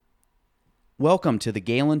Welcome to the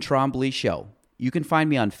Galen Trombley Show. You can find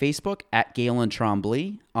me on Facebook at Galen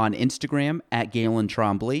Trombley, on Instagram at Galen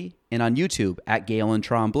Trombley, and on YouTube at Galen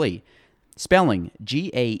Trombley. Spelling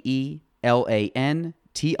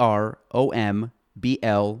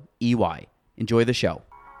GaelenTrombley. Enjoy the show.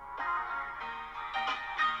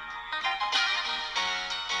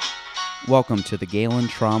 Welcome to the Galen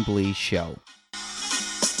Trombley Show.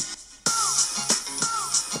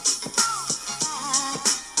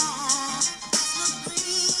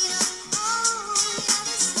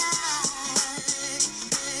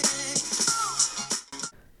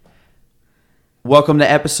 Welcome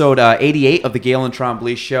to episode 88 of the Galen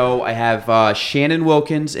Trombley Show. I have Shannon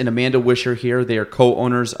Wilkins and Amanda Whisher here. They are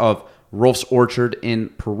co-owners of Rolf's Orchard in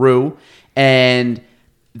Peru, and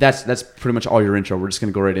that's pretty much all your intro. We're just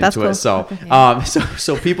going to go right into it. So, okay.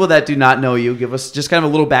 So people that do not know you, give us just kind of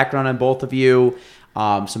a little background on both of you,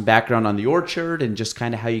 some background on the orchard, and just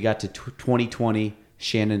kind of how you got to 2020.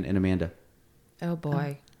 Shannon and Amanda. Oh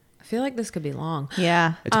boy, I feel like this could be long.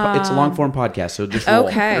 Yeah, it's a long form podcast, so just roll.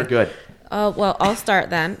 Okay, you're good. Well, I'll start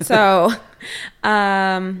then. So,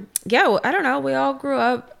 I don't know. We all grew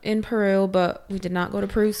up in Peru, but we did not go to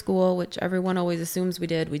Peru school, which everyone always assumes we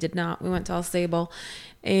did. We did not. We went to El Sable,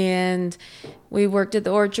 and we worked at the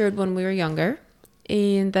orchard when we were younger.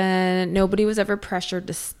 And then nobody was ever pressured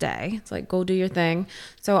to stay. It's like, go do your thing.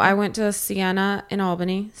 So I went to Siena in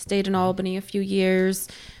Albany, stayed in Albany a few years.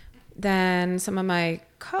 Then some of my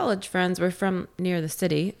college friends were from near the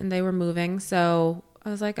city, and they were moving. So I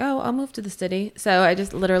was like, oh, I'll move to the city. So I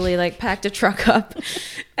just literally packed a truck up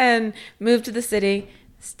and moved to the city,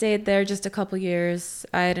 stayed there just a couple years.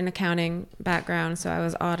 I had an accounting background, so I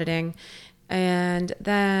was auditing. And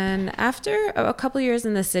then after a couple years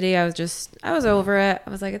in the city, I was over it. I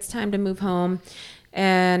was like, it's time to move home.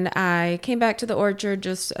 And I came back to the orchard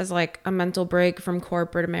just as a mental break from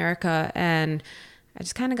corporate America. And I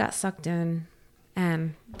just kind of got sucked in.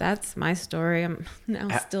 And that's my story. I'm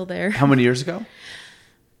now still there. How many years ago?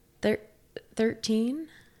 13.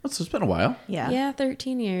 Oh, so it's been a while. Yeah,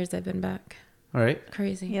 13 years I've been back. All right.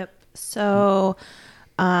 Crazy. Yep. So,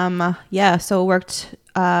 so worked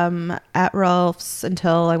at Rolf's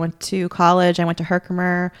until I went to college. I went to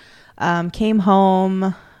Herkimer, came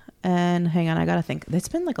home, and hang on, I gotta think. It's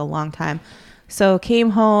been a long time. So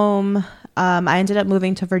came home. I ended up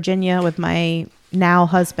moving to Virginia with my now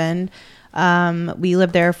husband. We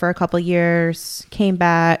lived there for a couple years, came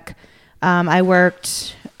back. I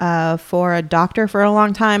worked for a doctor for a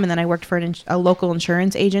long time, and then I worked for a local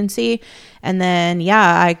insurance agency. And then,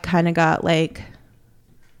 I kind of got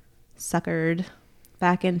suckered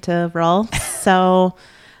back into Rolf. So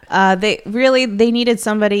they needed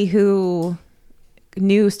somebody who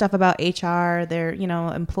knew stuff about HR, their,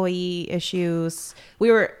 employee issues. We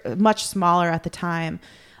were much smaller at the time.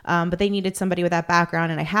 But they needed somebody with that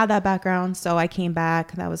background, and I had that background. So I came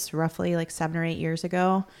back. That was roughly 7 or 8 years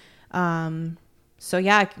ago.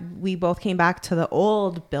 We both came back to the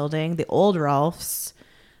old building, the old Rolf's.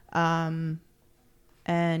 So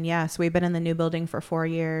we've been in the new building for 4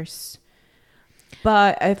 years.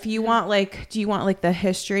 But if you want, do you want the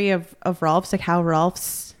history of Rolf's, how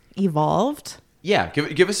Rolf's evolved? Yeah.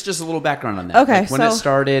 Give us just a little background on that. Okay. When it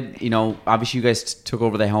started, obviously you guys took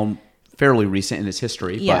over the helm fairly recent in its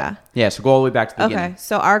history. Yeah. But so go all the way back to the beginning. Okay.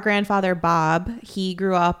 So our grandfather, Bob, he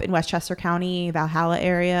grew up in Westchester County, Valhalla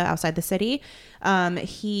area outside the city.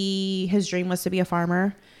 His dream was to be a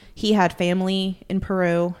farmer. He had family in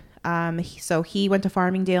Peru. So he went to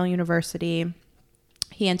Farmingdale University.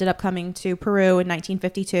 He ended up coming to Peru in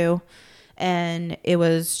 1952, and it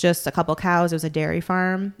was just a couple cows. It was a dairy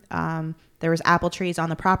farm. There was apple trees on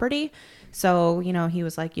the property. So, he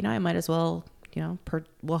was like, I might as well,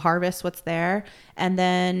 we'll harvest what's there. And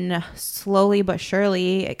then slowly but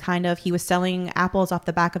surely, he was selling apples off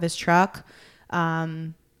the back of his truck.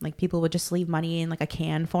 People would just leave money in a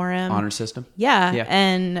can for him. Honor system. Yeah.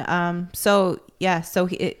 And so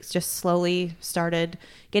it just slowly started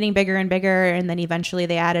getting bigger and bigger. And then eventually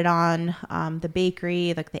they added on the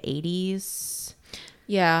bakery, the 80s.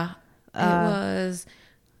 Yeah. It was,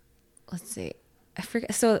 let's see. I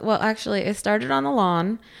forget. So, actually, it started on the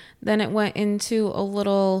lawn. Then it went into a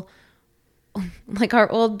little,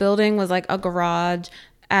 our old building was a garage,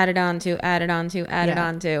 added onto.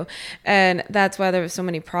 And that's why there was so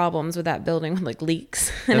many problems with that building with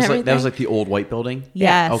leaks and everything. That was the old white building?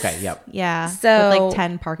 Yes. Okay, yep. Yeah. So, with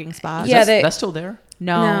 10 parking spots. Yeah. That's still there?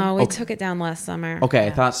 No. We took it down last summer. Okay,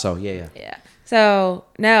 I thought so. Yeah. So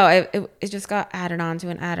no, it just got added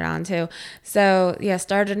onto. So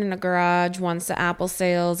started in a garage once the apple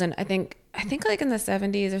sales, and I think in the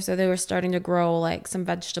 70s or so they were starting to grow some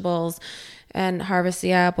vegetables, and harvest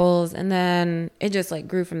the apples. And then it just like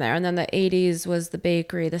grew from there. And then the 80s was the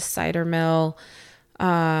bakery, the cider mill.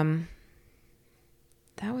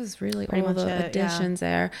 That was really Pretty all much the it, yeah. additions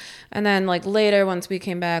there. And then like later, once we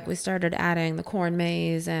came back, we started adding the corn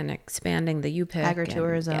maze and expanding the U-Pick.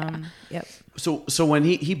 Agritourism. Yep. So when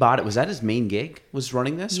he bought it, was that his main gig? Was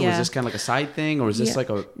running this, or was Yeah. this kind of like a side thing, or was this Yeah. like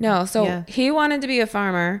a? No, so Yeah. he wanted to be a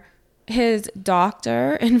farmer. His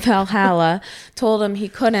doctor in Valhalla told him he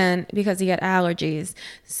couldn't because he had allergies.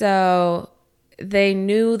 So they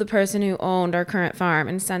knew the person who owned our current farm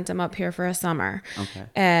and sent him up here for a summer. Okay.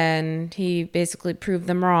 And he basically proved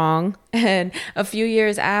them wrong. And a few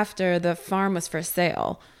years after, the farm was for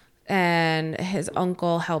sale. And his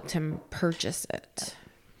uncle helped him purchase it.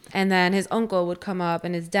 And then his uncle would come up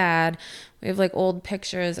and his dad, we have like old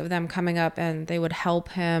pictures of them coming up and they would help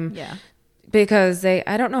him. Yeah. Because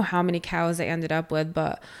I don't know how many cows they ended up with,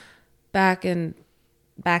 but back then,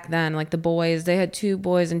 like the boys, they had 2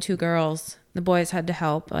 boys and 2 girls. The boys had to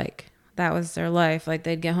help. Like that was their life. Like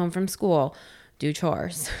they'd get home from school, do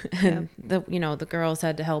chores. And the girls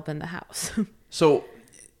had to help in the house. So,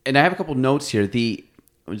 and I have a couple notes here. This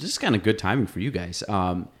is kind of good timing for you guys.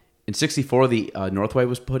 In '64, the Northway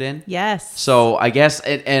was put in. Yes. So I guess,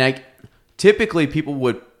 typically people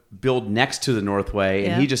would build next to the Northway, and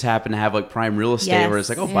Yeah. he just happened to have like prime real estate Yes. where it's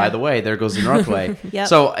like, oh, Yeah. by the way, there goes the Northway. Yep.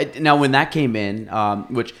 So now when that came in,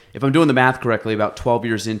 which if I'm doing the math correctly, about 12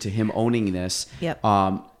 years into him owning this, Yep.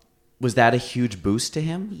 was that a huge boost to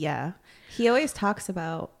him? Yeah. He always talks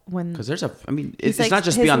about when Because it's he's like, not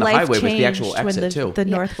just his beyond the life highway, but it's the actual changed when exit too. The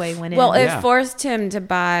Northway went in. Well, it Yeah. forced him to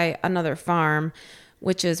buy another farm,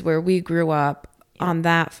 which is where we grew up on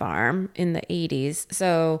that farm in the 80s.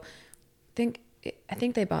 So I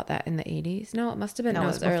think they bought that in the 80s. No, it must have been. no, it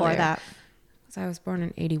was before earlier. that. Because I was born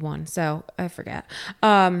in 81, so I forget.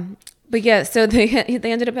 But yeah, so they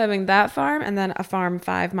ended up having that farm and then a farm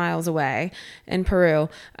 5 miles away in Peru.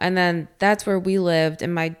 And then that's where we lived.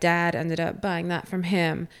 And my dad ended up buying that from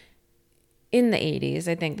him in the 80s.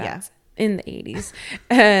 I think that's in the 80s.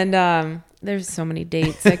 And there's so many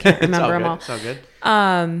dates. I can't remember them all. It's all good.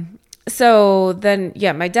 So then,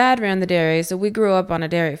 my dad ran the dairy. So we grew up on a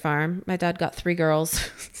dairy farm. My dad got 3 girls.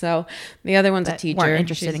 So the other one's a That teacher. weren't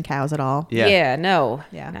interested in cows at all. Yeah. No.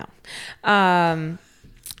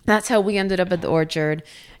 That's how we ended up at the orchard.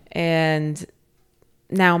 And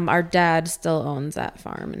now our dad still owns that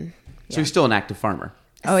farm. And So he's still an active farmer.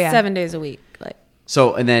 Oh, yeah. 7 days a week. Like,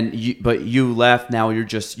 So, and then you left. Now you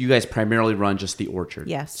guys primarily run just the orchard.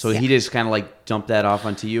 Yes. So he just kind of like dumped that off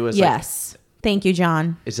onto you as Yes. Thank you,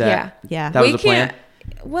 John. is that, Yeah. that was the plan?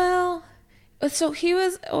 Well, so he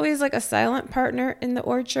was always like a silent partner in the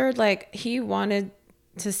orchard. Like he wanted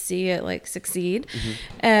to see it like succeed. Mm-hmm.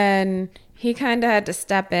 And he kind of had to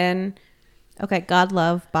step in. Okay, God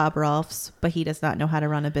love Bob Rolfs, but he does not know how to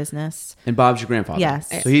run a business. And Bob's your grandfather. Yes.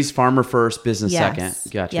 So he's farmer first, business Yes. second.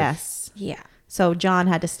 Gotcha. Yes. Yeah. So John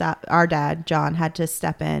had to stop. Our dad, John, had to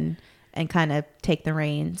step in and kind of take the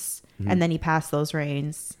reins, and then he passed those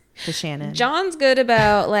reins to Shannon. John's good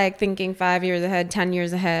about like thinking 5 years ahead, 10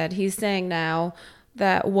 years ahead. He's saying now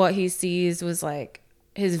that what he sees was like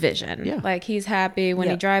his vision. Yeah. Like he's happy when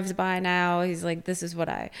he Yep. drives by now. He's like, this is what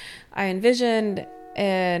I envisioned,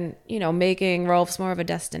 and making Rolf's more of a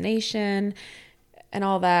destination and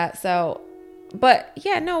all that. So, but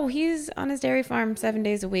yeah, no, he's on his dairy farm 7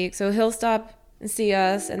 days a week. So he'll stop and see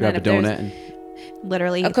us, and Grab a then if donut. there's And,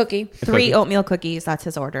 Literally a cookie. 3 oatmeal cookies. That's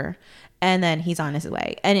his order. And then he's on his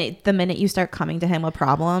way. And the minute you start coming to him with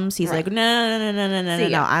problems, he's Right. like, no, See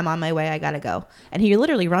ya. I'm on my way. I got to go. And he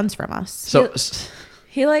literally runs from us.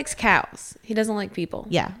 He likes cows. He doesn't like people.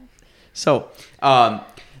 Yeah. so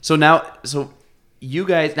you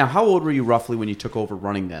guys, now how old were you roughly when you took over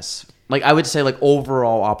running this? Like I would say like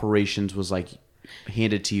overall operations was like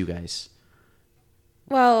handed to you guys.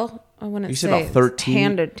 Well, I wouldn't You said say about 13?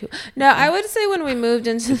 handed to. No, I would say when we moved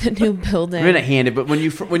into the new building. I mean, not handed, but when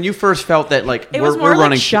you first felt that like It was more we're like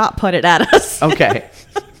running shot put it at us. Okay.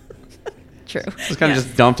 True. Just kind of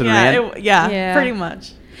just dumped and ran. Yeah. pretty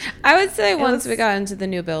much. I would say once was- we got into the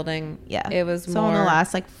new building, Yeah. it was so more. in the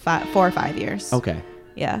last like 4 or 5 years. Okay.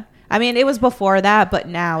 Yeah. I mean, it was before that, but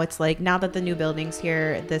now it's like, now that the new building's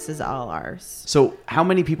here, this is all ours. So how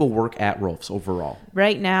many people work at Rolf's overall?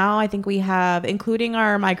 Right now, I think we have, including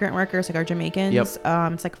our migrant workers, like our Jamaicans, Yep.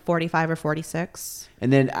 it's like 45 or 46.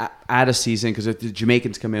 And then at a season, because the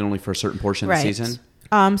Jamaicans come in only for a certain portion of the season.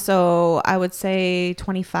 So I would say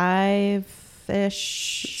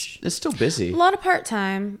 25-ish. It's still busy. a lot of part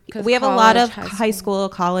time. We have a lot of high school,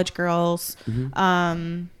 college girls.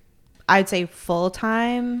 I'd say full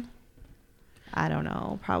time. I don't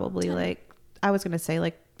know, probably like, I was going to say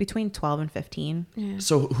like between 12 and 15. Yeah.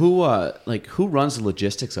 So who runs the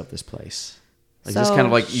logistics of this place? Like this So kind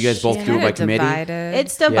of like you guys both do it by committee? Divided.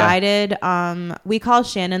 It's divided. We call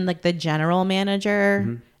Shannon like the general manager,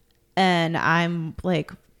 Mm-hmm. and I'm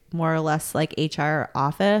like more or less like HR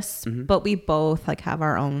office, Mm-hmm. but we both like have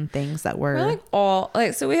our own things that We're like all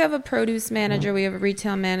like, so we have a produce manager, we have a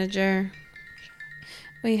retail manager,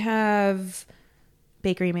 we have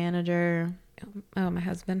bakery manager. my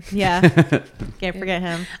husband. Yeah. Can't forget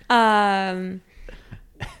him.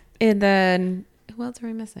 And then who else are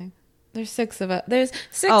we missing? There's 6 of us. There's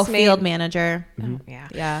 6 main Field manager. Oh, yeah.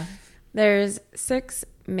 Yeah. There's 6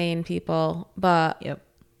 main people, but Yep.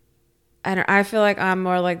 I feel like I'm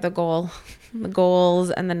more like the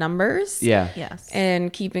goals and the numbers. Yeah. Yes.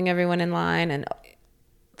 And keeping everyone in line, and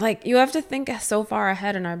like you have to think so far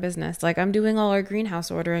ahead in our business. Like I'm doing all our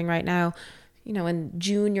greenhouse ordering right now. You know, in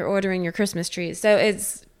June you're ordering your Christmas trees. So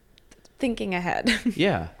it's thinking ahead.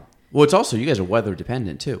 Yeah. Well, it's also you guys are weather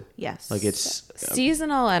dependent too. Yes. Like it's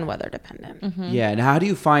Seasonal and weather dependent. yeah. And how do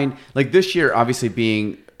you find like this year? Obviously,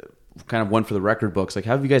 being kind of one for the record books. Like,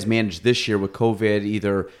 how have you guys managed this year with COVID?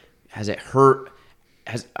 Either has it hurt?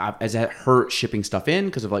 Has it hurt shipping stuff in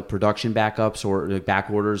because of like production backups or like back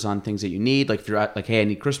orders on things that you need? Like if you're like, hey, I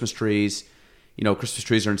need Christmas trees. You know, Christmas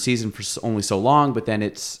trees are in season for only so long, but then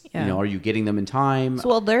it's, Yeah. you know, are you getting them in time? So,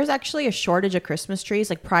 well, there's actually a shortage of Christmas trees.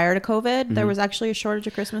 Like prior to COVID, there was actually a shortage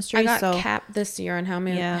of Christmas trees. I got so capped this year on how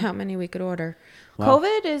many we could order. Wow.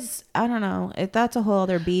 COVID is, I don't know, that's a whole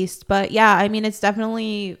other beast. But yeah, I mean, it's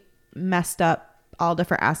definitely messed up all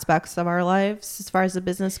different aspects of our lives as far as the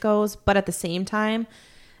business goes. But at the same time,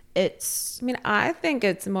 it's, I mean, I think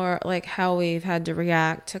it's more like how we've had to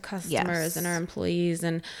react to customers Yes. and our employees.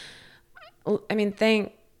 And I mean,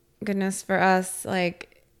 thank goodness for us.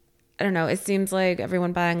 Like, I don't know, it seems like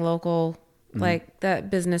everyone buying local, like that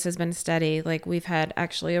business has been steady. Like we've had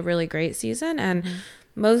actually a really great season, and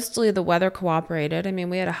mostly the weather cooperated. I mean,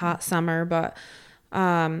 we had a hot summer, but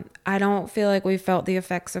I don't feel like we felt the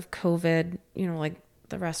effects of COVID, you know, like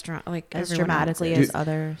the restaurant, like as everyone else dramatically is. as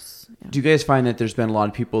others. Yeah. Do you guys find that there's been a lot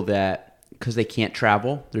of people that, because they can't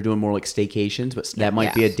travel, they're doing more like staycations, but that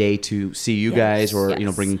might be a day to see you guys or, you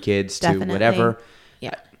know, bringing kids Definitely. to whatever.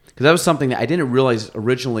 Yeah. Because that was something that I didn't realize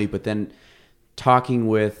originally, but then talking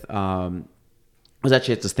with, I was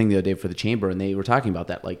actually at this thing the other day for the chamber, and they were talking about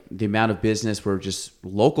that, like the amount of business where just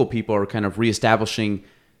local people are kind of reestablishing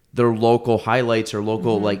their local highlights or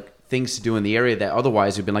local like things to do in the area that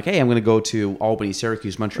otherwise would have been like, hey, I'm going to go to Albany,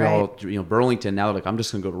 Syracuse, Montreal, you know, Burlington. Now they're like, I'm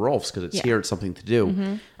just going to go to Rolf's because it's here. It's something to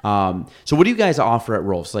do. So what do you guys offer at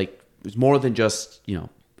Rolf's? Like, it's more than just, you know,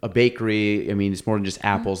 a bakery. I mean, it's more than just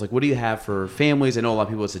apples. Like, what do you have for families? I know a lot of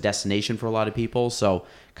people, it's a destination for a lot of people. So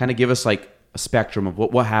kind of give us like a spectrum of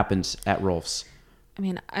what happens at Rolf's. I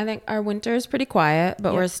mean, I think our winter is pretty quiet,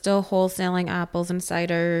 but we're still wholesaling apples and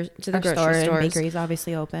cider to the Our grocery store and stores. bakery's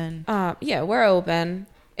obviously open. Yeah, we're open.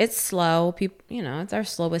 It's slow. People, you know, it's our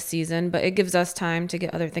slowest season, but it gives us time to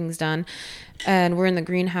get other things done. And we're in the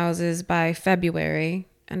greenhouses by February,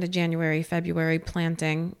 end of January, February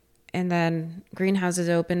planting. And then greenhouses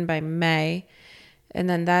open by May. And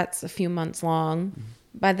then that's a few months long.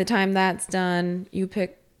 By the time that's done, you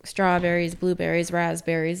pick strawberries, blueberries,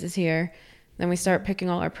 raspberries is here. Then we start picking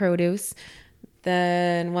all our produce.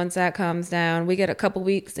 Then once that comes down, we get a couple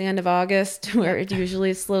weeks the end of August where it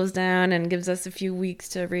usually slows down and gives us a few weeks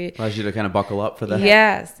to Allows you to kind of buckle up for that.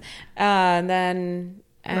 Yes. Then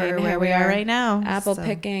We're here where we are right now. Apple so.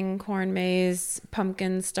 picking, corn maze,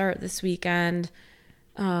 pumpkins start this weekend.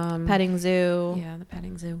 Petting zoo, Yeah, the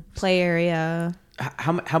petting zoo. play area.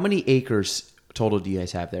 How many acres total do you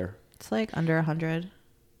guys have there? It's like under 100.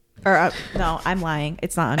 Or no, I'm lying.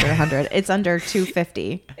 It's not under 100. It's under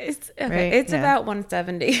 250. It's okay. Right? It's Yeah. about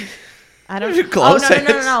 170. I don't. You're close. Oh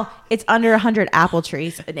no! It's under 100 apple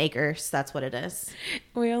trees in acres. That's what it is.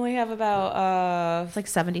 We only have about It's like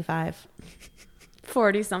 75.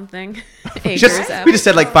 40 something acres. We just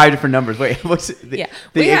said like 5 different numbers. Wait, what's the Yeah.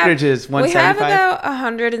 the We have- acreage is We have 175? about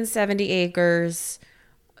 170 acres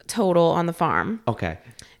total on the farm. Okay.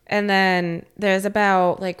 And then there's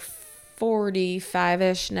about like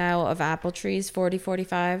 45-ish now of apple trees, 40,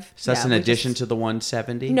 45. So that's Yeah, in we addition just- to the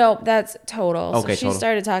 170? No, that's total. Okay, so she total.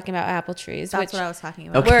 started talking about apple trees, That's which what I was talking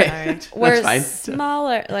about. Okay. Sorry. we're That's fine.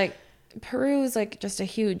 smaller. Like Peru's like just a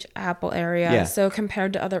huge apple area. Yeah. So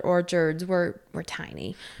compared to other orchards, we're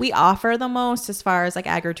tiny. We offer the most as far as like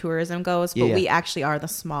agritourism goes, but Yeah. we actually are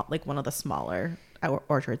one of the smaller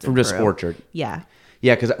orchards From in just Peru. orchard. Yeah.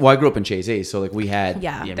 Yeah, because I grew up in Chazy, so like we had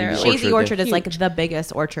Yeah. They're maybe like- Shazy Orchard there. is like the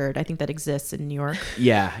biggest orchard I think that exists in New York.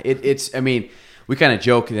 Yeah, it's. I mean, we kind of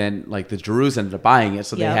joke then like the Giroux ended up buying it,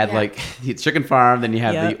 so they had like the chicken farm, then you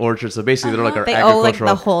have the orchard. So basically, they're like our they own like agricultural.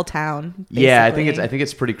 the whole town. Basically. Yeah, I think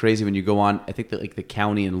it's pretty crazy when you go on. I think that like the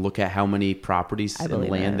county and look at how many properties and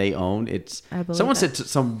land they own. Someone said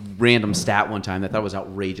some random stat one time that I thought was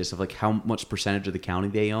outrageous of like how much percentage of the county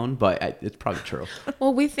they own, but it's probably true.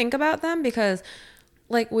 Well, we think about them because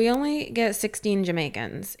like we only get 16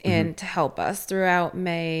 Jamaicans in to help us throughout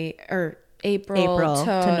May or April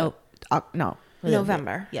to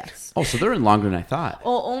November. Yes. Oh, so they're in longer than I thought.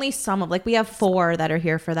 Well, only some of like we have 4 that are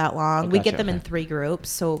here for that long. We get them in 3 groups,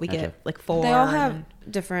 so we get like 4. They all have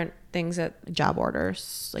different things that job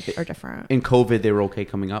orders like are different. In COVID, they were okay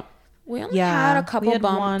coming up. We only had a couple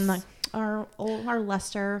bumps. One, like, our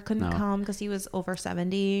Lester couldn't come because he was over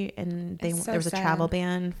 70, and there was a travel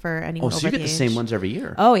ban for anyone over so you get the age. same ones every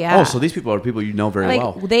year. Oh yeah. Oh, so these people are people you know very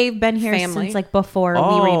well. They've been here since like before we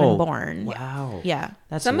were even born. Wow. Yeah.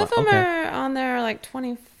 That's some of them are on there like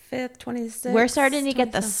 25th, 26th. We're starting to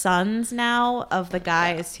get the sons now of the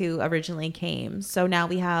guys who originally came. So now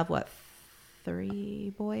we have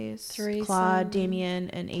 3 boys? 3 Claude, sons. Damien,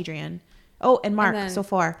 and Adrian. Oh, and Mark. And then, so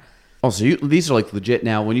 4. Oh, so these are like legit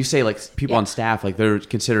now. When you say like people on staff, like they're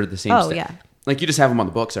considered the same. Oh, staff. yeah. Like you just have them on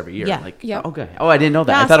the books every year. Yeah. Like, Yep. okay. Oh, I didn't know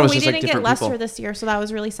that. Yeah, I thought so it was we just like didn't different get Lester people. this year, so that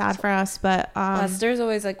was really sad for us. But Lester's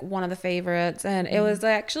always like one of the favorites, and it was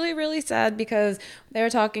actually really sad because they were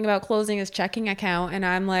talking about closing his checking account, and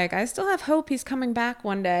I'm like, I still have hope he's coming back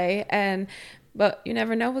one day, but you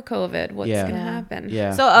never know with COVID what's gonna happen.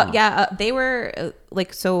 Yeah. So they were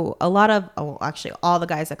so a lot of actually all the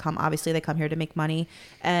guys that come, obviously they come here to make money,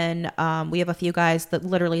 and we have a few guys that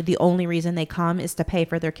literally the only reason they come is to pay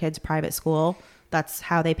for their kids' private school. That's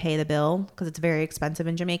how they pay the bill because it's very expensive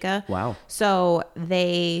in Jamaica. Wow. So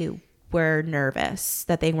they were nervous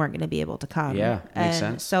that they weren't going to be able to come. Yeah, makes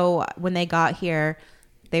sense. So when they got here,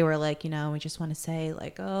 they were like, we just want to say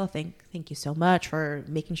like, oh, thank you so much for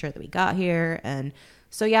making sure that we got here. And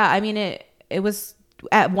so, yeah, I mean, it was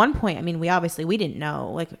at one point, I mean, we didn't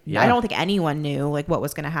know, like, I don't think anyone knew like what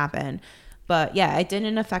was going to happen, but yeah, it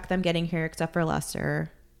didn't affect them getting here except for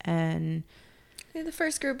Lester. And The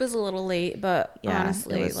first group was a little late, but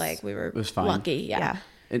honestly, we were fine. lucky. Yeah.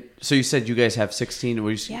 And so you said you guys have 16.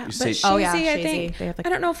 Or you say, Shazy, I Shazy. think, They have like, I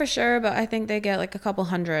don't know for sure, but I think they get like a couple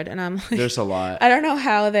hundred, and I'm like, there's a lot. I don't know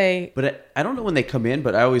how they. But I don't know when they come in.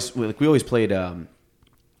 But we always played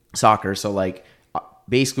soccer. So like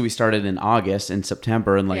basically we started in August and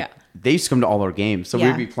September, and like they used to come to all our games. So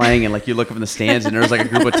we'd be playing, and like you look up in the stands, and there's like a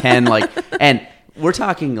group of 10, like, and we're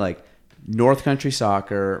talking like North Country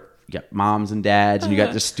soccer. You got moms and dads, and you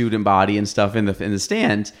got the student body and stuff in the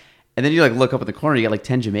stands. And then you like look up at the corner, you got like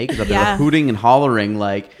 10 Jamaicans up there like, hooting and hollering,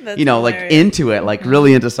 like, That's like hilarious. into it, like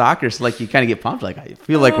really into soccer. So like you kind of get pumped. Like I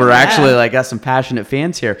feel like we're actually like got some passionate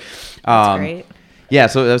fans here. That's great. Yeah,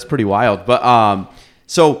 so that was pretty wild. But where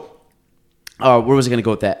was I going to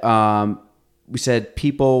go with that? We said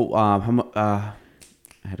people. I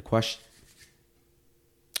had a question.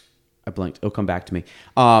 I blanked. It'll come back to me.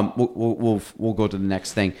 We'll go to the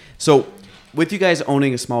next thing. So, with you guys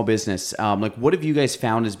owning a small business, like what have you guys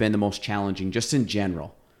found has been the most challenging, just in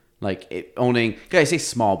general? Like owning, I say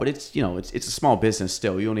small, but it's it's a small business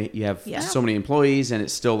still. You have so many employees, and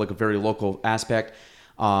it's still like a very local aspect.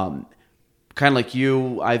 Kind of like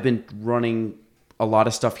you, I've been running a lot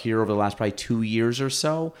of stuff here over the last probably 2 years or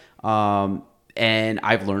so. And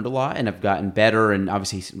I've learned a lot, and I've gotten better, and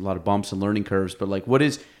obviously a lot of bumps and learning curves. But like, what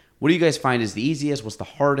do you guys find is the easiest? What's the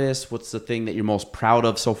hardest? What's the thing that you're most proud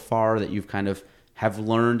of so far that you've kind of have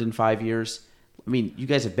learned in 5 years? I mean, you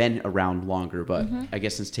guys have been around longer, but I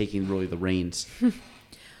guess since taking really the reins.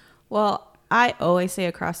 Well, I always say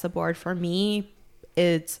across the board, for me,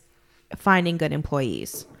 it's finding good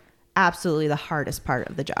employees. Absolutely the hardest part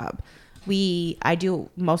of the job. I do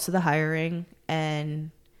most of the hiring,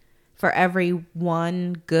 and for every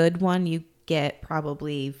one good one, you get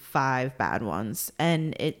probably 5 bad ones,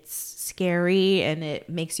 and it's scary, and it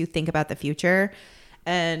makes you think about the future.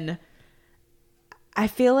 And I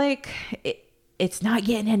feel like it's not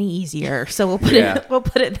getting any easier, so we'll put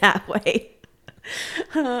it that way.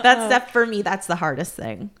 For me, that's the hardest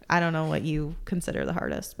thing. I don't know what you consider the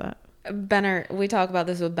hardest, but Benner, we talk about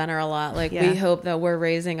this with Benner a lot. Like we hope that we're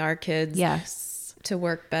raising our kids to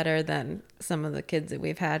work better than some of the kids that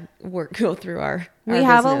we've had go through our we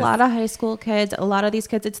have business. a lot of high school kids. A lot of these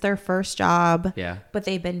kids, it's their first job. Yeah. But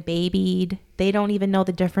they've been babied. They don't even know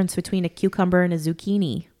the difference between a cucumber and a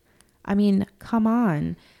zucchini. I mean, come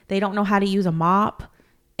on. They don't know how to use a mop.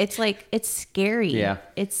 It's like, it's scary. Yeah.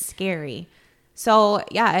 It's scary. So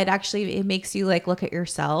yeah, it makes you like look at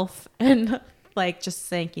yourself and like just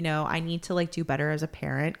think, I need to like do better as a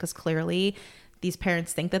parent, because clearly these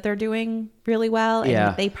parents think that they're doing really well, and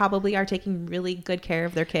Yeah. they probably are taking really good care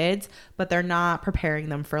of their kids, but they're not preparing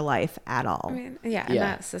them for life at all. I mean, yeah, in Yeah.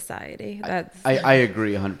 that society. That's I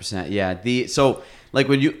agree 100%. Yeah. So like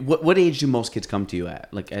when you what age do most kids come to you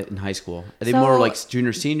at, like in high school? Are they So, more like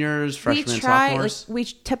junior, seniors, freshmen, sophomores? We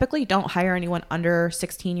typically don't hire anyone under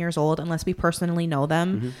 16 years old unless we personally know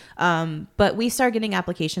them. But we start getting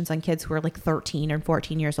applications on kids who are like 13 or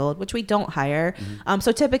 14 years old, which we don't hire.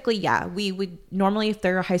 So typically, yeah, we would normally, if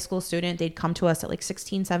they're a high school student, they'd come to us at like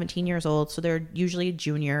 16, 17 years old. So they're usually a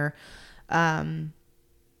junior. And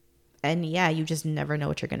yeah, you just never know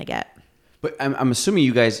what you're going to get. But I'm assuming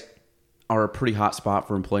you guys are a pretty hot spot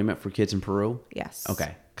for employment for kids in Peru. Yes.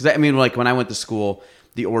 Okay. Because I mean, like when I went to school,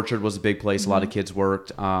 the Orchard was a big place. A lot of kids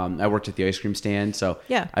worked. I worked at the ice cream stand, so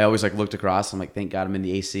Yeah. I always like looked across. I'm like, thank God I'm in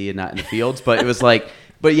the AC and not in the fields. But it was like,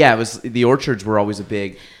 but yeah, it was the Orchards were always a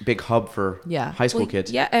big hub for high school kids.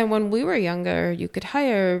 Yeah, and when we were younger, you could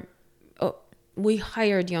hire. We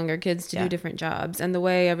hired younger kids to do different jobs, and the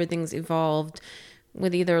way everything's evolved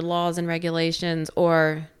with either laws and regulations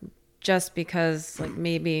or just because like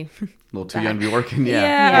maybe A little too young to be working. Yeah.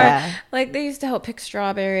 Yeah. like they used to help pick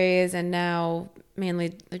strawberries, and now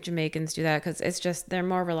mainly the Jamaicans do that because it's just they're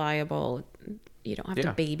more reliable. You don't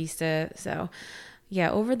have to babysit. So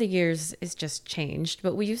yeah, over the years it's just changed,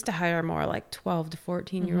 but we used to hire more like 12 to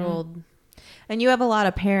 14 year old. And you have a lot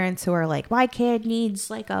of parents who are like, my kid needs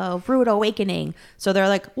like a rude awakening. So they're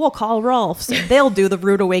like, we'll call Rolf's and they'll do the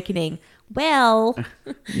rude awakening. Well,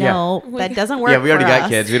 no, that doesn't work. Yeah, we already for got us.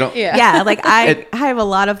 kids. We don't. Yeah, like I have a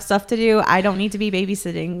lot of stuff to do. I don't need to be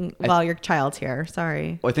babysitting while your child's here.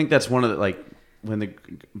 Sorry. Well, I think that's one of the, like, when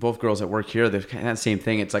both girls that work here, they're kind of the same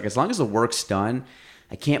thing. It's like, as long as the work's done,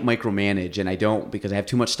 I can't micromanage, and I don't because I have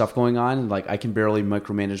too much stuff going on. And like, I can barely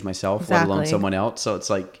micromanage myself, let alone someone else. So it's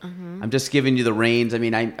like, I'm just giving you the reins. I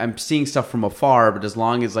mean, I'm seeing stuff from afar, but as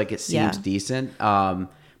long as like it seems decent. But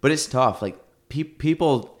it's tough. Like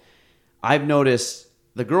people, I've noticed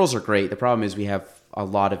the girls are great. The problem is we have a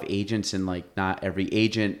lot of agents, and like not every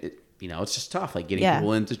agent, it's just tough. Like getting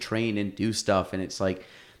people in to train and do stuff, and it's like,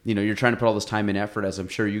 you're trying to put all this time and effort, as I'm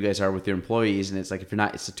sure you guys are with your employees. And it's like, if you're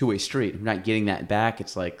not, it's a two-way street. If you're not getting that back,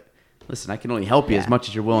 it's like, listen, I can only help you as much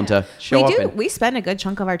as you're willing to show up. We spend a good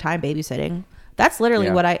chunk of our time babysitting. That's literally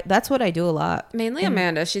that's what I do a lot. Mainly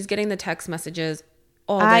Amanda. She's getting the text messages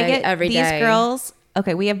all day, every day. These girls,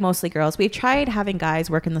 okay, we have mostly girls. We've tried having guys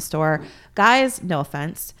work in the store. Guys, no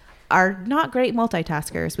offense, are not great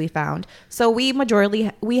multitaskers, we found. So we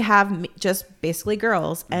have just basically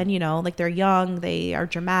girls, and like they're young, they are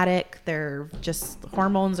dramatic, they're just,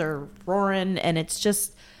 hormones are roaring, and it's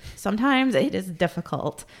just, sometimes it is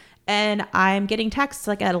difficult. And I'm getting texts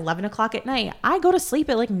like at 11 o'clock at night. I go to sleep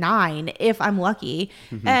at like 9 if I'm lucky.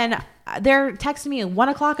 And they're texting me at 1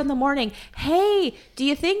 o'clock in the morning. Hey, do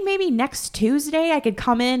you think maybe next Tuesday I could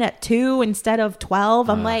come in at 2 instead of 12?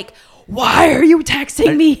 I'm like, why are you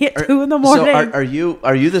texting me at 2 in the morning? So are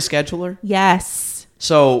you the scheduler? Yes.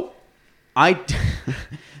 So I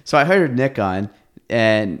hired Nick on,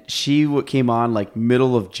 and she came on like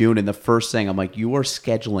middle of June, and the first thing I'm like, you are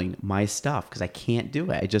scheduling my stuff because I can't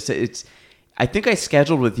do it. I think I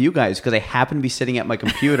scheduled with you guys because I happened to be sitting at my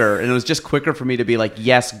computer, and it was just quicker for me to be like,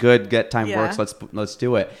 yes, good, get time works, let's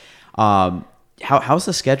do it. How's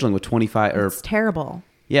the scheduling with 25 or? It's terrible.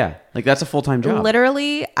 Yeah, like that's a full-time job.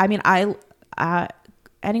 Literally, I mean,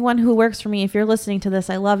 anyone who works for me, if you're listening to this,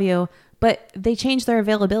 I love you, but they change their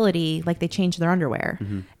availability like they change their underwear.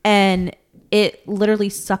 And it literally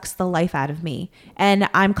sucks the life out of me. And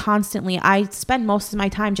I spend most of my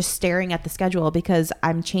time just staring at the schedule because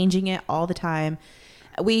I'm changing it all the time.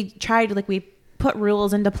 We put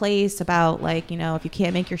rules into place about like, if you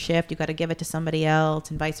can't make your shift, you got to give it to somebody else,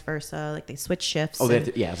 and vice versa. Like they switch shifts. Oh,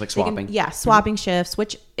 it's like swapping. Swapping shifts,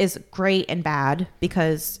 which is great and bad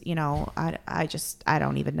because, I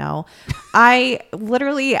don't even know.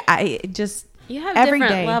 You have every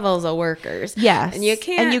different day. levels of workers. Yes. And you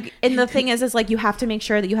can't. And the thing is like you have to make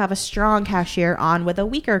sure that you have a strong cashier on with a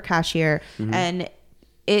weaker cashier. And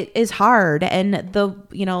it is hard. And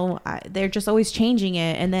they're just always changing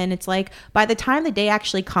it. And then it's like by the time the day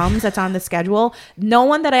actually comes that's on the schedule, no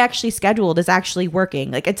one that I actually scheduled is actually working.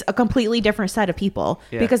 Like it's a completely different set of people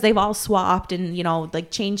because they've all swapped and, like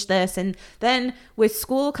changed this. And then with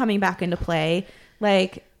school coming back into play,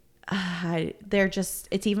 like,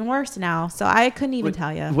 it's even worse now. So I couldn't even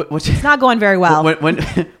tell you. It's not going very well.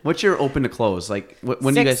 What's your open to close? Like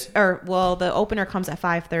when do you guys? The opener comes at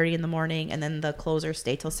 5:30 in the morning, and then the closers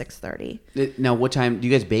stay till 6:30. Now, what time do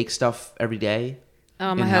you guys bake stuff every day?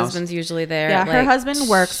 Oh, my in-house? husband's usually there. Yeah, at, her like, husband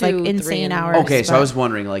works like 2, 3 insane in the hours. morning. Okay, so but- I was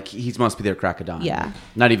wondering, like, he must be there crack of dawn. Yeah.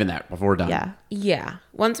 Not even that, before we're done. Yeah. Yeah.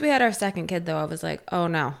 Once we had our second kid, though, I was like, oh,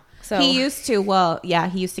 no. So He used to,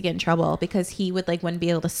 he used to get in trouble because he would like wouldn't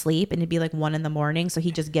be able to sleep and it'd be like 1 a.m. So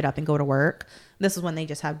he'd just get up and go to work. This is when they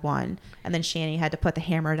just had one. And then Shannon had to put the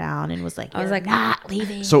hammer down and was like, I was like, not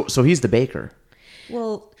leaving. So he's the baker.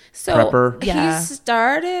 Well, So Prepper. Yeah. he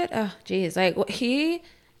started, oh, geez. Like, he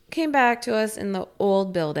came back to us in the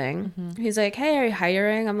old building. He's like, hey, are you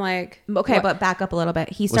hiring? I'm like, okay, "What?" but back up a little bit.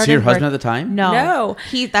 He Was started he your husband work- at the time? No.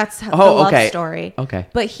 That's the Oh, love okay. story. Okay.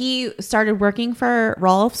 But he started working for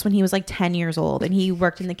Rolf's when he was like 10 years old and he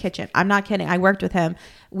worked in the kitchen. I'm not kidding. I worked with him.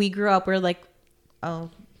 We grew up. We're like, oh,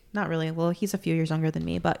 not really. Well, he's a few years younger than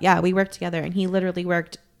me, but yeah, we worked together and he literally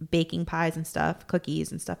worked baking pies and stuff,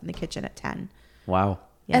 cookies and stuff in the kitchen at 10. Wow.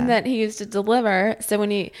 Yeah. And then he used to deliver. So when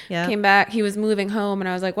he Yeah. came back, he was moving home, and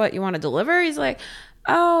I was like, what, you want to deliver? He's like,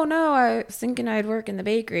 oh, no, I was thinking I'd work in the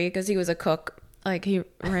bakery because he was a cook. Like, he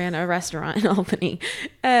ran a restaurant in Albany.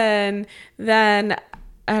 And then,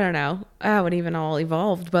 I don't know how it even all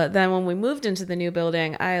evolved. But then when we moved into the new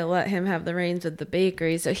building, I let him have the reins of the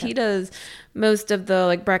bakery. So he does most of the,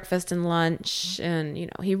 like, breakfast and lunch. And, you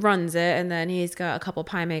know, he runs it. And then he's got a couple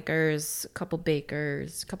pie makers, a couple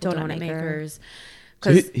bakers, a couple Donut donut maker. makers.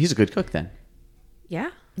 So he's a good cook then. Yeah.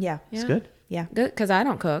 yeah. It's Yeah. good. Yeah. Good, because I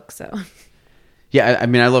don't cook, so Yeah, I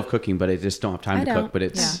mean, I love cooking, but I just don't have time I to don't. cook. But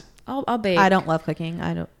it's I'll bake. I don't love cooking.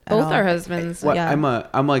 I don't. at Both all. our husbands. what Yeah.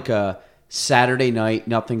 I'm like a Saturday night,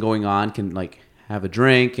 nothing going on, can like have a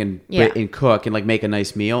drink and Yeah. and cook and like make a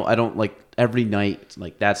nice meal. I don't like every night,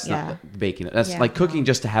 like that's Yeah. not baking. That's Yeah. like cooking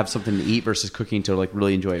just to have something to eat versus cooking to like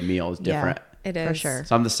really enjoy a meal is different. It is For sure.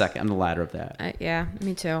 So I'm the second. I'm the latter of that. Yeah,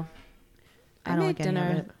 me too. I don't made like any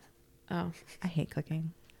of it. Oh, I hate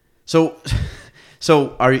cooking. So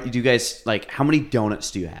do you guys like how many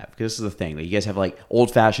donuts do you have? Because this is the thing. Like, you guys have like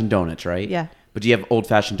old fashioned donuts, right? Yeah. But do you have old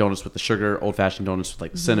fashioned donuts with the sugar, old fashioned donuts with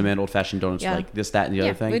like cinnamon, old fashioned donuts Yeah. with like this, that, and the yeah.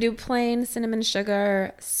 other thing? We do plain cinnamon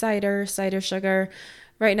sugar, cider sugar.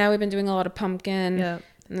 Right now, we've been doing a lot of pumpkin. Yeah.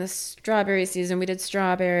 In the strawberry season, we did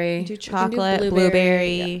strawberry. We do We can chocolate, yeah.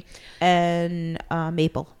 blueberry, and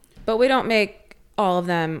maple. But we don't make all of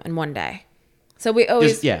them in one day. So we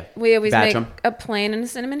always we always batch make 'em. a plain and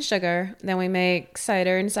cinnamon sugar. Then we make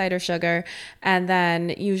cider and cider sugar, and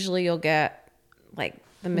then usually you'll get like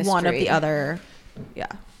the mystery. One of the other. Yeah.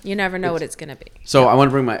 You never know what it's gonna be. So I want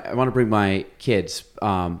to bring my kids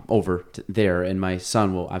over there, and my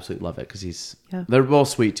son will absolutely love it because they're both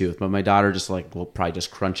sweet tooth, but my daughter just like will probably just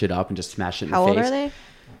crunch it up and just smash it in How the old face. are they?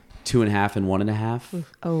 2.5 and 1.5.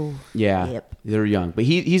 Oh. Yeah, Yep. they're young, but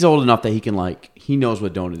he's old enough that he knows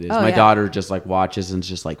what donut is. Oh, My yeah. daughter just like watches and it's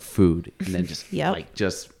just like food, and then just Yep. like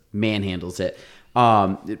just manhandles it.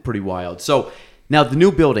 Pretty wild. So now the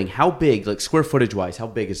new building, how big, like square footage wise, how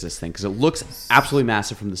big is this thing? Because it looks absolutely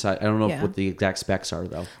massive from the side. I don't know Yeah. what the exact specs are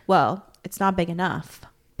though. Well, it's not big enough,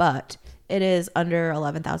 but it is under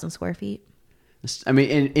 11,000 square feet. I mean,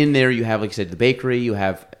 in there you have, like you said, the bakery. You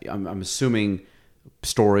have, I'm assuming,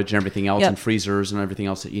 storage and everything else, Yep. and freezers and everything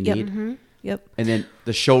else that you Yep. need. Yep. And then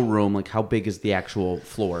the showroom, like how big is the actual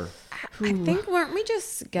floor? I think weren't we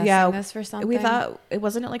just guessing this for something? We thought it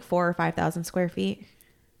wasn't like 4,000 or 5,000 square feet.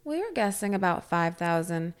 we were guessing about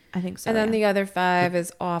 5,000. I think so. And then yeah. the other 5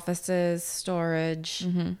 is offices, storage.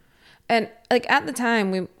 Mm-hmm. And like at the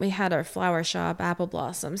time we had our flower shop, Apple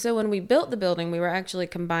Blossom. So when we built the building, we were actually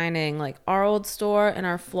combining like our old store and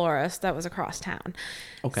our florist that was across town.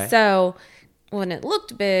 Okay. So when it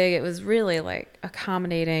looked big, it was really like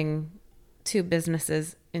accommodating 2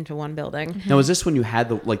 businesses into one building. Now, is this when you had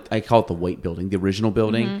the, like, I call it the white building, the original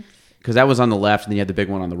building? Mm-hmm. Because that was on the left, and then you had the big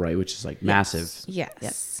one on the right, which is like massive.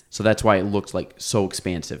 Yes. So that's why it looked like so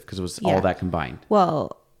expansive, because it was Yeah. all that combined.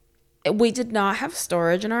 Well, We did not have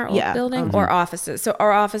storage in our old Yeah. building or offices. So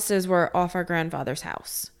our offices were off our grandfather's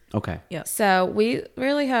house. Okay. yeah. So we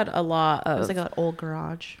really had a lot of It was like an old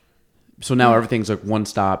garage. So now everything's like one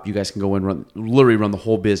stop. You guys can go and literally run the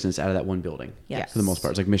whole business out of that one building. Yes. For the most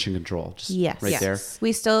part, it's like mission control. Just Yes. right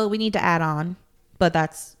there. We need to add on, but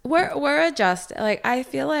that's we're adjusting. Like I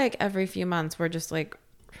feel like every few months we're just like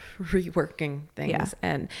reworking things. Yeah.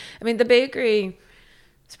 And I mean the bakery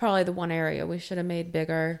is probably the one area we should have made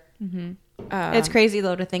bigger. it's crazy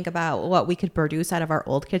though to think about what we could produce out of our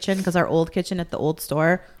old kitchen, because our old kitchen at the old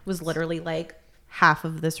store was literally like half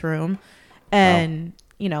of this room, and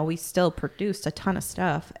you know we still produced a ton of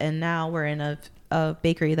stuff, and now we're in a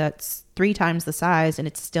bakery that's 3 times the size and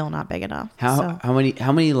it's still not big enough. So- How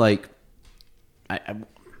many like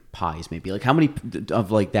pies maybe, like how many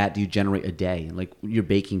of like that do you generate a day? Like you're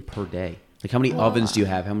baking per day? Like how many ovens do you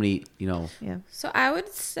have? How many, Yeah. So I would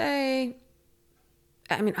say,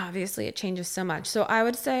 I mean, obviously it changes so much. So I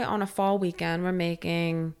would say on a fall weekend, we're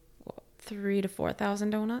making 3,000 to 4,000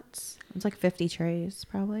 donuts. It's like 50 trays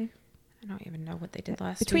probably. I don't even know what they did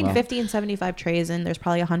last Between week. 50 and 75 trays, and there's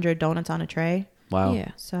probably 100 donuts on a tray. Wow.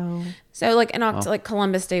 Yeah. So like like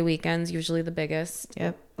Columbus Day weekend's usually the biggest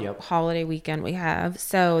Yep. holiday weekend we have.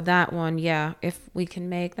 So that one, yeah, if we can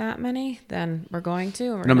make that many, then we're going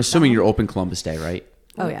to. And I'm assuming you're open Columbus Day, right?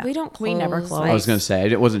 Oh yeah, We don't close. We never close. I was going to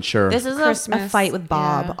say, I wasn't sure. This is a Christmas, fight with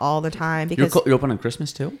Bob yeah. all the time You're, because you're open on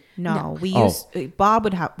Christmas too? no, we Oh. Bob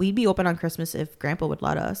would have. We'd be open on Christmas if Grandpa would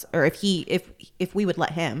let us, or if we would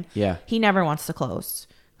let him. Yeah. He never wants to close,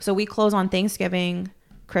 so we close on Thanksgiving,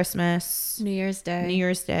 Christmas, New Year's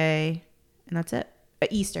Day. and that's it.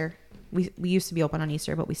 Easter. We used to be open on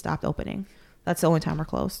Easter, but we stopped opening. That's the only time we're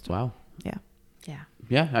closed. Wow. Yeah. Yeah.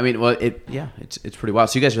 Yeah. I mean, well, it's pretty wild.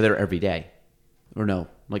 So you guys are there every day or no?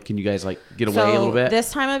 Like, can you guys like get away a little bit?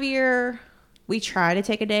 This time of year, we try to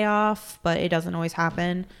take a day off, but it doesn't always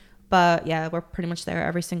happen. But yeah, we're pretty much there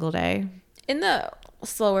every single day. In the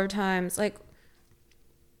slower times, like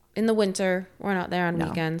in the winter, we're not there on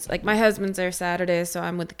weekends. Like my husband's there Saturdays, so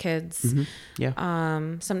I'm with the kids. Mm-hmm. Yeah.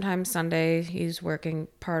 Sometimes Sunday he's working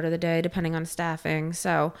part of the day, depending on staffing.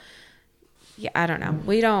 So yeah, I don't know.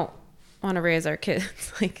 We don't want to raise our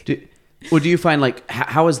kids like. Do you find like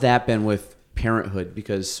how has that been with parenthood?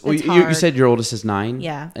 Because It's you hard. said your oldest is 9.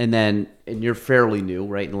 Yeah. And you're fairly new,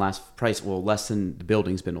 right? In the last less than the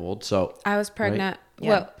building's been old. So I was pregnant.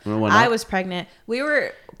 Yeah. Well, I was pregnant. We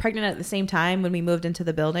were pregnant at the same time when we moved into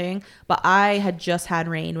the building, but I had just had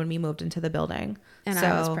Rain when we moved into the building. And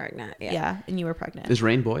I was pregnant. Yeah. and you were pregnant. Is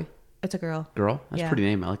Rain boy? It's a girl. Girl? That's a Yeah. pretty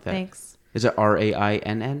name. I like that. Thanks. Is it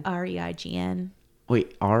RAINN? REIGN.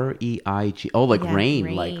 Wait, REIG. Oh, like Yeah,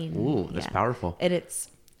 rain. Like, Rain. ooh, that's Yeah. powerful. And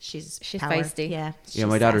she's power. feisty. Yeah. Yeah,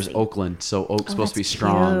 my she's daughter's sassy. Oakland, so Oak's supposed to be that's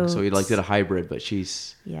strong. So we cute. like did a hybrid, but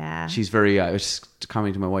she's very. I was just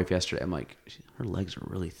commenting to my wife yesterday. I'm like, her legs are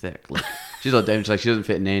really thick. Like she's like she doesn't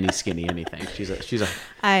fit in any skinny anything. She's there. She's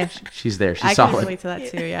I can solid. relate to that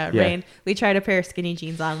too. Yeah, Yeah. Rain. We tried a pair of skinny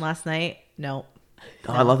jeans on last night. No.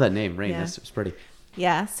 Oh, I love that name, Rain. Yeah. That's it's pretty.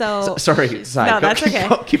 Yeah. So Sorry, side. no, that's keep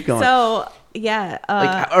okay. Keep going. So yeah.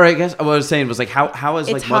 Like, all right, I guess what I was saying was like, how has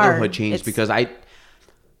like It's motherhood hard. changed? It's- Because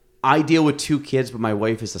I deal with 2 kids, but my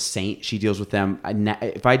wife is a saint. She deals with them.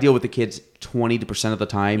 If I deal with the kids 20% of the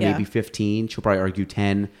time, Yeah. maybe 15, she'll probably argue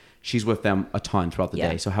 10. She's with them a ton throughout the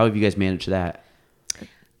Yeah. day. So how have you guys managed that?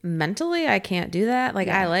 Mentally, I can't do that. Like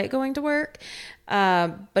I like going to work,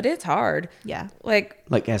 but it's hard. Yeah. Like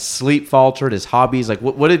Has sleep faltered? Has hobbies? Like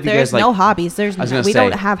what have you There's guys like? no hobbies. I was gonna We say-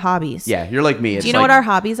 don't have hobbies. Yeah, you're like me. It's Do you know like, what our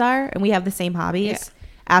hobbies are? And we have the same hobbies. Yeah.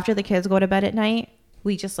 After the kids go to bed at night,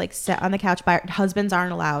 we just like sit on the couch. Husbands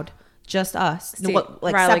aren't allowed. Just us. See, Like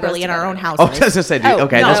Riley separately goes in our together. own house. Oh, I was gonna say,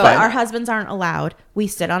 okay, no, that's but fine. our husbands aren't allowed. We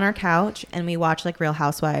sit on our couch and we watch like Real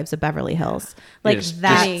Housewives of Beverly Hills. Like Just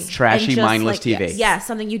that. trashy, mindless TV. Yeah,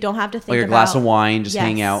 something you don't have to think like a about. glass of wine, just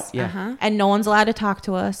hang Yes. out. Yeah. Uh-huh. And no one's allowed to talk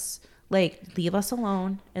to us. Like, leave us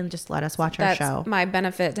alone and just let us watch our that's show. my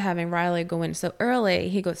benefit to having Riley go in so early.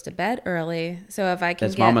 He goes to bed early, so if I can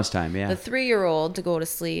That's get mama's time, yeah. the 3-year-old to go to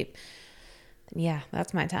sleep, yeah,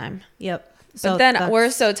 that's my time. Yep. But then we're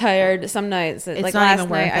so tired some nights. Like not last even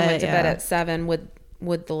night, worth I went it, to bed yeah. at 7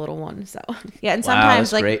 with the little one. So Yeah, and Wow,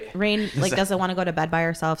 sometimes that's like great. Rain like doesn't want to go to bed by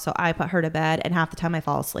herself, so I put her to bed, and half the time I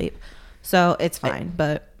fall asleep. So it's fine.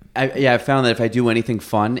 But I found that if I do anything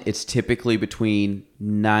fun, it's typically between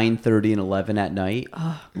 9:30 and 11 at night.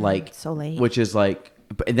 Like so late. which is like,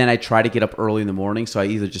 and then I try to get up early in the morning, so I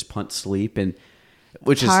either just punt sleep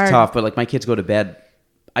which is hard. tough. But like my kids go to bed,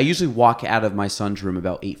 I usually walk out of my son's room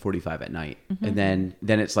about 8:45 at night, and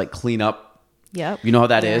then it's like clean up. yep. You know how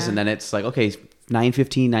that is, Yeah. and then it's like okay,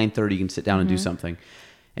 9:15, 9:30, you can sit down and do something,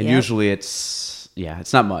 and Yep. usually it's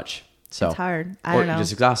not much. So It's hard. I or don't know. you're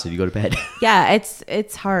just exhausted. You go to bed. Yeah,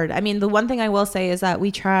 it's hard. I mean, the one thing I will say is that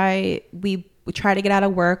we try to get out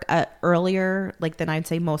of work earlier, like than I'd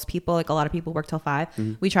say most people. Like a lot of people work till 5.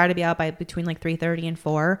 We try to be out by between like 3:30 and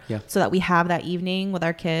 4, Yeah. so that we have that evening with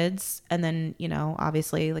our kids, and then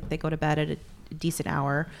obviously like they go to bed at a decent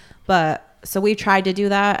hour. But so we tried to do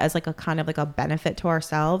that as like a kind of like a benefit to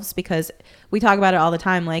ourselves, because we talk about it all the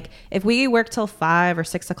time. Like if we work till 5 or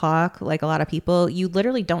 6 o'clock, like a lot of people, you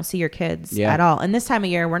literally don't see your kids Yeah. at all. And this time of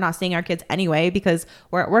year, we're not seeing our kids anyway because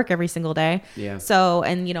we're at work every single day. Yeah. So,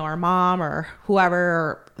 and our mom or whoever,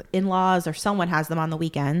 or in-laws or someone has them on the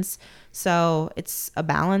weekends. So it's a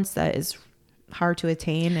balance that is hard to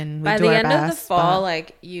attain, and we by do the our end best, of the fall, but-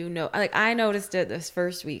 like, like I noticed it this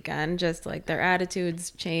first weekend, just like their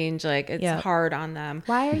attitudes change, like it's hard on them.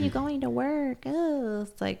 Why are you going to work? Oh,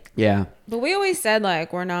 it's like, Yeah. But we always said,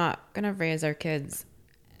 like, we're not gonna raise our kids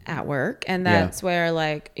at work, and that's where,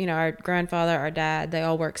 like, our grandfather, our dad, they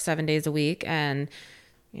all work 7 days a week, and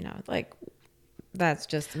like, that's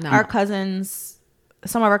just not our cousins.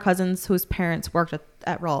 Some of our cousins whose parents worked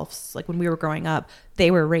at Rolf's, like when we were growing up, they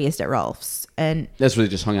were raised at Rolf's, and That's really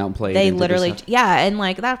just hung out and played. they and did their literally, stuff. and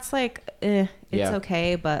like that's like, it's Yeah.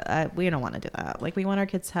 okay, but we don't want to do that. Like we want our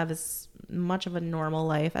kids to have as much of a normal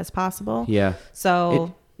life as possible. Yeah.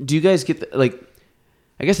 So do you guys get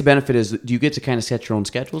I guess the benefit is, do you get to kind of set your own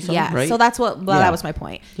schedules? yeah, Right? so that's what. Well, Yeah. that was my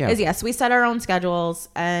point. Yeah. Is yes, we set our own schedules,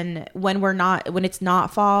 and when it's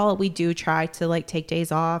not fall, we do try to like take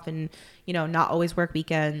days off and not always work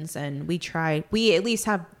weekends, and we at least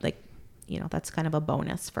have like that's kind of a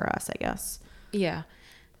bonus for us, I guess. Yeah.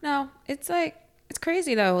 No, it's like, it's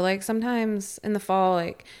crazy though. Like sometimes in the fall,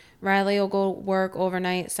 like Riley will go work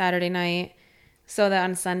overnight Saturday night so that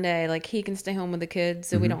on Sunday, like he can stay home with the kids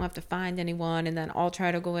so we don't have to find anyone. And then I'll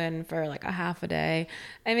try to go in for like a half a day.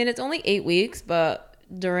 I mean, it's only 8 weeks, but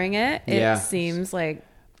during it, it seems like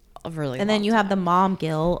a really And then long you have time. the mom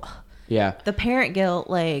guilt, Yeah. the parent guilt,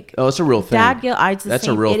 like Oh, it's a real thing. dad guilt. That's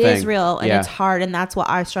a real It thing. is real, and Yeah. it's hard, and that's what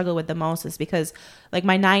I struggle with the most, is because like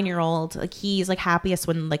my 9-year-old, like he's like happiest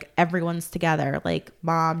when like everyone's together, like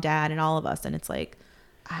mom, dad, and all of us, and it's like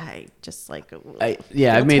I just like I've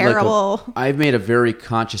feel made terrible. I've made a very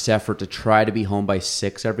conscious effort to try to be home by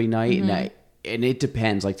 6 every night, and it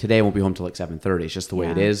depends. Like today, I won't be home till like 7:30. It's just the way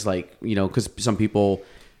it Yeah. is. Like because some people,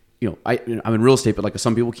 I'm in real estate, but like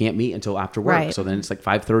some people can't meet until after work. Right. So then it's like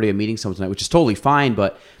 5:30. I'm meeting someone tonight, which is totally fine.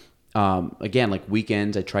 But again, like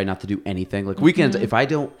weekends, I try not to do anything. Like weekends, if I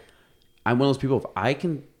don't, I'm one of those people. If I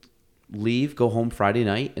can leave, go home Friday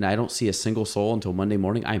night, and I don't see a single soul until Monday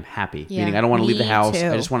morning, I'm happy. Yeah, Meaning I don't want to leave the me house. too.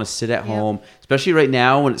 I just want to sit at home, especially right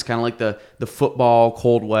now when it's kind of like the football,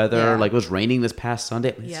 cold weather. Yeah. Like it was raining this past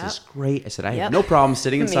Sunday. This Yep. is great. I said, I have Yep. no problem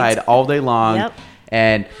sitting Me inside too. all day long. Yep.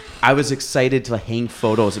 And I was excited to hang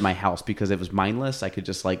photos in my house because it was mindless. I could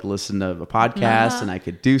just like listen to a podcast and I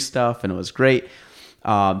could do stuff, and it was great.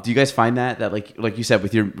 Do you guys find that like you said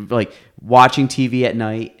with your like watching TV at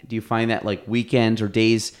night? Do you find that like weekends or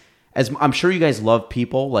days? As I'm sure you guys love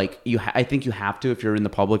people, like I think you have to if you're in the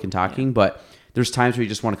public and talking. But there's times where you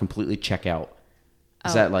just want to completely check out.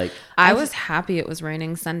 Is that like? I was happy it was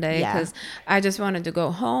raining Sunday Yeah. because I just wanted to go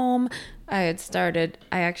home. I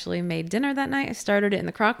actually made dinner that night. I started it in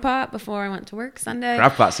the crock pot before I went to work Sunday.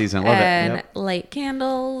 Crock pot season, I love it. And Yep. light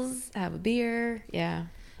candles, have a beer. Yeah.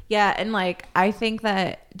 Yeah, and like I think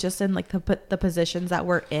that just in like the positions that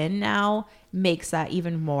we're in now makes that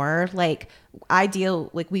even more. Like we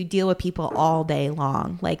deal with people all day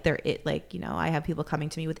long. Like I have people coming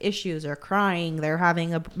to me with issues or crying, they're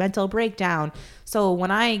having a mental breakdown. So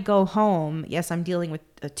when I go home, yes, I'm dealing with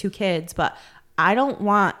 2 kids, but I don't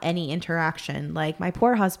want any interaction. Like my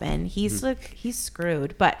poor husband, he's he's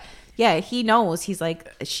screwed. But yeah, he knows. He's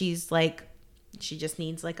like, she's like, she just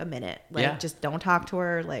needs like a minute. Like, Yeah. just don't talk to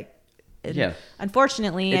her. Like, and Yeah.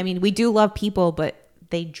 unfortunately, I mean, we do love people, but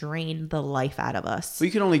they drain the life out of us. Well,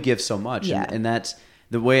 you can only give so much. Yeah. And that's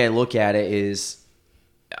the way I look at it is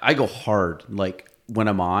I go hard like when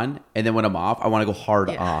I'm on, and then when I'm off, I want to go hard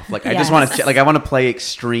off. Like I just want to I want to play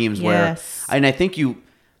extremes where and I think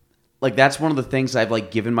like that's one of the things I've like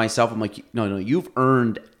given myself. I'm like, no, you've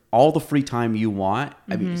earned all the free time you want.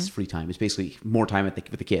 I mean, it's free time. It's basically more time with the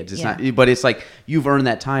kids. It's not, but it's like you've earned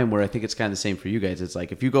that time. Where I think it's kind of the same for you guys. It's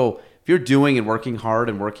like if you're doing and working hard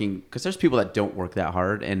and working, because there's people that don't work that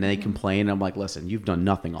hard and they complain. And I'm like, listen, you've done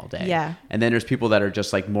nothing all day. Yeah. And then there's people that are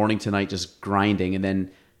just like morning to night, just grinding, and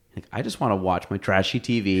then. Like, I just want to watch my trashy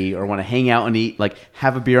TV or want to hang out and eat, like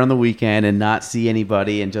have a beer on the weekend and not see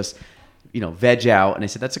anybody and just, veg out. And I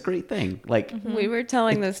said, that's a great thing. Like We were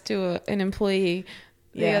telling this to an employee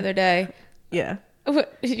the other day. Yeah.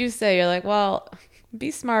 What did you say? You're like, well,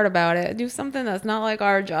 be smart about it. Do something that's not like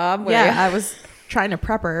our job. Where Yeah, I was trying to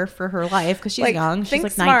prep her for her life because she's Like, young. She's think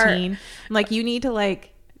like smart. 19. I'm like, you need to like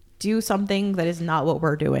do something that is not what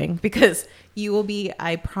we're doing, because you will be,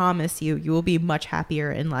 I promise you will be much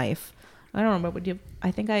happier in life. I don't know, what would you,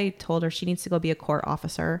 I think I told her she needs to go be a court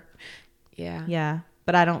officer. Yeah. Yeah.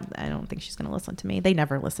 But I don't think she's going to listen to me. They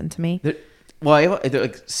never listen to me. Well,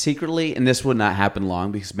 like secretly, and this would not happen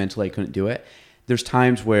long because mentally I couldn't do it. There's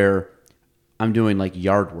times where I'm doing like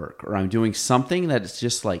yard work or I'm doing something that's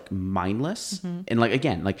just like mindless. And like,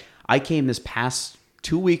 again, like I came this past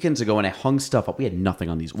 2 weekends ago and I hung stuff up. We had nothing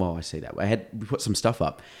on these. Well, I say that. We put some stuff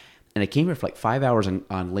up. And I came here for like 5 hours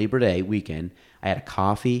on Labor Day weekend. I had a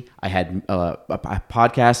coffee. I had a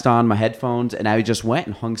podcast on my headphones, and I just went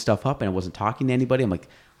and hung stuff up, and I wasn't talking to anybody. I'm like,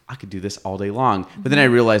 I could do this all day long. But then I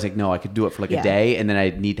realized, like, no, I could do it for like a day, and then I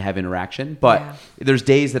need to have interaction. But there's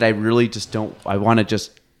days that I really just don't. I want to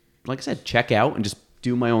just, like I said, check out and just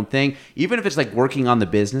do my own thing. Even if it's like working on the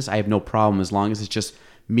business, I have no problem as long as it's just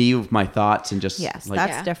me with my thoughts and just. Yes, like,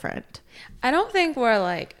 that's different. I don't think we're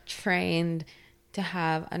like trained to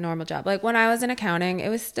have a normal job. Like when I was in accounting, it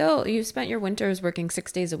was still, you spent your winters working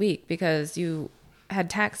 6 days a week because you had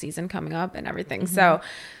tax season coming up and everything. So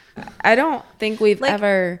I don't think we've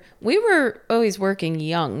we were always working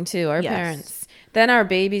young too, our parents. Then our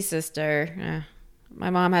baby sister, my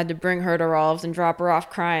mom had to bring her to Rolf's and drop her off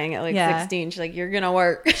crying at like 16. She's like, you're going to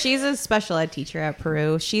work. She's a special ed teacher at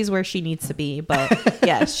Peru. She's where she needs to be. But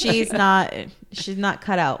yes, she's not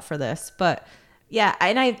cut out for this. But yeah,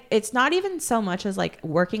 and it's not even so much as like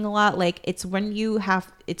working a lot. Like it's when you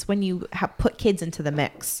have put kids into the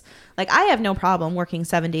mix. Like I have no problem working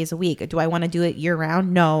 7 days a week. Do I want to do it year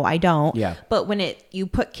round? No, I don't. Yeah. But when you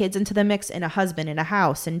put kids into the mix and a husband and a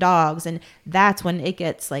house and dogs, and that's when it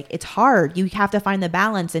gets like, it's hard. You have to find the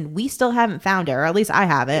balance, and we still haven't found it, or at least I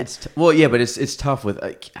haven't. Well, yeah, but it's tough with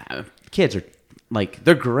kids are like,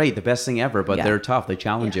 they're great, the best thing ever, but they're tough. They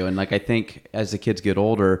challenge you. And like, I think as the kids get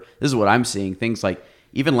older, this is what I'm seeing. Things like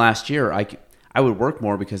even last year, I would work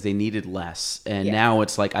more because they needed less. And now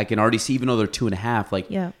it's like, I can already see, even though they're 2.5,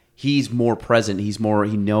 like he's more present.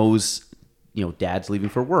 He knows, dad's leaving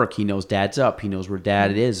for work. He knows dad's up. He knows where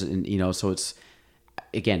dad is. And, so it's,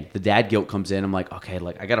 again, the dad guilt comes in. I'm like, okay,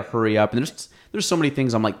 like I got to hurry up. And there's so many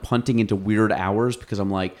things I'm like punting into weird hours because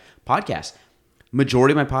I'm like, podcast.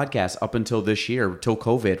 Majority of my podcasts up until this year, till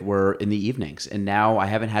COVID, were in the evenings, and now I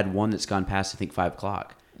haven't had one that's gone past, I think, 5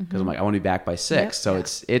 o'clock because I'm like, I want to be back by 6. So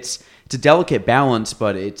it's a delicate balance,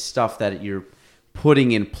 but it's stuff that you're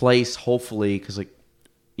putting in place, hopefully, because like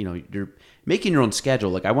you're making your own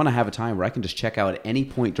schedule. Like I want to have a time where I can just check out at any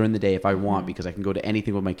point during the day if I want, because I can go to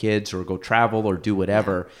anything with my kids or go travel or do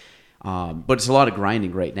whatever. But it's a lot of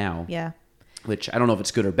grinding right now. Yeah, which I don't know if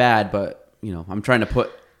it's good or bad, but I'm trying to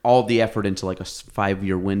put all the effort into like a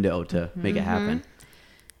 5-year window to make it happen.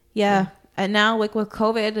 Yeah. And now like with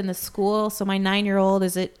COVID and the school, so my 9-year-old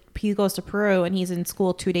he goes to Peru and he's in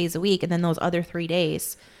school 2 days a week, and then those other 3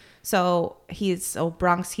 days. So he's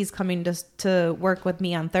coming to work with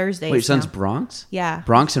me on Thursdays. Wait, your son's Bronx? Yeah.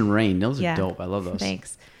 Bronx and Rain. Those are dope. I love those.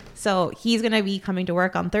 Thanks. So he's going to be coming to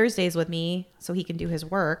work on Thursdays with me so he can do his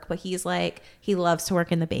work. But he's like, he loves to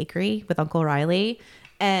work in the bakery with Uncle Riley.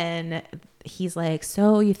 And he's like,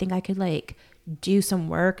 so you think I could like do some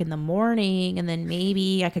work in the morning, and then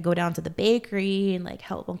maybe I could go down to the bakery and like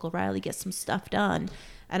help Uncle Riley get some stuff done?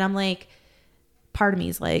 And I'm like, part of me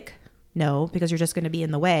is like, no, because you're just going to be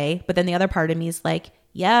in the way. But then the other part of me is like,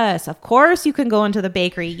 yes, of course you can go into the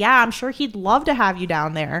bakery. Yeah, I'm sure he'd love to have you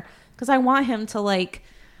down there, because I want him to like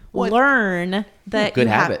learn that good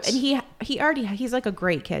habits. And he's like a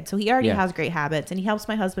great kid, so he already has great habits, and he helps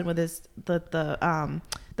my husband with his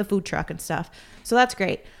the food truck and stuff. So that's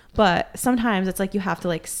great. But sometimes it's like you have to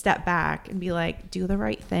like step back and be like, do the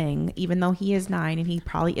right thing, even though he is 9 and he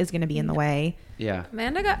probably is going to be in the way. Yeah.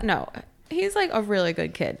 He's like a really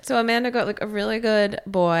good kid. So Amanda got like a really good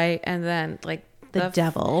boy, and then like the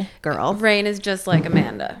devil girl. Rain is just like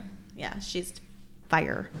Amanda. Yeah, she's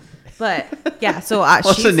fire. But yeah, so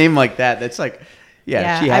what's a name like that? That's like, she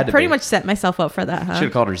had I pretty much set myself up for that. Should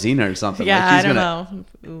have called her Xena or something. Yeah, like, I don't know.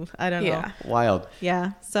 Ooh, I don't know. Wild.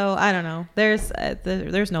 Yeah. So I don't know.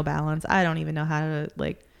 There's no balance. I don't even know how to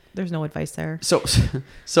like. There's no advice there.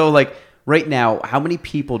 So like right now, how many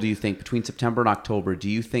people do you think between September and October do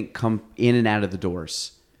you think come in and out of the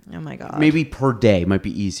doors? Oh my God. Maybe per day might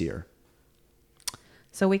be easier.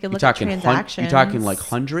 So we could look at transactions. You're talking like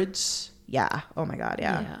hundreds? Yeah. Oh my God.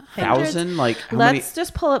 Yeah. 1,000? Like let's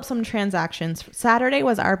just pull up some transactions. Saturday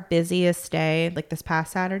was our busiest day, like this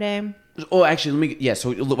past Saturday. Oh, actually,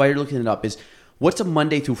 so while you're looking it up, what's a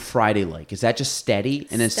Monday through Friday like? Is that just steady?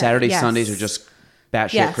 And then Saturday, Sundays are just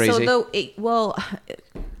batshit crazy? So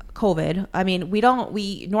COVID. I mean,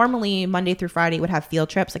 we normally Monday through Friday would have field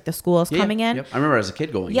trips, like the schools coming in. Yep. I remember as a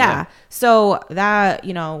kid going. Yeah. So that,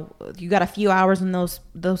 you got a few hours and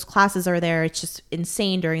those classes are there. It's just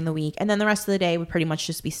insane during the week. And then the rest of the day would pretty much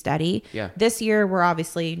just be steady. Yeah. This year, we're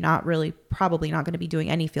obviously probably not going to be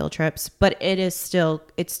doing any field trips, but it's still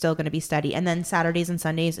going to be steady. And then Saturdays and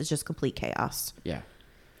Sundays is just complete chaos. Yeah.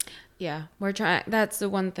 Yeah. We're trying. That's the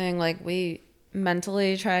one thing, like we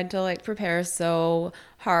mentally tried to like prepare so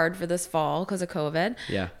hard for this fall because of COVID.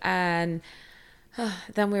 Yeah. And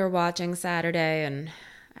then we were watching Saturday, and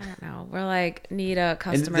I don't know. We're like, need a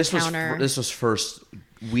And customer counter. this was first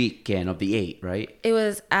weekend of the 8, right? It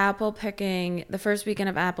was apple picking, the first weekend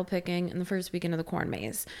of apple picking and the first weekend of the corn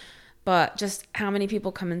maze. But just how many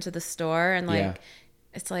people come into the store and like,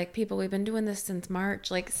 it's like, people, we've been doing this since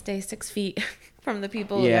March. Like, stay 6 feet from the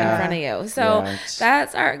people in front of you. So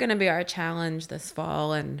that's going to be our challenge this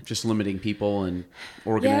fall. And just limiting people and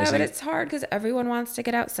organizing. Yeah, but it's hard because everyone wants to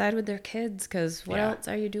get outside with their kids because what else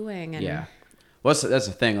are you doing? And well, that's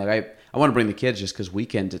the thing. Like, I want to bring the kids just because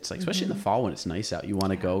weekends, it's like, especially in the fall when it's nice out, you want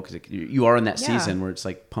to go because you are in that season where it's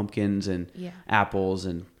like pumpkins and apples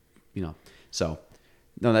and, so.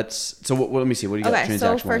 No, that's so. Let me see. What do you got? Okay,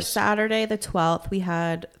 so for Saturday the 12th, we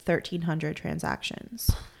had 1,300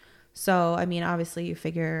 transactions. So I mean, obviously, you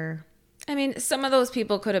figure. I mean, some of those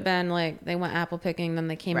people could have been like they went apple picking, then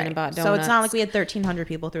they came in and bought donuts. So it's not like we had 1,300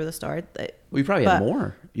 people through the store. We probably had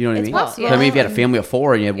more. You know what I mean? Possible. I mean, if you had a family of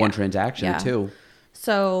 4 and you had one transaction or 2.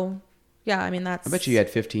 So yeah, I mean that's. I bet you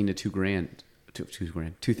had 15 to $2,000.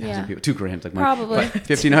 2,000 people. $2,000 like probably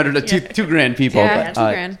 1,500 to $2,000 people. Yeah,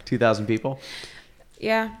 $2,000. 2,000 people.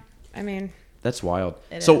 Yeah, I mean, that's wild.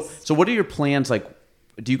 So what are your plans? Like,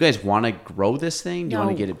 do you guys want to grow this thing? Do you want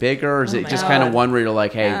to get it bigger? Or is it just kind of one where you're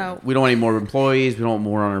like, hey, we don't want any more employees. We don't want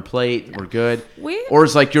more on our plate. We're good. Or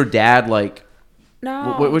is like your dad like?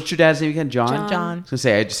 No. What's your dad's name again? John. John. I was gonna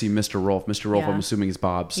say I just see Mr. Rolf. Mr. Rolf. I'm assuming is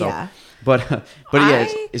Bob. So, yeah. But yeah,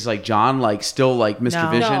 is like John like still like Mr.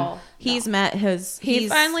 Vision? No. He's met his. He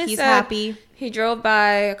finally he's said happy. He drove by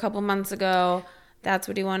a couple months ago. That's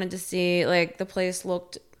what he wanted to see. Like the place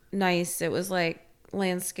looked nice. It was like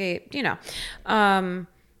landscaped,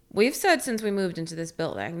 we've said since we moved into this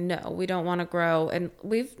building, no, we don't want to grow. And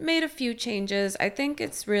we've made a few changes. I think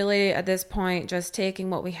it's really at this point just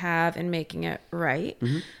taking what we have and making it right.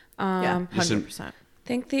 Mm-hmm. 100%. I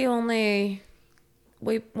think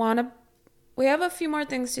we have a few more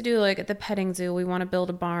things to do, like at the petting zoo. We want to build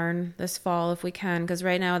a barn this fall if we can, because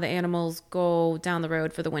right now the animals go down the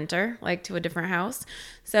road for the winter, like to a different house.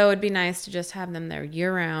 So it'd be nice to just have them there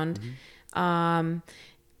year round, and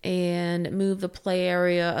move the play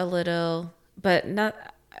area a little, but not.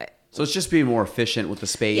 So it's just being more efficient with the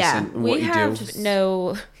space and what you do. We have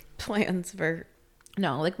no plans for.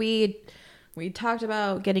 No, like we talked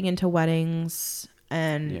about getting into weddings.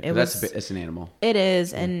 And it's an animal. It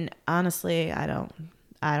is, and honestly, I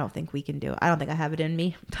don't think we can do it. I don't think I have it in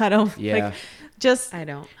me. I don't. Yeah. I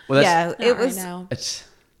don't. Well, it was. It's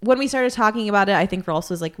when we started talking about it. I think for us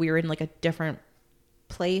was like we were in like a different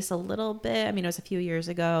place a little bit. I mean, it was a few years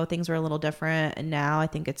ago. Things were a little different, and now I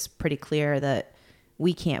think it's pretty clear that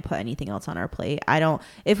we can't put anything else on our plate.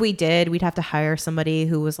 If we did, we'd have to hire somebody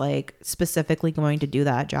who was like specifically going to do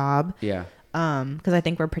that job. Yeah. Because I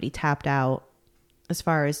think we're pretty tapped out as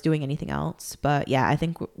far as doing anything else. But yeah, I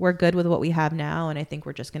think we're good with what we have now, and I think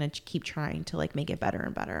we're just going to keep trying to like make it better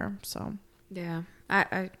and better. So yeah,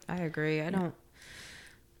 I agree.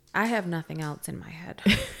 I have nothing else in my head.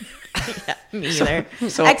 Yeah, me either.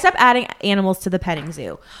 So, except adding animals to the petting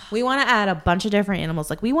zoo. We want to add a bunch of different animals.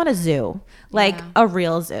 Like we want a zoo, like a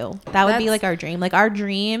real zoo. That would be like our dream. Like our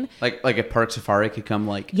dream. Like a park safari could come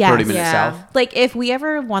 30 minutes south. Like if we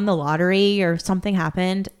ever won the lottery or something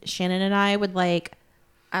happened, Shannon and I would like.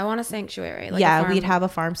 I want a sanctuary. We'd have a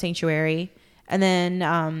farm sanctuary. And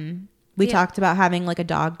then we talked about having like a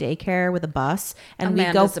dog daycare with a bus. And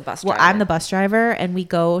Amanda's the bus driver. Well, I'm the bus driver. And we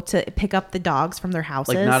go to pick up the dogs from their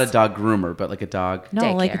houses. Like not a dog groomer, but like a dog. No,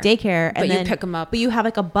 daycare. like a daycare. But you pick them up. But you have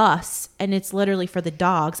like a bus and it's literally for the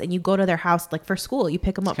dogs. And you go to their house like for school. You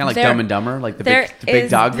pick them up. Kind of like Dumb and Dumber, like the big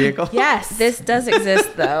dog vehicle. Yes. This does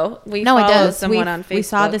exist though. It does. Someone on Facebook. We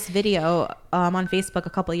saw this video on Facebook a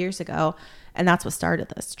couple years ago. And that's what started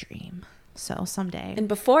this dream. So someday. And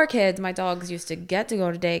before kids, my dogs used to get to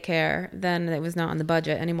go to daycare. Then it was not on the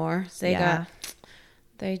budget anymore. So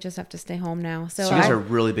they just have to stay home now. So you guys are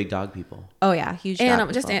really big dog people. Oh yeah, huge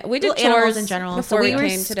dog people. We did animals in general. Before we were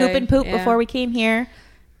scooping poop before we came here.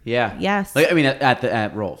 Yeah. Yes. Like, I mean,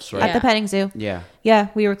 at Rolf's, right? At the petting zoo. Yeah. Yeah,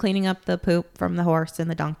 we were cleaning up the poop from the horse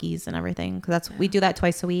and the donkeys and everything because we do that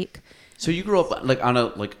twice a week. So you grew up like on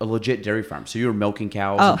a legit dairy farm. So you were milking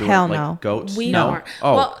cows and doing hell like no. goats? We no. weren't.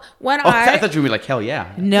 Oh. Well, I thought you were like, hell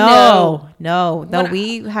yeah. No,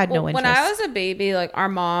 we had no interest. When I was a baby, like our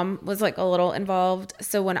mom was like a little involved.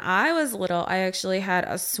 So when I was little, I actually had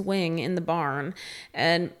a swing in the barn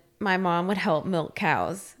and my mom would help milk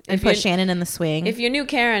cows. And put Shannon in the swing. If you knew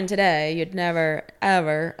Karen today, you'd never,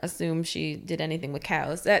 ever assume she did anything with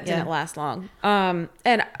cows. That didn't last long. And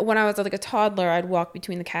when I was like a toddler, I'd walk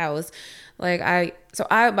between the cows. I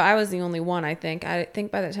was the only one, I think. I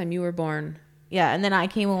think by the time you were born, Yeah, and then I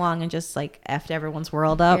came along and just like effed everyone's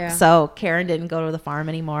world up. Yeah. So Karen didn't go to the farm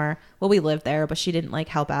anymore. Well, we lived there, but she didn't like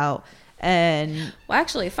help out. And Well,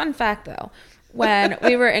 actually, fun fact though, when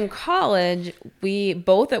we were in college, we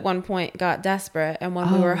both at one point got desperate, and when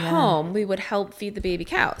we were home, we would help feed the baby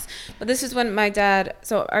cows. But this is when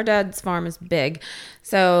so our dad's farm is big,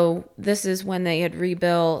 so this is when they had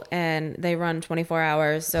rebuilt and they run 24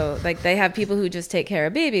 hours. So like they have people who just take care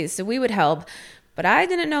of babies. So we would help, but I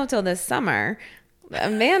didn't know till this summer.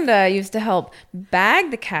 Amanda used to help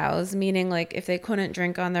bag the cows, meaning like if they couldn't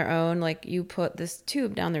drink on their own, like you put this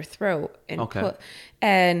tube down their throat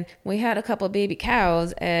and we had a couple of baby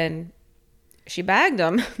cows and she bagged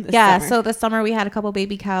them. Summer. So this summer we had a couple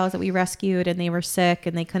baby cows that we rescued and they were sick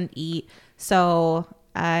and they couldn't eat. So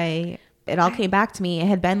it all came back to me. It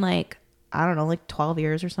had been like, I don't know, like 12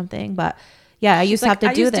 years or something, but yeah, I used to have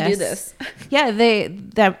to do this.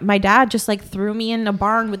 Yeah, my dad just like threw me in a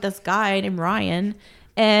barn with this guy named Ryan,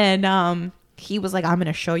 and he was like, I'm going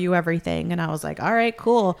to show you everything. And I was like, all right,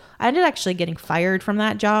 cool. I ended up actually getting fired from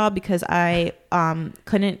that job because I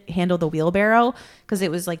couldn't handle the wheelbarrow because it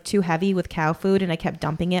was like too heavy with cow food and I kept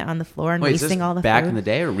dumping it on the floor and wasting all the back food. in the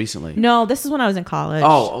day or recently? No, this is when I was in college.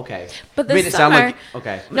 Oh, okay. But this summer,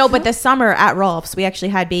 No, but this summer at Rolf's, we actually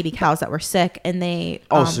had baby cows that were sick and they...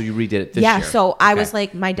 so you redid it this year. Yeah, so I was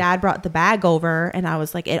like, my dad brought the bag over and I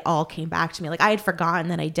was like, it all came back to me. Like I had forgotten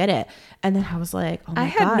that I did it. And then I was like, oh my God. I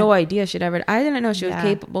had no idea I didn't know she was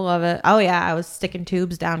capable of it. Oh yeah, I was sticking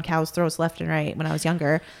tubes down cows' throats left and right when I was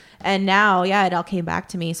younger. And now, it all came back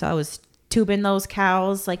to me. So I was tubing those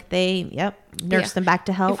cows like nursed them back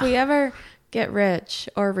to health. If we ever get rich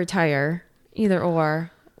or retire, either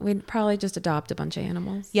or, we'd probably just adopt a bunch of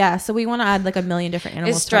animals. Yeah, so we want to add like a million different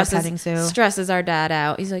animals to our petting zoo. Stresses our dad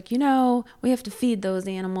out. He's like, we have to feed those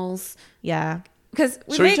animals. Yeah. Because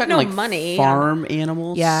we So make you're talking no like money. farm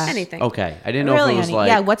animals? Yeah. Anything. Okay. I didn't know if it was like...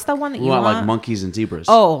 Yeah, what's the one that you want? like monkeys and zebras.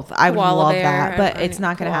 Oh, I would Koala love bear, that, but it's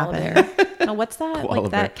not going to koala happen. No, what's that? Koala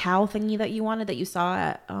Like bear. that cow thingy that you wanted that you saw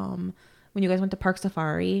at when you guys went to Park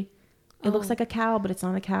Safari. It looks like a cow, but it's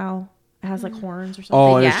not a cow. It has like horns or something.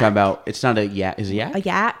 Oh, I was yak? talking about... It's not a yak. Is it a yak? A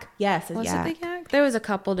yak? Yes, a Was yak. it the yak? There was a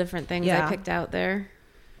couple different things I picked out there.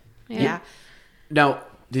 Yeah. Now,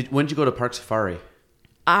 when did you go to Park Safari?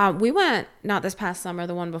 We went not this past summer,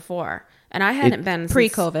 the one before, and I hadn't been since-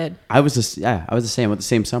 Pre-COVID. I was the same. With the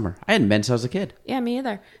same summer. I hadn't been since I was a kid. Yeah, me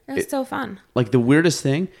either. It was so fun. Like the weirdest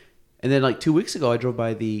thing, and then like 2 weeks ago, I drove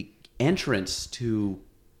by the entrance to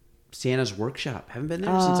Santa's workshop. Haven't been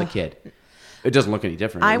there since a kid. It doesn't look any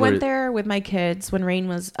different. I went there with my kids when Rain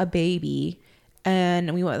was a baby, and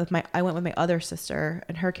I went with my other sister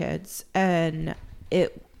and her kids, and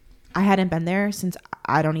I hadn't been there since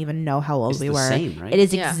I don't even know how old It's we the were. same, right? It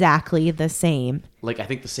is Yeah. exactly the same. Like I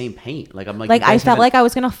think the same paint. Like I'm like Like you I guys felt haven't- like I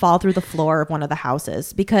was gonna fall through the floor of one of the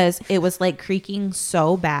houses because it was like creaking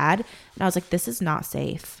so bad, and I was like, "This is not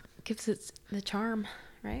safe." Gives it the charm,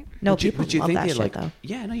 right? No, But you people love think that they shit like though.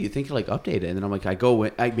 yeah, no, you think you like update it, and then I'm like,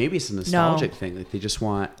 maybe it's a nostalgic thing. Like they just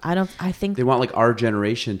want I think they want like our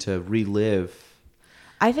generation to relive.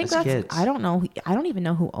 I think as that's. kids. I don't know. I don't even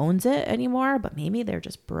know who owns it anymore, but maybe they're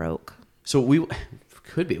just broke. So we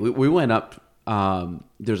could be. We went up.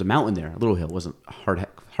 There's a mountain there, a little hill. It wasn't a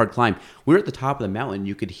hard climb. We were at the top of the mountain.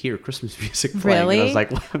 You could hear Christmas music playing. Really? And I was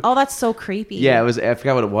like, what? Oh, that's so creepy. Yeah, it was. I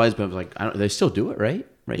forgot what it was, but I was like, they still do it, right?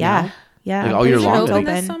 Right Yeah. now? Yeah. Like all year Is it long. open I think.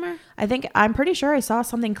 this summer? I'm pretty sure I saw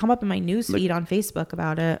something come up in my news feed on Facebook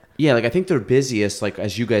about it. Yeah, like I think they're busiest, like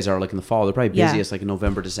as you guys are, like in the fall. They're probably Yeah. busiest, like in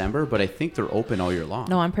November, December. But I think they're open all year long.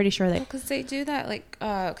 No, I'm pretty sure Because they do that, like,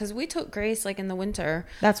 because we took Grace like in the winter.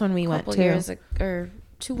 that's when we went Couple too. years or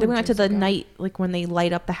 2 Then we went to winters the ago. night, like when they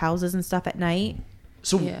light up the houses and stuff at night.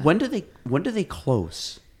 So Yeah. when do they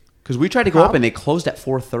close? Because we tried to go up and they closed at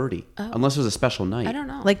 4:30, unless it was a special night. I don't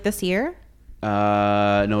know. Like this year?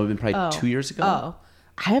 No, it'd been probably 2 years ago. Oh,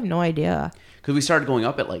 I have no idea. Because we started going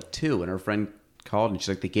up at like 2, and our friend called and she's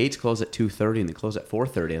like, the gates close at 2:30 and they close at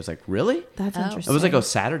 4:30. I was like, really? That's interesting. It was like a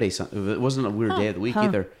Saturday. It wasn't a weird day of the week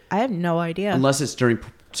either, I have no idea. unless it's during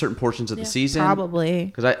certain portions of the season. Probably.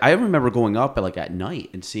 Because I remember going up at night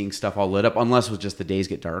and seeing stuff all lit up, unless it was just the days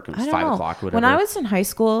get dark and it I was don't 5 know. o'clock or whatever. When I was in high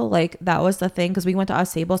school, like that was the thing because we went to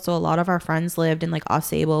Osable, so a lot of our friends lived in like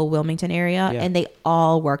Osable, Wilmington area, Yeah. and they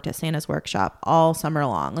all worked at Santa's workshop all summer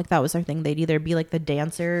long. Like that was their thing. They'd either be like the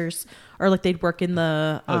dancers or like they'd work in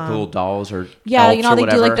the like the little dolls or yeah, elves you know, or they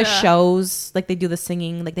do like whatever. the shows, like they do the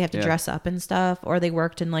singing, like they have to Yeah. dress up and stuff, or they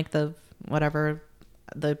worked in like the whatever,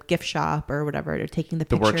 the gift shop or whatever. They're taking the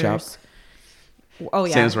pictures. workshop. Oh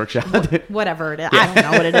yeah, Santa's workshop. whatever it is. I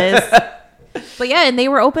don't know what it is. But yeah, and they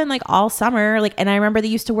were open like all summer. Like, and I remember they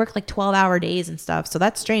used to work like 12-hour days and stuff. So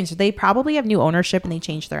that's strange. They probably have new ownership and they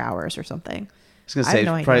changed their hours or something. I was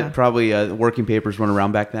gonna say probably working papers went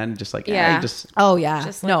around back then. Just like oh yeah,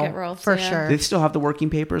 just like at Rolf's, for sure. They still have the working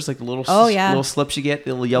papers, like the little little slips you get,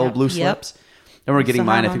 the little yellow blue slips. And we're getting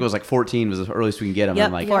mine. I think it was like 14 was the earliest we can get them. Yep,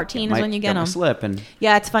 I'm like, 14 is when you get them. Slip and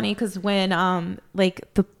yeah, it's funny because when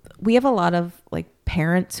we have a lot of like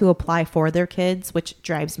parents who apply for their kids, which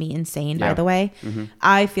drives me insane. By the way,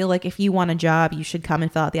 I feel like if you want a job, you should come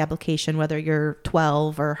and fill out the application, whether you're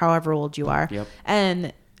 12 or however old you are. Yep.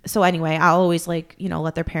 And so anyway, I'll always like,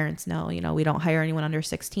 let their parents know, we don't hire anyone under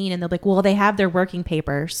 16. And they'll be like, well, they have their working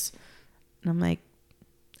papers. And I'm like,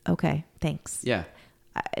 okay, thanks. Yeah.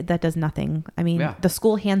 That does nothing. I mean, the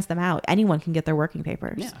school hands them out. Anyone can get their working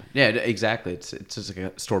papers. Yeah, exactly. It's just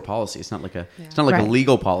like a store policy. It's not like a a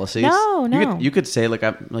legal policy. No. You could say like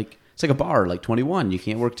it's like a bar, like 21. You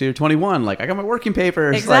can't work till you're 21. Like I got my working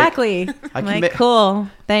papers. Exactly. I'm like, cool.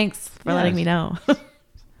 Thanks for letting me know.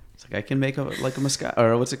 I can make a Moscato,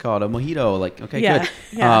 or what's it called? A mojito. Like, okay, good.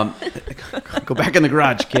 Yeah. Go back in the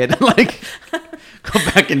garage, kid. Like, go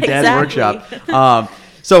back in Dad's workshop.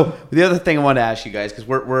 So the other thing I want to ask you guys, because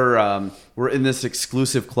we're in this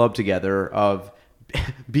exclusive club together of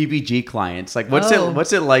BBG clients. Like, what's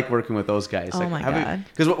it like working with those guys? Like, oh my God.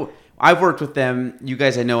 Because I've worked with them. You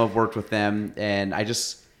guys, I know, have worked with them, and I'll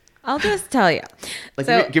just tell you.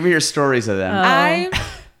 Like, give me your stories of them.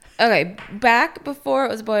 Okay, back before it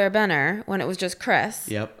was Boyer Benner, when it was just Chris.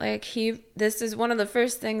 Yep. Like this is one of the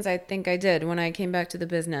first things I think I did when I came back to the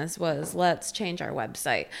business was let's change our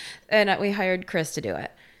website, and we hired Chris to do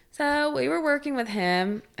it. So we were working with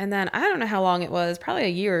him, and then I don't know how long it was, probably a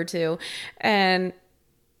year or two, and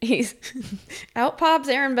he's out pops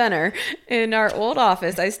Aaron Benner in our old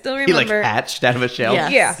office. I still remember he like hatched out of a shell.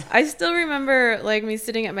 Yes. Yeah, I still remember like me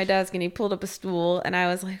sitting at my desk and he pulled up a stool and I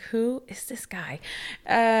was like, "Who is this guy?"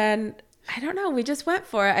 And I don't know. We just went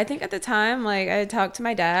for it. I think at the time, like I had talked to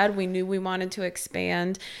my dad. We knew we wanted to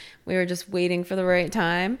expand. We were just waiting for the right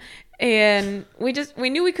time, and we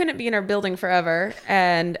knew we couldn't be in our building forever.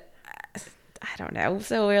 And I don't know.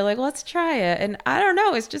 So we were like, let's try it. And I don't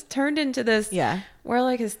know. It's just turned into this. Yeah. We're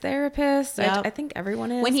like his therapist. Yep. I think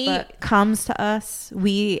everyone is. When he comes to us,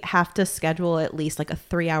 we have to schedule at least like a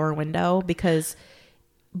 3-hour window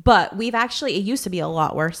but we've actually, it used to be a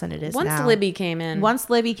lot worse than it is now. Once Libby came in. I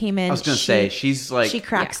was going to say, she's like. She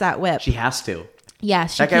cracks that whip. She has to. Yeah.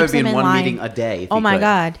 She that guy would be in one line. meeting a day. Oh my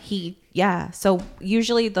God. So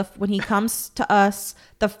usually when he comes to us,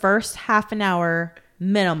 the first half an hour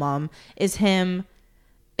minimum is him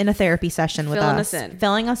in a therapy session with us,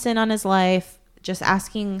 filling us in on his life, just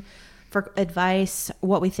asking for advice,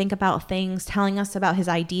 what we think about things, telling us about his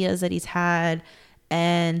ideas that he's had.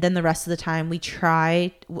 And then the rest of the time we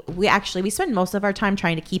spend most of our time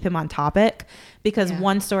trying to keep him on topic because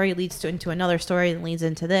one story leads into another story and leads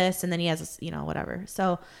into this. And then he has, whatever.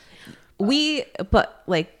 So we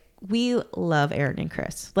love Aaron and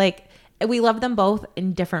Chris. Like we love them both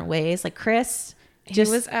in different ways. Like Chris, he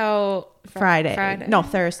was out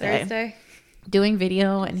Thursday doing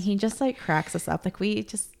video, and he just like cracks us up. Like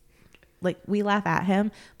we laugh at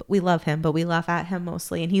him, but we love him, but we laugh at him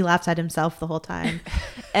mostly, and he laughs at himself the whole time.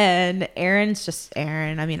 And Aaron's just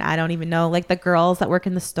Aaron. I mean, I don't even know. Like the girls that work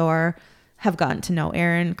in the store have gotten to know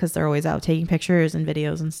Aaron because they're always out taking pictures and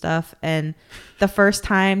videos and stuff. And the first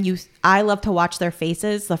time I love to watch their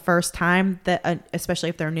faces. The first time that, especially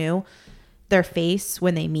if they're new, their face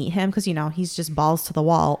when they meet him, because he's just balls to the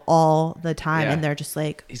wall all the time, and they're just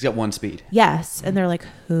like, he's got one speed. Yes. And they're like,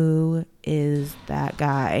 who is that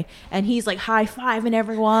guy? And he's like high-fiving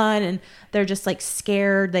everyone, and they're just like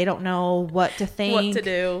scared. They don't know what to think, what to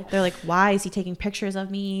do. They're like, why is he taking pictures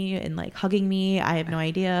of me and like hugging me? I have no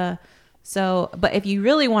idea. So, but if you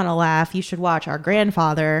really want to laugh, you should watch our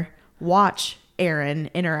grandfather watch Aaron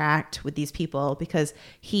interact with these people, because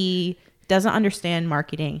he doesn't understand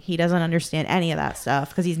marketing. He doesn't understand any of that stuff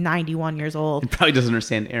because he's 91 years old. He probably doesn't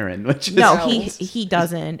understand Aaron, which is he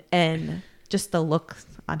doesn't. And just the look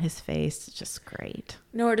on his face is just great.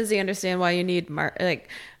 Nor does he understand why you need a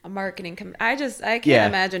marketing. I can't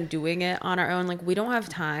imagine doing it on our own. Like we don't have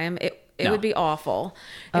time. It would be awful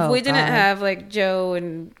if we didn't have like Joe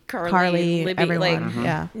and Carly, Libby, everyone.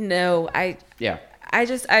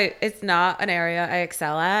 It's not an area I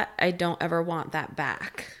excel at. I don't ever want that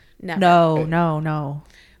back. Never. No.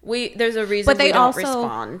 There's a reason we don't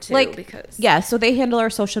respond to, because so they handle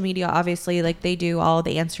our social media, obviously. Like they do all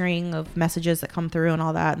the answering of messages that come through and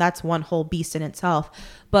all that. That's one whole beast in itself.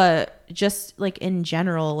 But just like in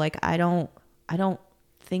general, like I don't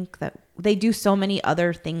think that they do so many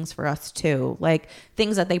other things for us too. Like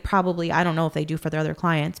things that they probably, I don't know if they do for their other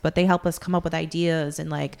clients, but they help us come up with ideas. And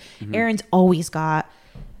like Aaron's always got,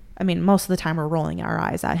 I mean, most of the time we're rolling our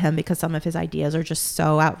eyes at him because some of his ideas are just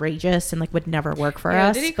so outrageous and like would never work for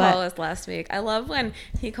us. Did he call us last week? I love when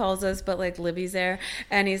he calls us, but like Libby's there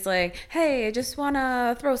and he's like, hey, I just want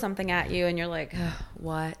to throw something at you. And you're like,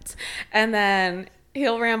 what? And then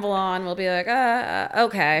he'll ramble on. We'll be like,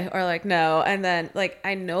 okay. Or like, no. And then like,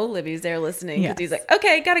 I know Libby's there listening because he's like,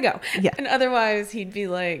 okay, gotta go. Yeah. And otherwise he'd be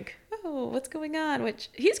like, oh, what's going on? Which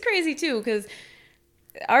he's crazy too because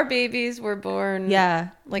our babies were born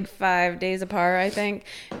like 5 days apart, I think.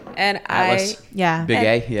 And Atlas. Big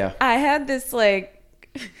A, yeah. I had this like,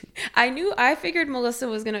 I figured Melissa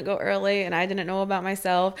was going to go early and I didn't know about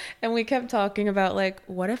myself. And we kept talking about like,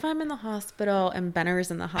 what if I'm in the hospital and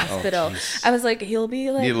Benner's in the hospital? I was like, he'll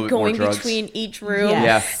be like going between each room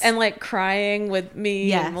and like crying with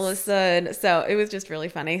me and Melissa. And so it was just really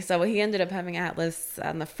funny. So he ended up having Atlas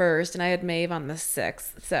on the 1st and I had Maeve on the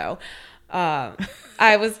 6th. So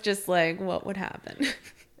I was just like, what would happen?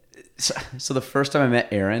 So the first time I met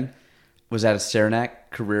Aaron was at a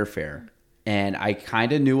Saranac career fair. And I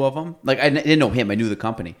kind of knew of him. Like, I didn't know him. I knew the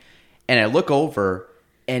company. And I look over,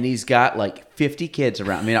 and he's got, like, 50 kids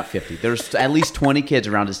around. I mean, not 50. There's at least 20 kids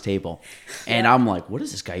around his table. And I'm like, what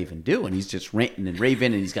does this guy even do? And he's just ranting and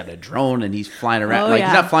raving, and he's got a drone, and he's flying around. He's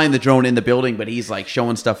not flying the drone in the building, but he's, like,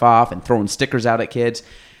 showing stuff off and throwing stickers out at kids.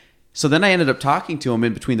 So then I ended up talking to him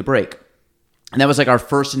in between the break. And that was, like, our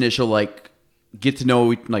first initial, like, get to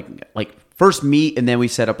know, like first meet, and then we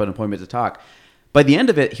set up an appointment to talk. By the end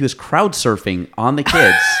of it, he was crowd surfing on the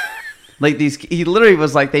kids. He literally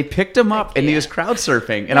was like, they picked him up and he was crowd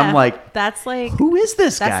surfing. And I'm like, that's like, who is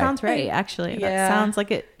this guy? That sounds right, actually. Yeah. That sounds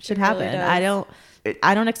like it should happen. Really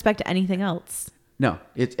I don't expect anything else. No.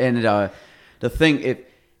 The thing,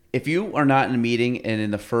 if you are not in a meeting and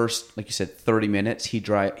in the first, like you said, 30 minutes, he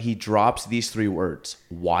drops these 3 words: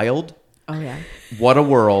 wild. Oh, yeah. What a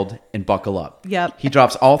world, and buckle up. Yep. He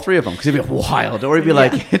drops all 3 of them because he'd be wild, or he'd be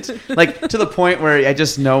like, it's like to the point where I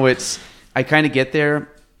just know I kind of get there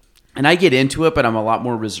and I get into it, but I'm a lot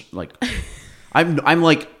more I'm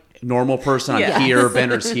like normal person. I'm here,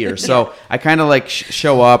 Bender's here. So I kind of like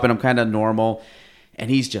show up and I'm kind of normal. And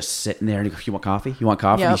he's just sitting there and he goes, you want coffee? You want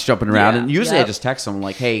coffee? Yep. He's jumping around. And usually I just text him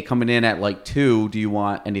like, hey, coming in at like 2, do you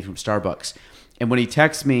want anything from Starbucks? And when he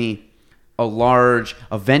texts me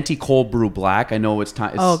a venti cold brew black, I know it's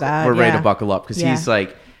time. We're ready to buckle up because he's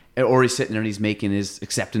like, or he's sitting there and he's making his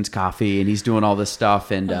acceptance coffee and he's doing all this stuff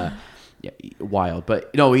and wild.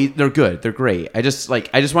 But no, they're good. They're great. I just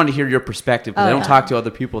wanted to hear your perspective because I don't talk to other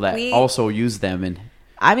people that also use them. And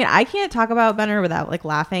I mean, I can't talk about Benner without like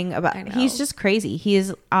laughing about. He's just crazy. He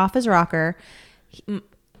is off his rocker.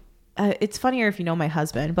 It's funnier if you know my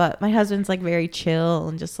husband, but my husband's like very chill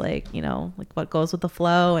and just like, you know, like what goes with the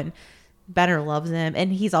flow. And Benner loves him.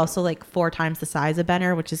 And he's also like 4 times the size of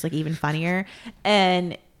Benner, which is like even funnier.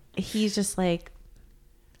 And he's just like,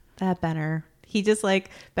 that Benner. He just like,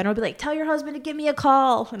 Benner will be like, tell your husband to give me a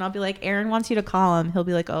call. And I'll be like, Aaron wants you to call him. He'll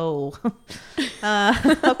be like, oh,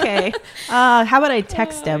 okay. How about I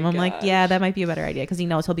text him? I'm like, yeah, that might be a better idea. Because he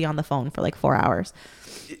knows he'll be on the phone for like 4 hours.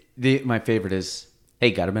 My favorite is,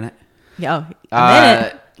 hey, got a minute? Yeah.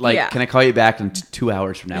 A minute. Can I call you back in 2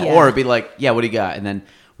 hours from now? Yeah. Or it'd be like, yeah, what do you got? And then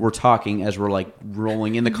we're talking as we're like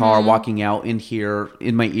rolling in the car, walking out in here,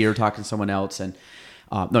 in my ear, talking to someone else. And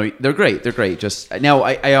no, they're great. They're great. Just now,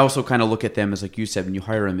 I also kind of look at them as like you said, when you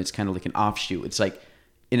hire them, it's kind of like an offshoot. It's like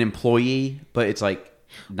an employee, but it's like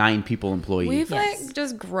 9 people employee. We've like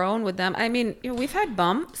just grown with them. I mean, we've had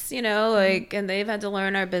bumps, like, and they've had to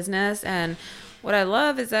learn our business. And what I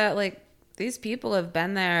love is that like these people have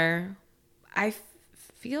been there. I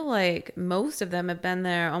feel like most of them have been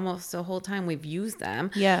there almost the whole time we've used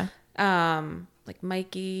them. Yeah. Like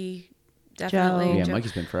Mikey, definitely. Yeah,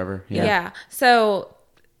 Mikey's been forever. Yeah. So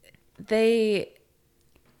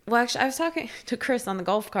actually, I was talking to Chris on the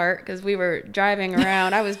golf cart because we were driving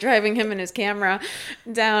around. I was driving him and his camera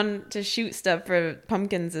down to shoot stuff for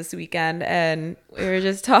pumpkins this weekend. And we were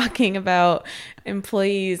just talking about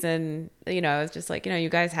employees and, I was just like, you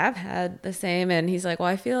guys have had the same. And he's like, well,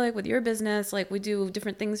 I feel like with your business, like we do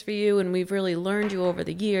different things for you and we've really learned you over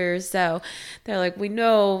the years. So they're like, we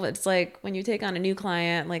know it's like when you take on a new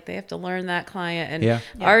client, like they have to learn that client. And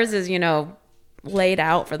ours is, laid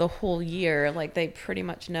out for the whole year. Like they pretty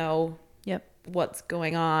much know what's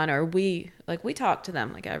going on, or we talk to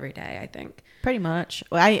them like every day. I think pretty much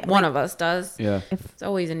one of us does. Yeah, it's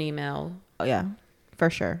always an email. Oh yeah, for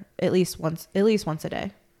sure. At least once a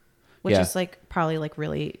day, which is like probably like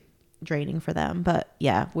really draining for them. But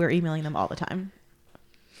yeah, we're emailing them all the time.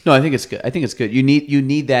 No, I think it's good. I think it's good. You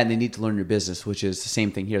need that, and they need to learn your business, which is the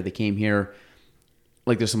same thing here. They came here,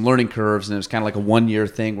 like there's some learning curves, and it was kind of like a 1-year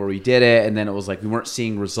thing where we did it, and then it was like we weren't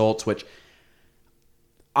seeing results, which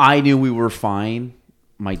I knew we were fine.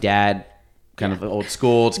 My dad, kind of old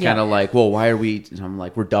school, it's kind of like, well, why are we? And I'm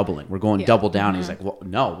like, we're doubling. We're going double down. He's like, well,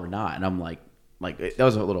 no, we're not. And I'm like that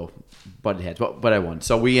was a little butted heads, but I won.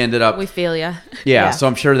 So we ended up. We feel ya. Yeah, so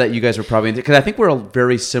I'm sure that you guys are probably, because I think we're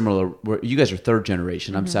very similar. You guys are third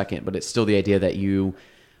generation. I'm second, but it's still the idea that you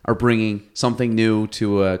are bringing something new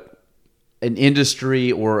to an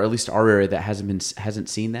industry, or at least our area, that hasn't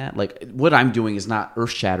seen that. Like what I'm doing is not earth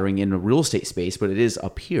shattering in the real estate space, but it is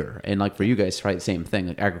up here. And like for you guys, probably the same thing.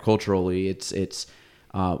 Like agriculturally, it's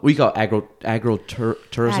we call it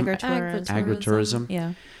agritourism. Agritourism.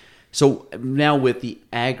 Yeah. So now with the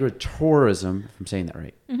agritourism, if I'm saying that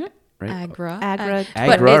right, right? Agra Agra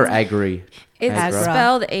or agri? It's Agra.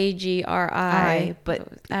 spelled AGRI, but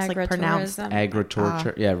it's like pronounced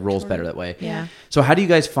Agritourism. Yeah, it rolls better that way. Yeah. So how do you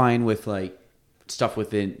guys find with like stuff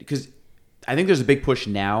within? Because I think there's a big push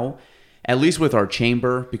now, at least with our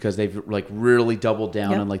chamber, because they've like really doubled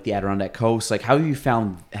down on like the Adirondack coast. Like, how have you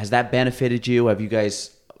found? Has that benefited you? Have you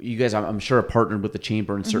guys? I'm sure have partnered with the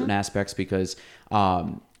chamber in certain aspects, because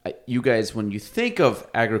you guys, when you think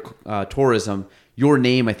of agritourism, your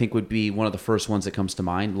name, I think, would be one of the first ones that comes to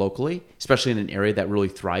mind locally, especially in an area that really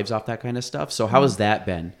thrives off that kind of stuff. So how has that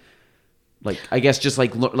been? Like, I guess just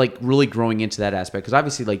like really growing into that aspect, because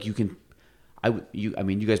obviously, like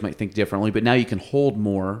you guys might think differently, but now you can hold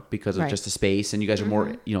more because of just the space, and you guys are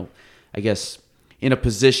more, I guess, in a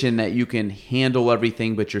position that you can handle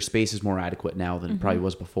everything, but your space is more adequate now than it probably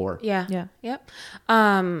was before. Yeah. Yep.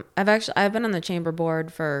 I've been on the chamber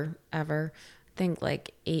board forever. I think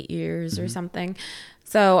like 8 years or something.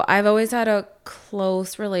 So I've always had a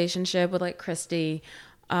close relationship with like Christy.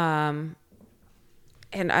 And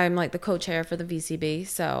I'm like the co-chair for the VCB.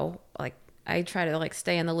 So like I try to like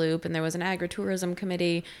stay in the loop, and there was an agritourism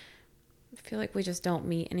committee. I feel like we just don't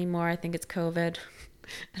meet anymore. I think it's COVID.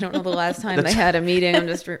 I don't know the last time they had a meeting. I'm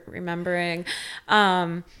just remembering.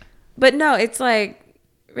 But no, it's like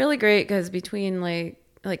really great, because between like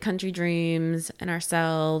Country Dreams and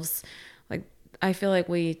ourselves, like I feel like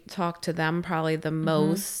we talk to them probably the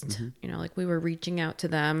most. Like we were reaching out to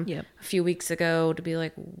them a few weeks ago to be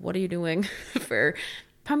like, what are you doing for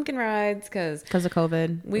pumpkin rides? Because of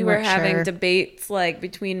COVID. We were having debates like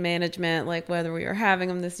between management, like whether we were having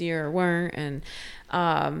them this year or weren't.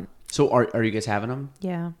 And so are you guys having them?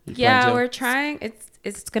 Yeah. We're trying.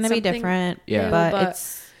 It's going to be different. Yeah. But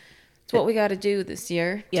it's what we got to do this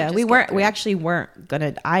year. Yeah, we actually weren't going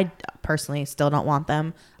to. I personally still don't want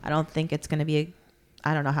them. I don't think it's going to be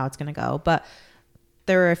I don't know how it's going to go, but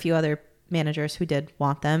there were a few other managers who did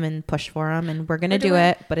want them and push for them, and we're going to do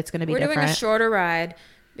it, but it's going to be different. We're doing a shorter ride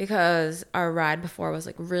because our ride before was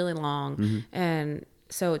like really long. And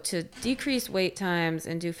so to decrease wait times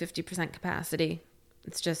and do 50% capacity,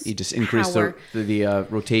 it's just you just increase the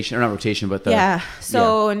rotation, or not rotation, but the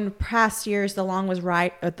So in past years, the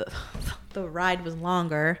ride was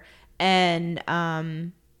longer,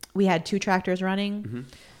 and we had 2 tractors running.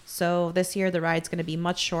 So this year the ride's going to be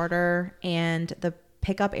much shorter, and the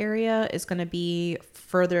pickup area is going to be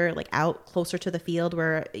further like out closer to the field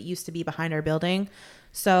where it used to be behind our building.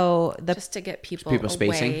 So just to get people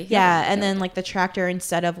spacing. away. Yeah. And then like the tractor,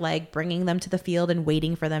 instead of like bringing them to the field and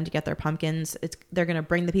waiting for them to get their pumpkins, they're going to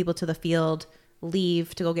bring the people to the field,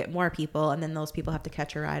 leave to go get more people, and then those people have to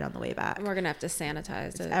catch a ride on the way back. And we're going to have to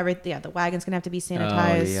sanitize it. The wagon's going to have to be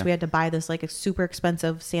sanitized. We had to buy this like a super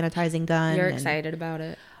expensive sanitizing gun. You're excited about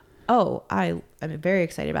it? Oh, I'm very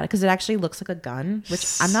excited about it, because it actually looks like a gun, which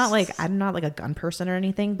I'm not like a gun person or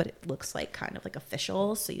anything, but it looks like kind of like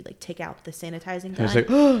official. So you like take out the sanitizing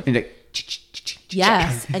gun. And like,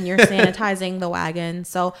 yes, and you're sanitizing the wagon.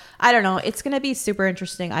 So I don't know. It's gonna be super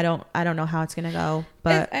interesting. I don't know how it's gonna go,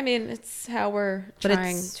 but it's how we're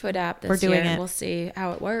trying to adapt this we're doing year. it. We'll see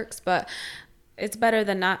how it works, but it's better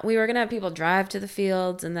than not. We were gonna have people drive to the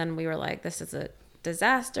fields, and then we were like, this is a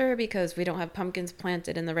disaster because we don't have pumpkins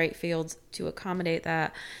planted in the right fields to accommodate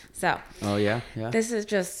that. So this is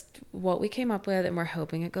just what we came up with, and we're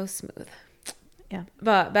hoping it goes smooth. Yeah.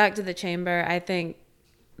 But back to the chamber, I think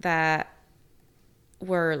that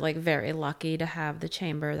we're like very lucky to have the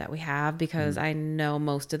chamber that we have, because I know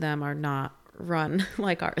most of them are not run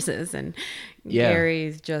like ours is, and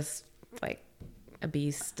Gary's just like a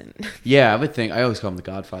beast. And I would think, I always call him the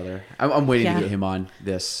Godfather. I'm waiting to get him on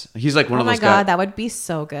this. He's like one of those guys. Oh my God, that would be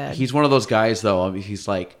so good. He's one of those guys though. I mean, he's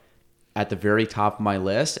like at the very top of my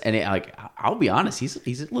list, and I'll be honest, he's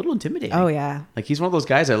a little intimidating. Oh yeah. Like he's one of those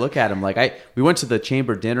guys. I look at him like we went to the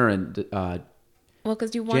chamber dinner, and Well,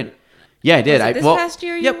 because you won. Yeah, I did. Was it this past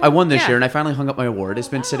year? Yep, I won this year, and I finally hung up my award. It's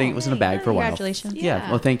been sitting. It was in a bag for a while. Congratulations. Yeah.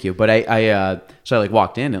 Well, thank you. But so I like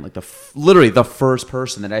walked in, and like literally the first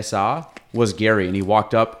person that I saw was Gary, and he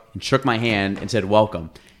walked up and shook my hand and said,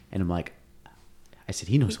 "Welcome." And I'm like, I said,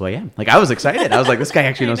 he knows who I am. Like, I was excited. I was like, this guy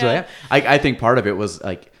actually knows who I am. I think part of it was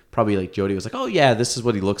like probably like Jody was like, oh yeah, this is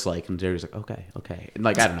what he looks like, and Jerry was like, okay, and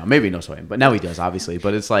like I don't know, maybe he knows who I am, but now he does obviously.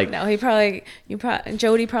 But it's like, No,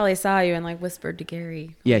 Jody probably saw you and like whispered to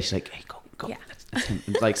Gary. yeah, she's like, hey, go. Yeah. That's him.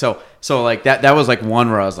 Like so like that was like one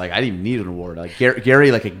where I was like, I didn't even need an award. Like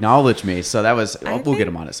Gary like acknowledged me, so that was we'll get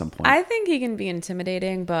him on at some point. I think he can be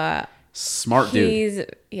intimidating, but Smart dude. He's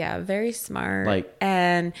very smart, Like,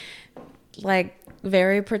 and like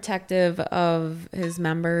very protective of his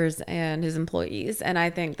members and his employees, and I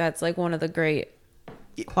think that's like one of the great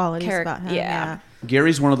qualities about him. Yeah.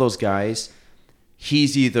 Gary's one of those guys.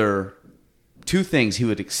 He's either two things he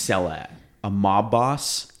would excel at: a mob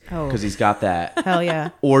boss, because he's got that, Hell yeah.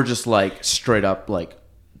 or just like straight up like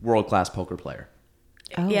world-class poker player.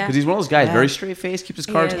 Oh. Yeah. Because he's one of those guys, Yeah. very straight faced, keeps his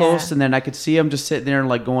cards is. close, and then I could see him just sitting there and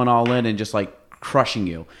like going all in and just like crushing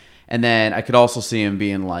you. And then I could also see him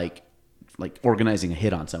being like organizing a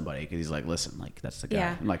hit on somebody, because he's like, listen, like that's the guy.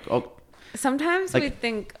 Yeah. I'm like, oh, Sometimes Like- we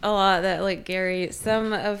think a lot that like Gary,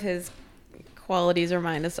 some of his qualities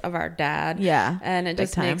remind us of our dad. Yeah, And it big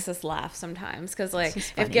just time. makes us laugh sometimes. Because like This is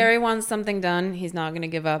if funny. Gary wants something done, he's not going to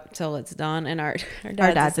give up till it's done. And our Our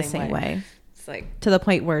dad's the same way. It's like To the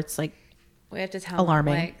point where it's like, we have to tell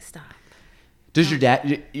Alarming. him like, stop. does your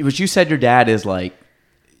dad? What you said, your dad is like,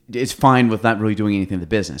 is fine with not really doing anything in the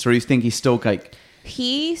business, or do you think he's still like?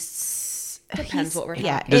 Depends what we're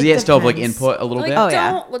yeah, talking Does it he still have like depends. input a little Like, bit? Oh,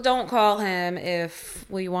 yeah. don't call him if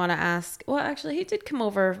we want to ask. Well, actually, he did come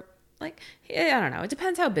over. Like, I don't know. It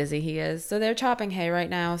depends how busy he is. So they're chopping hay right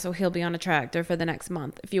now, so he'll be on a tractor for the next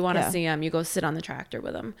month. If you want to Yeah. see him, you go sit on the tractor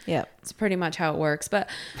with him. Yep. It's pretty much how it works. But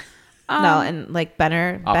No, and like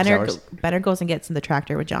Benner Office goes and gets in the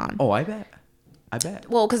tractor with John. Oh, I bet.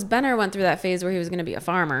 well, because Benner went through that phase where he was going to be a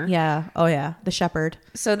farmer. Yeah. Oh yeah. The shepherd.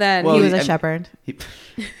 So then Well, He was a I'm- shepherd.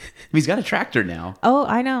 He's got a tractor now Oh,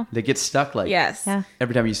 I know. that gets stuck. Like, yes, Yeah.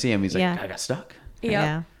 every time you see him, he's like, Yeah. I got stuck.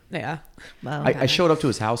 Yep. Yeah. Well, I showed up to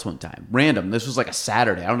his house one time, random. This was like a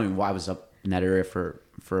Saturday. I don't even know why I was up in that area for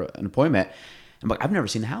an appointment. I'm like, I've never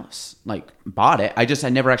seen the house. Like, bought it. I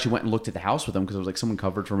never actually went and looked at the house with him, because it was like someone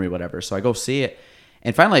covered for me or whatever. So I go see it,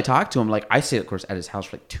 and finally I talked to him. Like, I stayed, of course, at his house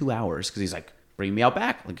for like 2 hours, because he's like, bring me out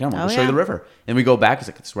back. Like, come on, Oh, we'll show you yeah. the river. And we go back. He's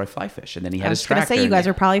like, this is where I fly fish. And then he had I his was gonna tractor. say you guys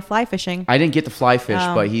and- are probably fly fishing. I didn't get the fly fish,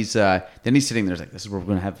 Oh. but he's then he's sitting there. He's like, this is where we're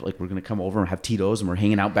gonna have, like, we're gonna come over and have Tito's, and we're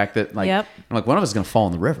hanging out back. That like, Yep. I'm like, one of us is gonna fall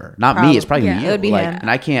in the river. Not me. It's probably Yeah, you. it would be like, him. and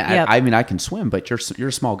I can't. Yep. I mean, I can swim, but you're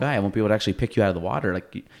a small guy. I won't be able to actually pick you out of the water.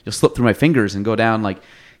 Like, you'll slip through my fingers and go down. Like,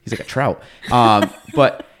 he's like a trout.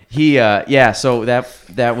 But he, So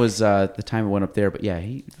that was the time I went up there. But yeah,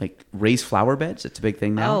 he like raised flower beds. It's a big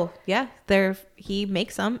thing now. Oh yeah. He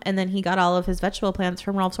makes them, and then he got all of his vegetable plants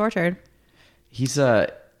from Rolf's Orchard. He's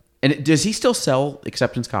does he still sell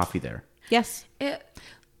acceptance coffee there? Yes. If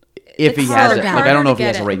he It's has hard- it, like harder I don't know to if he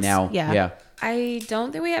has get it it. right now. Yeah. Yeah. I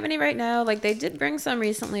don't think we have any right now. Like they did bring some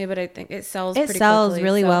recently, but I think it sells. It pretty sells quickly,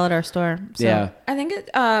 really so- well at our store. So, Yeah. I think it.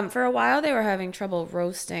 For a while they were having trouble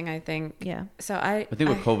roasting. I think. Yeah. So I think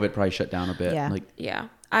with COVID probably shut down a bit. Yeah. Like, Yeah,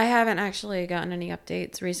 I haven't actually gotten any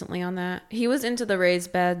updates recently on that. He was into the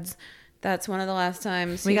raised beds. That's one of the last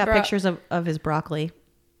times We he got brought- pictures of his broccoli.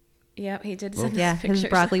 Yep, he did send us Yeah, pictures. his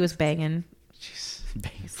broccoli was banging.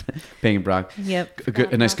 banging brock. Yep.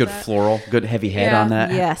 A nice, good that. floral, good heavy head Yeah. on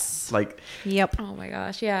that. Yes. Like, Yep. Oh my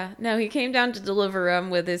gosh, yeah. No, he came down to deliver him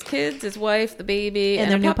with his kids, his wife, the baby, And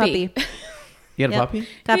and, their a new puppy. puppy. you had a Yep. puppy?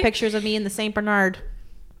 Got pictures of me in the Saint Bernard.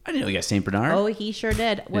 I didn't know you got Saint Bernard. Oh, he sure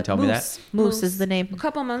did. What tell me that? Moose? Moose is the a name.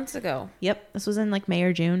 couple months ago. Yep. This was in like May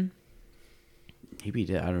or June. Maybe he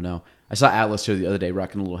did. I don't know. I saw Atlas here the other day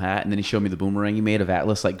rocking a little hat, and then he showed me the boomerang he made of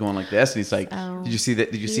Atlas, like going like this, and he's like, Oh. "Did you see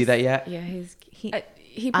that? Did you see that yet?" Yeah, He-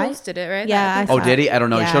 he posted it, right? Yeah, I think I Oh, saw did he? it. I don't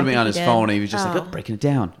know. Yeah, he showed I me think on he his did. phone, and he was just like, Oh. "Oh, breaking it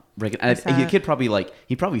down." And saw the it. kid probably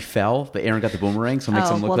he probably fell, but Aaron got the boomerang, so it makes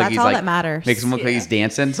Oh, him look well, like that's he's all like that matters. makes him look like he's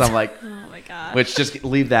dancing. So I'm like, Oh my god. which just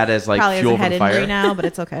leave that as like Probably has fuel a for head the fire. injury now, but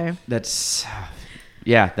it's okay. That's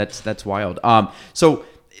that's wild. So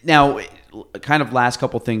now, kind of last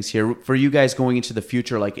couple things here for you guys going into the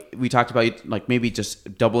future. Like we talked about, like maybe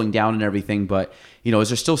just doubling down and everything. But is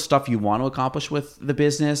there still stuff you want to accomplish with the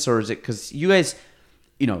business, or is it because you guys,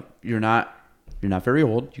 you're not very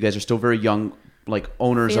old. You guys are still very young, like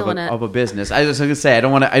owners Feeling it. of a business. I was gonna say I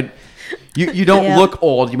don't want to. You don't Yeah. look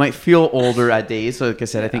old. You might feel older at days. So like I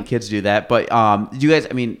said, I think kids do that. But you guys,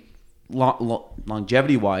 I mean,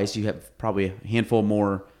 longevity wise, you have probably a handful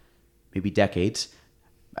more, maybe decades.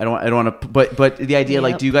 I don't want to, but the idea,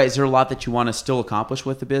 like, do you guys, is there a lot that you want to still accomplish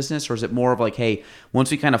with the business, or is it more of like, hey, once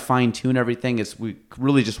we kind of fine tune everything, we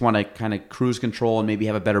really just want to kind of cruise control and maybe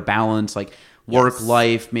have a better balance, like work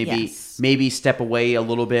life, maybe step away a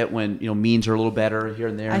little bit when means are a little better here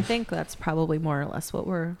and there. I think that's probably more or less what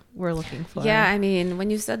we're looking for. Yeah, I mean, when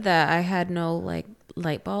you said that, I had no like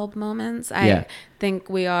light bulb moments. I think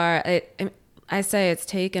we are. I say it's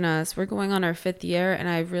taken us, we're going on our 5th year, and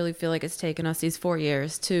I really feel like it's taken us these 4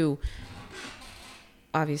 years to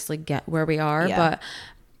obviously get where we are, but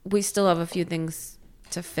we still have a few things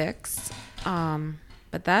to fix.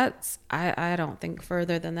 But that's, I don't think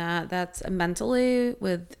further than that. That's mentally,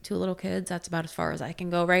 with 2 little kids, that's about as far as I can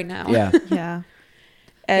go right now. Yeah. Yeah.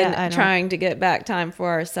 And trying to get back time for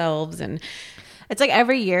ourselves. And it's like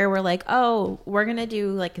every year we're like, oh, we're going to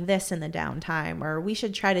do like this in the downtime, or we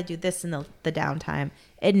should try to do this in the downtime.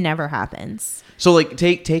 It never happens. So like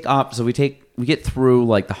take off. So we get through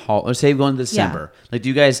like the let's say we go into December. Yeah. Like, do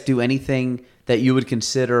you guys do anything that you would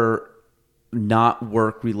consider not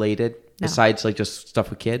work related besides like just stuff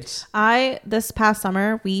with kids? This past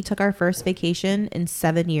summer, we took our first vacation in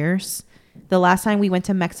 7 years. The last time we went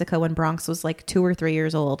to Mexico when Bronx was like 2 or 3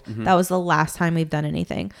 years old. Mm-hmm. That was the last time we've done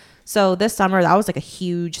anything. So this summer, that was like a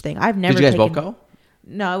huge thing. I've never. Did you guys both go?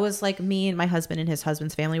 No, it was like me and my husband and his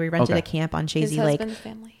husband's family. We rented a camp on Chazy Lake. His husband's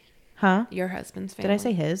family. Huh? Your husband's family. Did I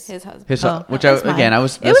say his? His husband. It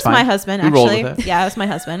was my husband, actually. Yeah, it was my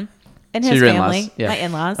husband. And his family, my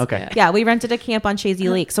in-laws. Okay. Yeah, we rented a camp on Chazy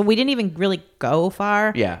Lake. So we didn't even really go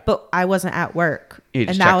far. Yeah. But I wasn't at work.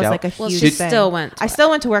 And that was like a huge thing. I still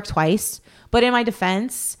went to work twice. But in my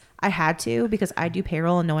defense, I had to, because I do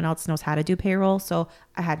payroll and no one else knows how to do payroll. So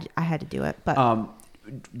I had to do it. But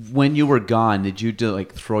when you were gone, did you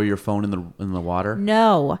like throw your phone in the water?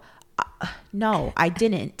 No, I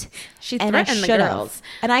didn't. She threatened the girls.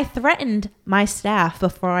 And I threatened my staff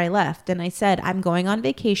before I left. And I said, I'm going on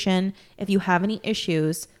vacation. If you have any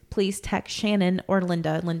issues, please text Shannon or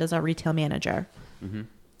Linda. Linda's our retail manager. Mm-hmm.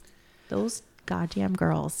 Those goddamn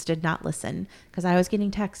girls did not listen, because I was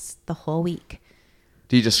getting texts the whole week.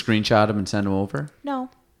 Do you just screenshot them and send them over? No,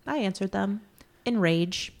 I answered them in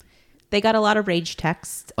rage. They got a lot of rage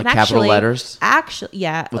texts. Like capital letters? Actually,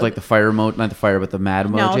 yeah. With like the fire emoji, not the fire, but the mad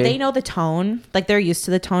emoji? No, they know the tone. Like, they're used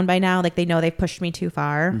to the tone by now. Like, they know they pushed me too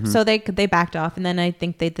far. Mm-hmm. So they backed off. And then I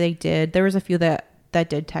think they did. There was a few that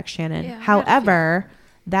did text Shannon. Yeah, however,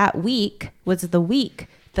 that week was the week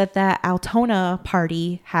that Altona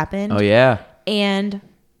party happened. Oh, yeah. And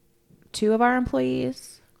 2 of our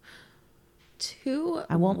employees...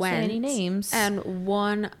 I won't say any names. And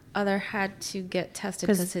one other had to get tested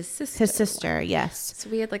because his sister, yes.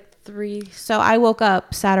 So we had like 3. So I woke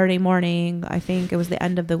up Saturday morning, I think it was the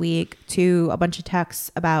end of the week, to a bunch of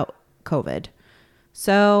texts about COVID.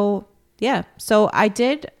 So yeah, so I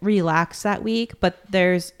did relax that week, but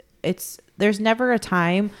there's never a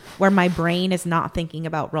time where my brain is not thinking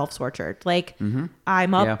about Ralph's Orchard. Like, mm-hmm.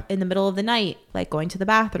 I'm up in the middle of the night, like going to the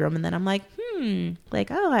bathroom, and then I'm like,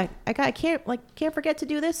 like, oh, I can't forget to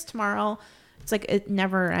do this tomorrow. It's like, it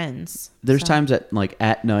never ends. There's times that, like,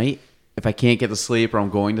 at night, if I can't get to sleep or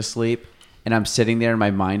I'm going to sleep and I'm sitting there and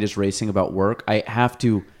my mind is racing about work, I have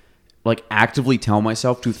to like actively tell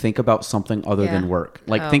myself to think about something other than work.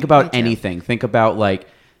 Like, think about anything. Think about like,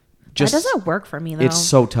 just, that doesn't work for me though. It's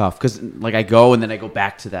so tough because like I go and then I go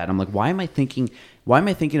back to that. I'm like, why am I thinking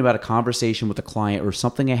about a conversation with a client or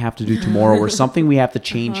something I have to do tomorrow or something we have to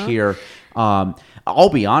change here? I'll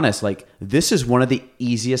be honest, like, this is one of the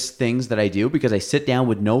easiest things that I do, because I sit down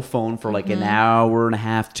with no phone for like an hour and a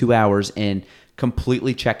half, 2 hours, and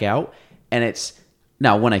completely check out. And it's,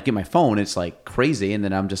 now when I get my phone, it's like crazy, and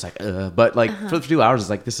then I'm just like, but like for 2 hours, it's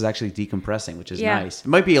like, this is actually decompressing, which is nice. It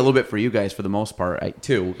might be a little bit for you guys for the most part,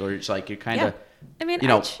 too, or it's like you're kind of, I mean,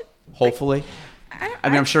 hopefully. I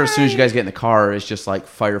mean, I'm sure as soon as you guys get in the car, it's just like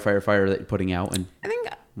fire that you're putting out, and I think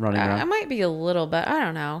running around. I might be a little bit, I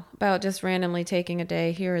don't know, about just randomly taking a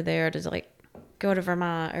day here or there to like go to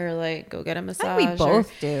Vermont or like go get a massage. I think we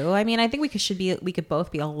both do. I mean, I think we could both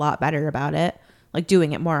be a lot better about it, like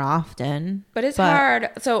doing it more often. But it's hard.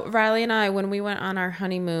 So Riley and I, when we went on our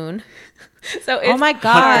honeymoon, oh my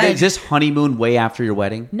God, is this honeymoon way after your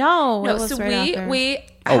wedding? No, it was so right after. We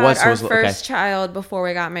had our first child before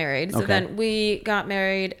we got married. So then we got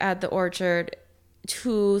married at the Orchard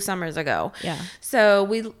 2 summers ago. Yeah. So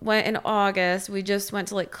we went in August. We just went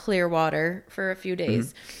to like Clearwater for a few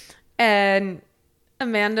days. And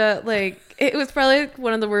Amanda, like, it was probably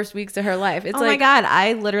one of the worst weeks of her life. It's my God,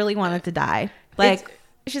 I literally wanted to die. Like,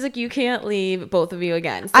 she's like, you can't leave, both of you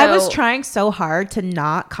again. So, I was trying so hard to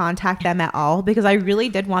not contact them at all because I really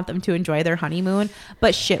did want them to enjoy their honeymoon,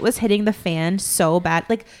 but shit was hitting the fan so bad.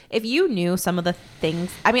 Like, if you knew some of the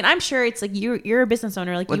things, I mean, I'm sure it's like you're a business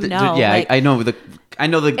owner, like, you know. Yeah, like, I know the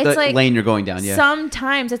like, lane you're going down. Yeah.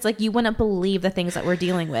 Sometimes it's like you wouldn't believe the things that we're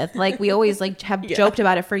dealing with. Like, we always like have joked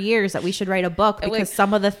about it for years that we should write a book because like,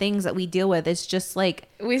 some of the things that we deal with is just like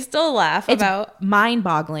we still laugh it's about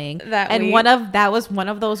mind-boggling. And week. that was one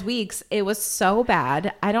of those weeks. It was so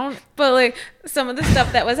bad. But like some of the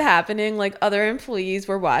stuff that was happening, like other employees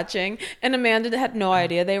were watching, and Amanda had no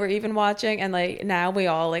idea they were even watching. And like now we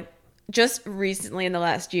all like just recently in the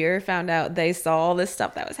last year found out they saw all this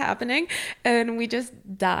stuff that was happening, and we just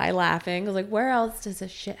die laughing. I was like, where else does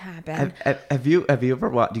this shit happen? Have you ever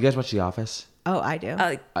watched? Do you guys watch The Office? Oh, I do.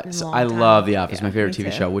 I love The Office. My favorite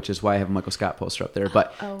TV show, which is why I have a Michael Scott poster up there.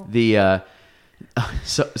 But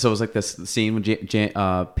so it was like this scene when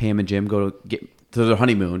Pam and Jim go to get to their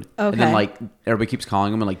honeymoon, and then like everybody keeps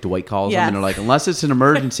calling them, and like Dwight calls them, and they're like, unless it's an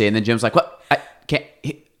emergency, and then Jim's like, what? I can't.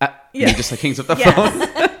 And he just like hangs up the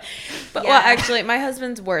phone. But well, actually, my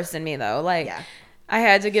husband's worse than me though. Like, I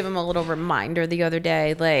had to give him a little reminder the other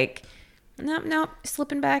day, like, no,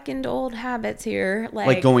 slipping back into old habits here.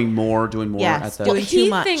 Like doing more yes, at the doing too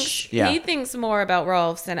much. He thinks more about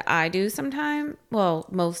Rolf's than I do sometimes. Well,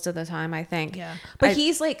 most of the time, I think. Yeah. But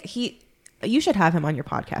you should have him on your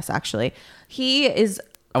podcast, actually. He is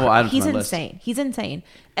he's insane. He's insane.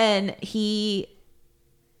 And he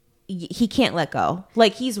can't let go.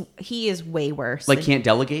 Like he is way worse. Like can't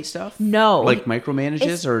delegate stuff? No. Like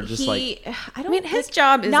micromanages or just I mean, his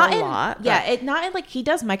job is a lot. Yeah, not in like he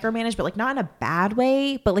does micromanage, but like not in a bad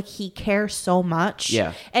way, but like he cares so much.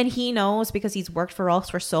 Yeah. And he knows because he's worked for Rolf's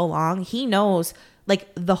for so long, he knows like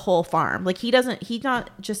the whole farm. Like he's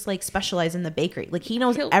not just like specialized in the bakery. Like he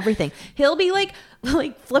knows everything. He'll be like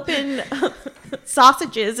flipping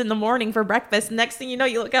sausages in the morning for breakfast. Next thing you know,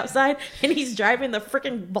 you look outside and he's driving the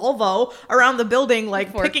freaking Volvo around the building,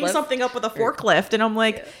 like picking something up with a forklift. And I'm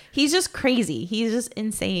like, he's just crazy. He's just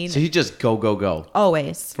insane. So he just go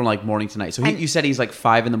always from like morning to night. So you said he's like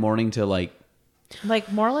 5 a.m. to like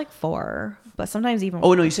more like 4, but sometimes even.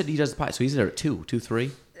 Oh no, you said he does the pie. So he's there at 2,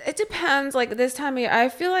 3. It depends. Like this time of year, I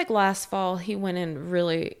feel like last fall he went in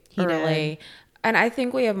really early. Did. And I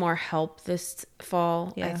think we have more help this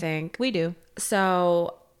fall. Yeah, I think we do.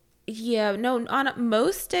 So yeah, no, on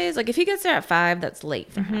most days, like if he gets there at 5, that's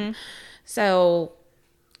late for him. So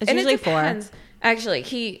it's usually 4. Actually,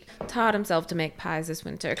 he taught himself to make pies this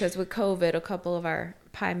winter because with COVID, a couple of our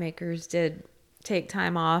pie makers did take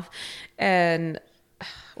time off, and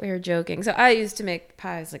we were joking. So I used to make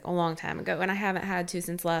pies like a long time ago, and I haven't had to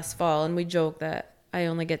since last fall. And we joke that I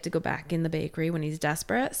only get to go back in the bakery when he's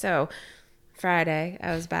desperate. So Friday,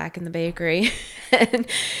 I was back in the bakery, and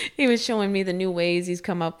he was showing me the new ways he's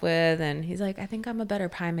come up with. And he's like, I think I'm a better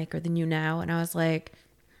pie maker than you now. And I was like,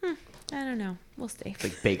 I don't know. We'll see. It's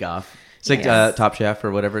like Bake Off. It's like Top Chef or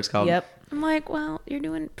whatever it's called. Yep. I'm like, well, you're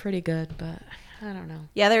doing pretty good, but I don't know.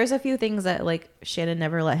 Yeah, there's a few things that like Shannon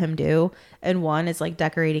never let him do, and one is like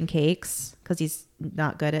decorating cakes because he's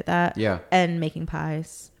not good at that. Yeah, and making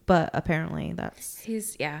pies. But apparently he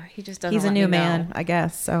just doesn't. He's a new man, I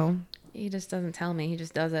guess. So he just doesn't tell me. He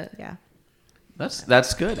just does it. Yeah,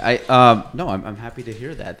 that's good. I'm happy to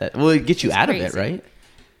hear that. That will it get you out of it, right?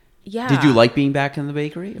 Yeah. Did you like being back in the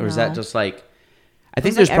bakery, or is that just like? I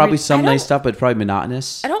think there's probably some nice stuff, but it's probably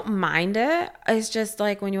monotonous. I don't mind it. It's just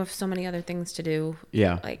like when you have so many other things to do.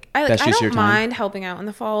 Yeah. Like I don't mind helping out in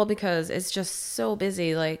the fall because it's just so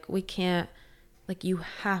busy. Like we can't, like you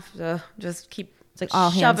have to just keep it's like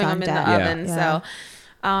all shoving them in deck. the oven. Yeah. So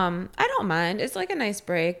I don't mind. It's like a nice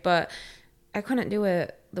break, but I couldn't do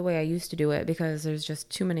it the way I used to do it because there's just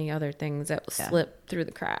too many other things that slip through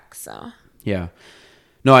the cracks. So yeah.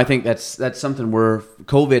 No, I think that's something where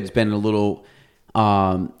COVID's been a little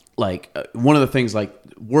one of the things like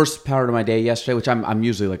worst part of my day yesterday, which I'm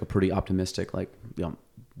usually like a pretty optimistic, like, you know,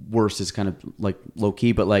 worst is kind of like low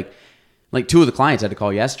key, but like 2 of the clients I had to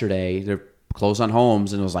call yesterday, they're closed on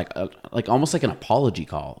homes, and it was like almost like an apology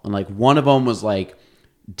call. And like one of them was like,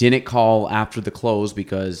 didn't call after the close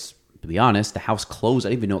because, to be honest, the house closed. I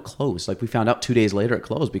didn't even know it closed. Like we found out 2 days later it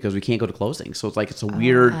closed because we can't go to closing. So it's like, it's a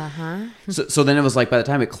weird. So then it was like, by the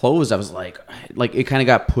time it closed, I was like it kind of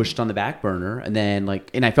got pushed on the back burner. And then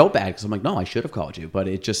and I felt bad because I'm like, no, I should have called you. But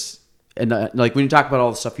it just, like when you talk about all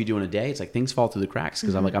the stuff you do in a day, it's like things fall through the cracks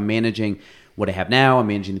because I'm managing what I have now. I'm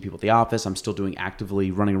managing the people at the office. I'm still doing actively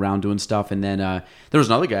running around doing stuff. And then there was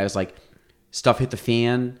another guy who was like, stuff hit the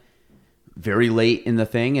fan very late in the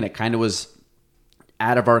thing. And it kind of was,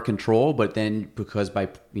 out of our control, but then because by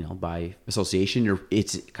association,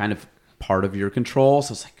 it's kind of part of your control.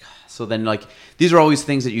 So it's like, so then like these are always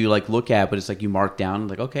things that you like look at, but it's like you mark down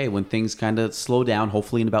like, okay, when things kind of slow down,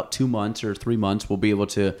 hopefully in about 2 months or 3 months, we'll be able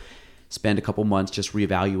to spend a couple months just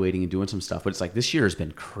reevaluating and doing some stuff. But it's like this year has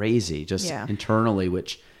been crazy just internally,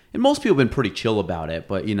 and most people have been pretty chill about it,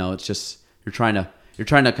 but it's just you're trying to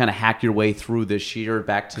kind of hack your way through this year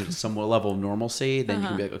back to some level of normalcy. Then you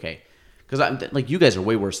can be like, okay, because like you guys are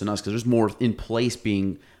way worse than us because there's more in place,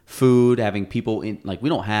 being food, having people in, like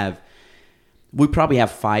we probably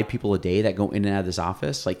have 5 people a day that go in and out of this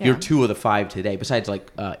office. Like you're 2 of the 5 today, besides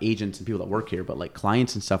like agents and people that work here, but like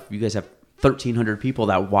clients and stuff, you guys have 1,300 people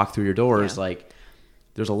that walk through your doors. Like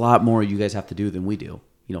there's a lot more you guys have to do than we do,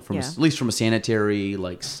 from at least from a sanitary,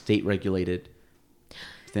 like state regulated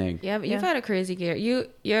thing. Yeah, but you've had a crazy year.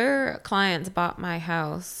 Your clients bought my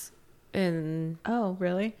house in... Oh,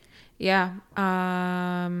 really? Yeah.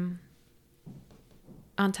 On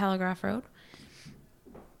Telegraph Road.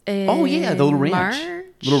 Oh, yeah, the little ranch. March?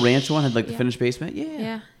 Little ranch one had like the finished basement. Yeah.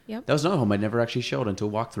 Yeah, yep. That was another home I never actually showed until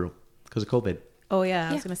walkthrough because of COVID. Oh, yeah,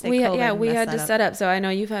 I was going to say we COVID had to set up. So I know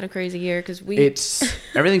you've had a crazy year because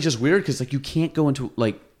everything's just weird because like you can't go into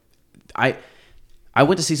like... I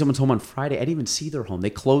went to see someone's home on Friday. I didn't even see their home. They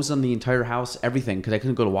closed on the entire house, everything, because I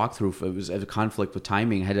couldn't go to walkthrough. It was a conflict with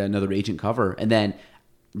timing. I had another agent cover. And then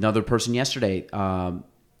another person yesterday, I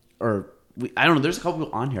don't know, there's a couple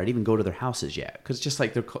people on here. I didn't even go to their houses yet because just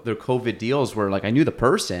like their COVID deals were like, I knew the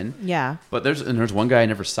person. Yeah. But there's one guy I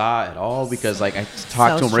never saw at all because like I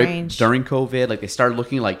talked to him right during COVID. Like they started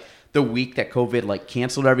looking like the week that COVID like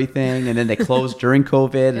canceled everything and then they closed during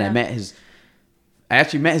COVID. And I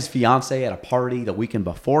actually met his fiance at a party the weekend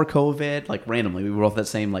before COVID, like randomly. We were both at the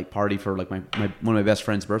same like party for like one of my best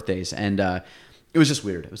friend's birthdays, and it was just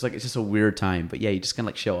weird. It was like it's just a weird time, but yeah, you just kind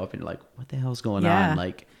of like show up and you're like, what the hell's going on?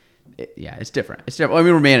 Like, it's different. It's different. I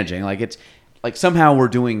mean, we're managing. Like it's like somehow we're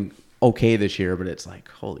doing okay this year, but it's like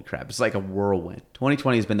holy crap, it's like a whirlwind.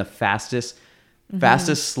 2020 has been the fastest,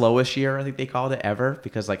 slowest year I think they called it ever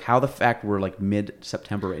because like how the fact we're like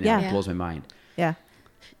mid-September right now blows my mind. Yeah.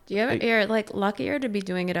 Do you ever, you're like luckier to be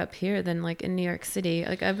doing it up here than like in New York City?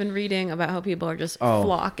 Like I've been reading about how people are just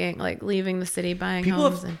flocking, like leaving the city, buying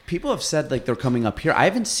homes. People have said like they're coming up here. I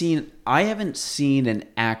haven't seen an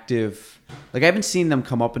active, like I haven't seen them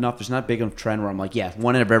come up enough. There's not a big enough trend where I'm like, yeah,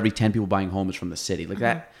 1 out of every 10 people buying home is from the city. Like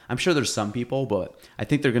that. I'm sure there's some people, but I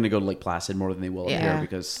think they're going to go to Lake Placid more than they will up here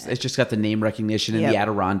because it's just got the name recognition and the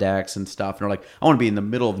Adirondacks and stuff. And they're like, I want to be in the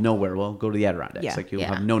middle of nowhere. Well, go to the Adirondacks. Yeah. Like you'll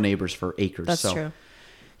have no neighbors for acres. That's true.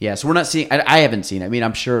 Yeah, so we're not seeing... I haven't seen it. I mean,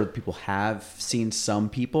 I'm sure people have seen some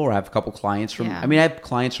people or I have a couple clients from... I mean, I have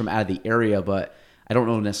clients from out of the area, but I don't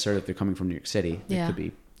know necessarily if they're coming from New York City. It could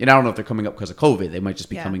be... And I don't know if they're coming up because of COVID. They might just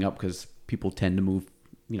be coming up because people tend to move,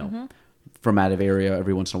 from out of area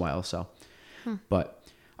every once in a while. So, But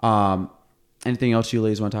anything else you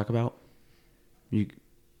ladies want to talk about?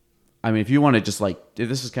 I mean, if you want to just like, if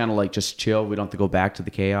this is kind of like just chill, we don't have to go back to the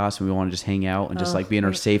chaos and we want to just hang out and just like be in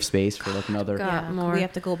our safe space for like another. We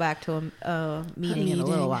have to go back to a meeting in a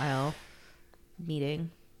little while.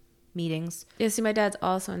 Meetings. Yeah, see, my dad's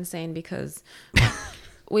also insane because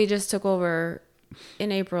we just took over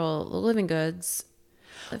in April the living goods.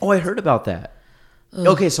 Oh, I heard about that. Ugh.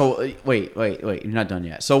 Okay, so wait, you're not done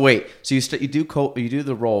yet. So wait, so you do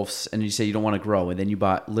the Rolfs and you say you don't want to grow, and then you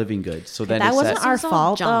bought living goods. So then that wasn't our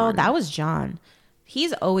fault though. That was John.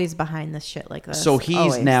 He's always behind this shit like this. So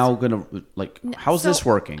he's now gonna like, how's this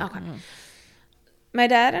working? Okay. My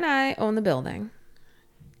dad and I own the building.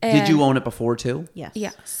 Did you own it before too? Yes.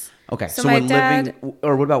 Yes. Okay, so when living,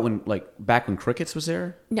 or what about when like back when Crickets was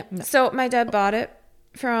there? No. So my dad bought it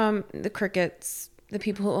from the Crickets. The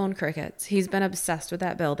people who own Crickets. He's been obsessed with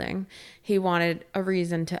that building. He wanted a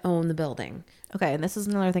reason to own the building. Okay, and this is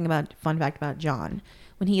another fun fact about John.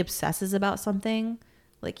 When he obsesses about something,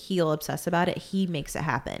 like he'll obsess about it, he makes it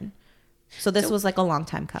happen. So this was like a long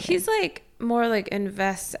time coming. He's like more like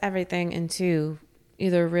invests everything into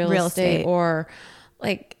either real estate or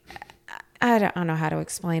like, I don't know how to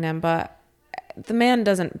explain him, but the man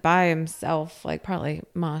doesn't buy himself like probably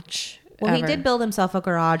much. Well, he did build himself a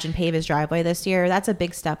garage and pave his driveway this year. That's a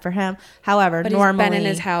big step for him. However, but normally... he's been in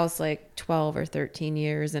his house like 12 or 13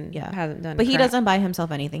 years and hasn't done But he doesn't buy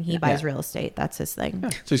himself anything. He buys real estate. That's his thing. Yeah.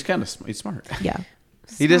 So he's kind of smart. Yeah.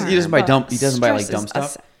 He doesn't buy dumb. He doesn't buy like dumb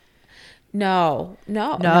stuff. No.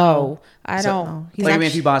 I don't. Like, I mean,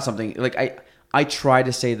 if you bought something like I try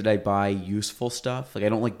to say that I buy useful stuff. Like I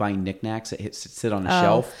don't like buying knickknacks that sit on a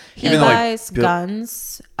shelf. He buys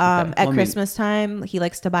guns at Christmas time. He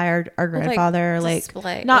likes to buy our grandfather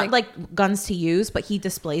display, not like guns to use, but he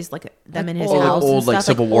displays like them in his old, house. Old and like stuff,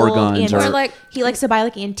 Civil War guns, or like he likes to buy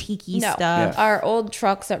like antique stuff. Yeah. Our old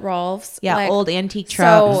trucks at Rolf's. Yeah, old antique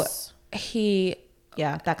trucks. So he.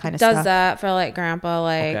 Yeah, that kind of does stuff. That for like grandpa,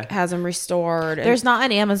 has them restored. There's not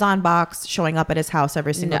an Amazon box showing up at his house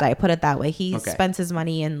every single day. Put it that way. He spends his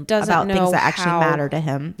money about things that actually matter to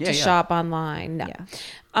him. To shop online. No.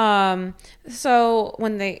 Yeah. So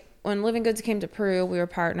when Living Goods came to Peru, we were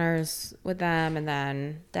partners with them, and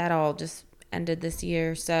then that all just ended this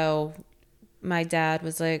year. So my dad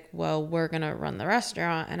was like, "Well, we're gonna run the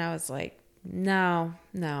restaurant," and I was like, "No."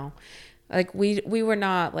 Like we were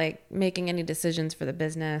not like making any decisions for the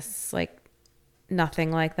business, like nothing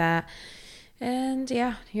like that. And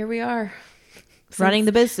here we are. Running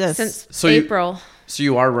the business. Since April. So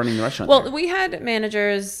you are running the restaurant? Well, there. We had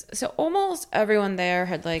managers. So almost everyone there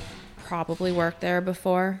had like probably worked there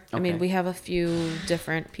before. Okay. I mean, we have a few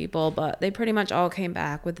different people, but they pretty much all came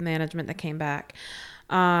back with the management that came back.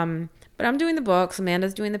 But I'm doing the books.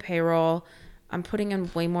 Amanda's doing the payroll. I'm putting in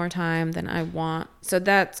way more time than I want. So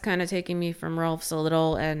that's kind of taking me from Rolf's a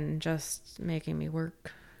little and just making me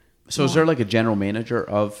work. So is there like a general manager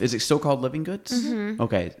is it still called Living Goods? Mm-hmm.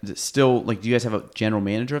 Okay. Is it still like, do you guys have a general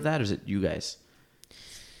manager of that or is it you guys?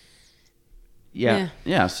 Yeah.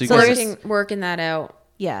 So you guys working that out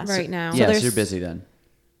right now. Yeah, so you're busy then.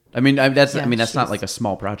 I mean, that's not like a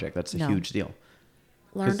small project. That's a huge deal.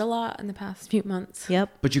 Learned a lot in the past few months.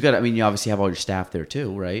 Yep. But you obviously have all your staff there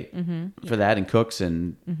too, right? Mm-hmm. For that, and cooks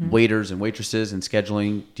and waiters and waitresses and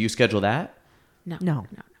scheduling. Do you schedule that? No.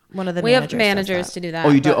 One of the we have managers to do that. Oh,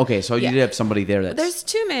 you do? Okay, so you did have somebody there. There's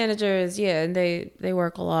 2 managers, and they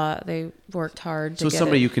work a lot. They worked hard. So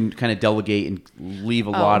somebody you can kind of delegate and leave a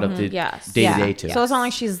lot of the day-to-day to. So it's not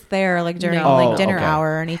like she's there like during dinner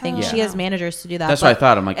hour or anything. She has managers to do that. That's what I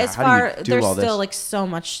thought. I'm like, how do you do all this? There's still like so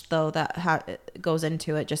much though that goes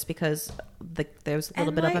into it just because there's a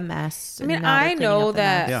little bit of a mess. I mean, I know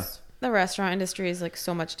that the restaurant industry is like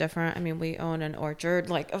so much different. I mean, we own an orchard,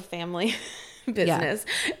 like a family business,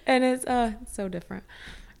 and it's so different.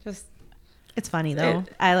 It's funny though.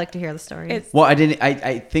 I like to hear the story. Well,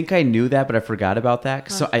 I think I knew that, but I forgot about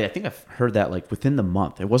that. So I think I've heard that like within the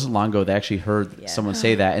month. It wasn't long ago they actually heard someone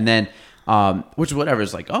say that, and then which whatever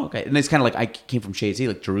is like, oh, okay. And it's kind of like I came from Shades.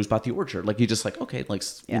 Like Drew's bought the orchard. Like you just like, okay, like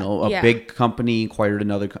a big company acquired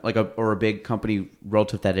another or a big company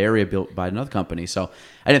relative to that area built by another company. So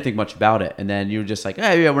I didn't think much about it. And then you were just like,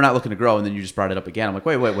 hey, we're not looking to grow. And then you just brought it up again. I'm like,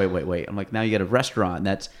 wait. I'm like, now you got a restaurant. And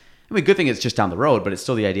that's, I mean, good thing it's just down the road, but it's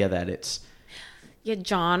still the idea that it's. Yeah,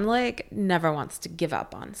 John like never wants to give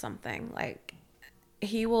up on something. Like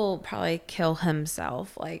he will probably kill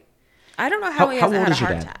himself. Like I don't know how he hasn't had a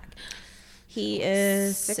heart attack. He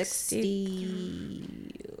is 60.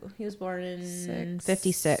 He was born in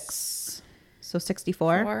 56. So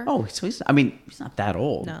 64. Oh, so he's not that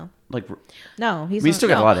old. No. He's still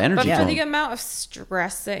got a lot of energy. But for the amount of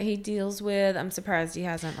stress that he deals with, I'm surprised he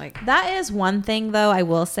hasn't That is one thing though, I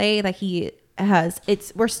will say that he has.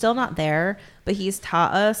 We're still not there, but he's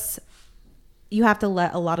taught us you have to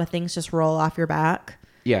let a lot of things just roll off your back.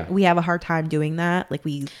 Yeah. We have a hard time doing that.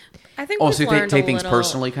 I think so you take things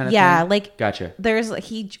personally kind of thing? Yeah, gotcha.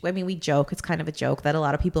 We joke, it's kind of a joke that a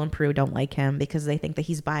lot of people in Peru don't like him because they think that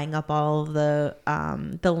he's buying up all of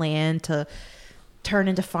the land to turn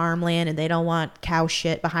into farmland and they don't want cow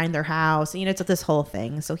shit behind their house. It's this whole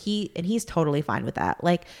thing. So he's totally fine with that.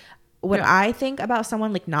 When I think about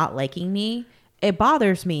someone not liking me, it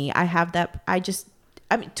bothers me. I have that.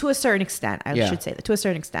 To a certain extent, I should say that to a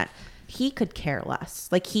certain extent, he could care less.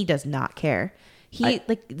 He does not care.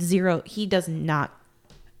 Zero. He does not.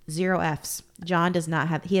 0 Fs. John does not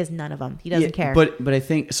have. He has none of them. He doesn't care. But I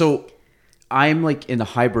think so. I'm in the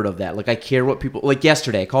hybrid of that. I care what people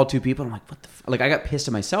yesterday. I called 2 people. And I'm like, what the? I got pissed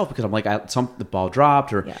at myself because I'm the ball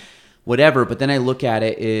dropped or whatever. But then I look at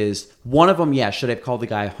it is one of them. Should I have called the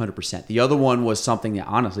guy 100%? The other one was something that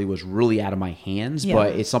honestly was really out of my hands. Yeah.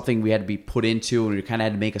 But it's something we had to be put into, and we kind of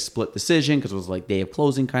had to make a split decision because it was day of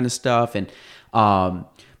closing kind of stuff. And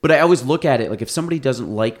but I always look at it if somebody doesn't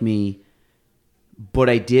like me. But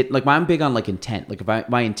I did I'm big on intent. If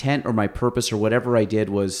my intent or my purpose or whatever I did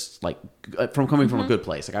was from coming from a good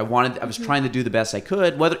place. I was trying to do the best I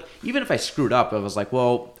could. Even if I screwed up, I was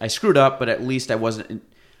well, I screwed up, but at least I wasn't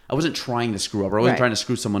trying to screw up. Or I wasn't trying to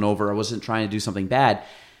screw someone over. I wasn't trying to do something bad.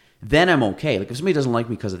 Then I'm okay. If somebody doesn't like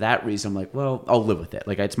me because of that reason, I'm well, I'll live with it.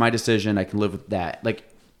 It's my decision. I can live with that.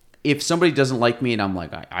 if somebody doesn't like me and I'm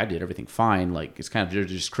like, I did everything fine, like it's kind of they're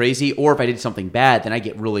just crazy. Or if I did something bad, then I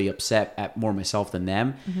get really upset at more myself than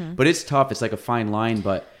them. But it's tough. It's like a fine line.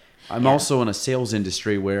 But I'm also in a sales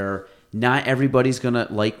industry where not everybody's going to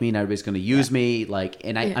like me. Not everybody's going to use me. Like,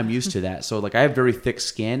 and I'm used to that. So like I have very thick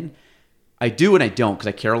skin. I do and I don't because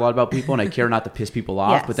I care a lot about people and I care not to piss people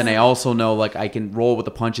off. Yes. But then I also know like I can roll with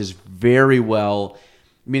the punches very well.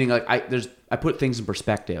 Meaning like I put things in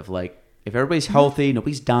perspective. Like if everybody's healthy,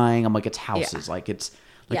 nobody's dying. I'm like, it's houses. Like it's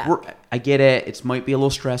like I get it. It might be a little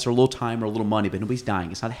stress or a little time or a little money, but nobody's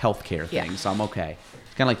dying. It's not a healthcare thing. So I'm okay.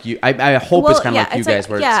 It's kind of like you. I hope it's kind of like you guys.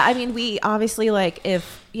 Where I mean, we obviously like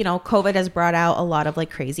if COVID has brought out a lot of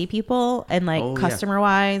like crazy people and like customer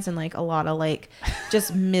wise and like a lot of like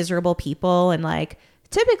just miserable people and like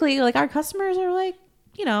typically like our customers are like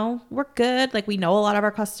we're good. Like we know a lot of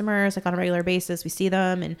our customers like on a regular basis. We see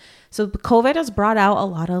them, and so COVID has brought out a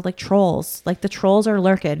lot of like trolls. Like the trolls are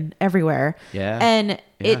lurking everywhere. Yeah, and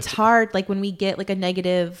it's hard. Like when we get like a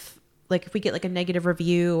negative. Like if we get like a negative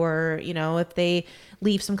review or, if they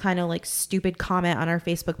leave some kind of like stupid comment on our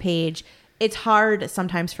Facebook page, it's hard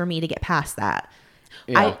sometimes for me to get past that.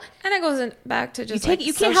 Yeah. And it goes back to just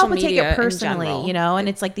you can't help but take it personally, and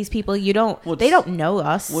it's like these people they don't know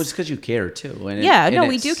us. Well, it's because you care too. And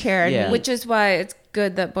we do care. Yeah. Which is why it's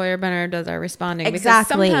good that Boyer Benner does our responding.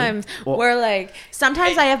 Exactly. Because sometimes we're like...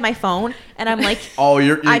 Sometimes I have my phone and I'm like... Oh,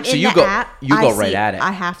 you go right at it.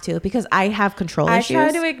 I have to because I have control issues. I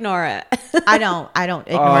try to ignore it. I don't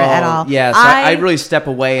ignore it at all. Yeah, so I really step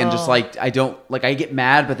away and just like, I don't... Like I get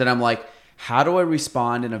mad, but then I'm like, how do I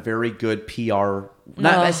respond in a very good PR...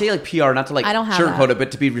 I say like PR, not to like sugarcoat it,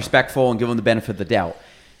 but to be respectful and give them the benefit of the doubt.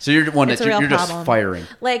 So you're the one that you're just firing.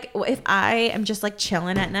 Like if I am just like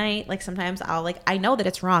chilling at night, like sometimes I'll like, I know that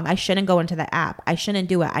it's wrong. I shouldn't go into the app. I shouldn't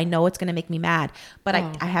do it. I know it's going to make me mad, but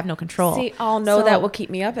I have no control. See, I'll know that will keep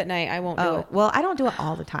me up at night. I won't do it. Well, I don't do it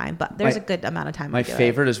all the time, but there's a good amount of time. My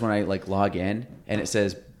favorite is when I like log in and it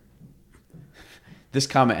says, this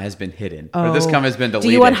comment has been hidden or this comment has been deleted.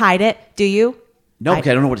 Do you unhide it? Do you? No, because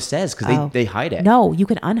I don't know what it says because they hide it. No, you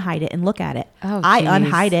can unhide it and look at it. I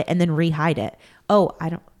unhide it and then rehide it.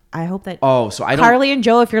 I hope that. So I don't. Carly and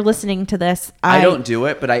Joe, if you're listening to this, I don't do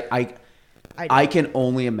it, but I can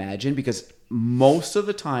only imagine because most of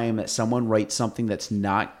the time that someone writes something that's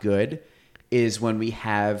not good is when we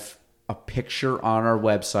have a picture on our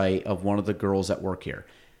website of one of the girls that work here.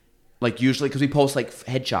 Like usually because we post like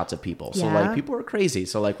headshots of people. So like people are crazy.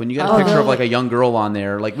 So like when you get a picture of like a young girl on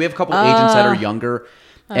there, like we have a couple of agents that are younger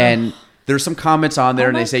and there's some comments on there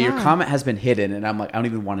and they say your comment has been hidden. And I'm like, I don't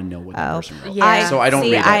even want to know what the person wrote. Yeah. So I don't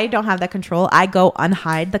read it. I don't have that control. I go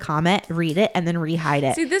unhide the comment, read it, and then rehide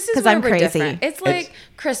it. See, this is where we're different. It's like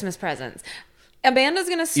Christmas presents. Amanda's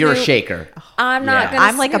gonna snoop. You're a shaker. I'm not gonna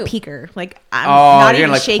I'm like snoop. a peeker. Like I'm not even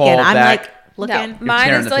like shaking. I'm back. like looking. No,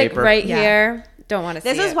 mine is like right here. Don't want to see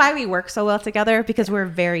it. This is why we work so well together because we're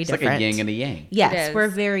very different. It's like a yin and a yang. Yes, we're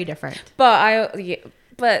very different. But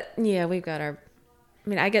we've got our. I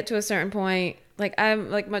mean, I get to a certain point. Like I'm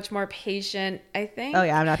like much more patient. I think. Oh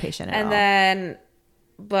yeah, I'm not patient at all. And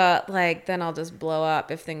then I'll just blow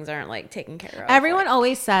up if things aren't like taken care of. Everyone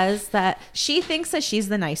always says that she thinks that she's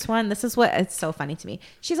the nice one. This is what it's so funny to me.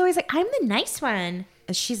 She's always like, I'm the nice one.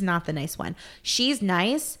 And she's not the nice one. She's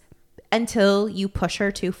nice until you push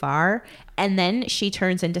her too far, and then she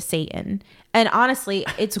turns into Satan. And honestly,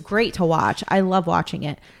 it's great to watch. I love watching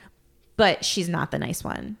it. But she's not the nice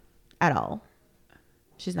one at all.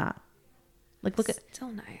 She's not. Like, look at still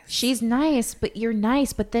nice. She's nice, but you're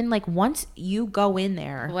nice. But then, like, once you go in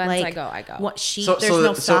there, I go. There's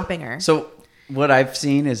no stopping her. So what I've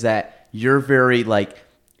seen is that you're very like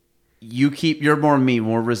you're more me,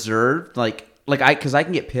 more reserved. Because I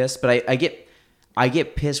can get pissed, but I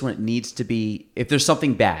get pissed when it needs to be. If there's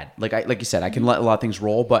something bad, like you said, I can let a lot of things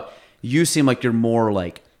roll. But you seem like you're more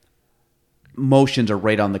like emotions are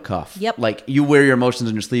right on the cuff. Yep. Like you wear your emotions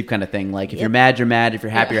on your sleeve kind of thing. Like if you're mad, you're mad. If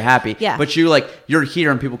you're happy, you're happy. Yeah. But you're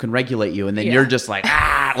here and people can regulate you. And then you're just like,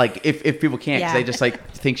 like if people can't, cause they just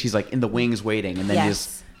like think she's like in the wings waiting. And then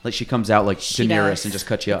just like she comes out like Daenerys and just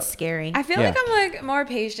cuts you up. It's scary. I feel like I'm like more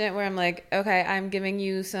patient where I'm like, okay, I'm giving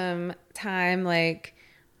you some time. Like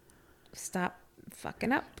stop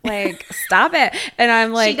fucking up, like stop it. And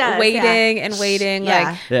I'm like waiting and waiting.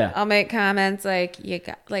 Like I'll make comments like let's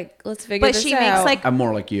figure this out. But she makes like I'm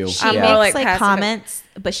more like you. She makes like comments,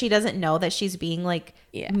 but she doesn't know that she's being like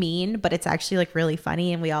mean, but it's actually like really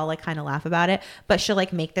funny and we all like kind of laugh about it. But she'll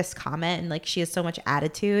like make this comment and like she has so much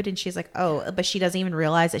attitude and she's like, oh, but she doesn't even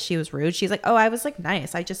realize that she was rude. She's like, oh, I was like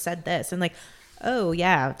nice, I just said this. And like, oh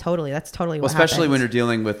yeah, totally, that's totally what especially happens. when you're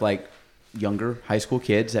dealing with like younger high school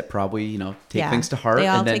kids that probably, you know, take Yeah. things to heart. They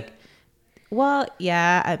all And then take. Well,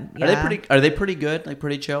 yeah. are they pretty good? Like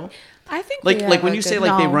pretty chill? I think Like we like have when a you good- say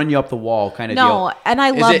like they No. run you up the wall kind of No, deal. and I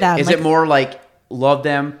love them. Is Like- it more like love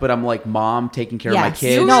them, but I'm like mom taking care of my Yes.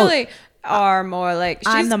 kids? No. usually are more like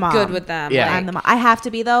she's I'm the mom. good with them. Yeah. like- I'm the mom. I have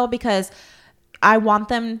to be though because I want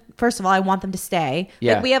them. First of all, I want them to stay.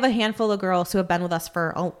 Yeah. Like we have a handful of girls who have been with us for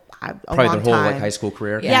a Probably long their whole time. like high school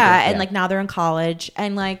career. Yeah, and like now they're in college,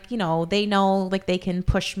 and like they know like they can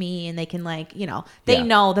push me, and they can like they Yeah.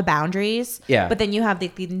 know the boundaries. Yeah. But then you have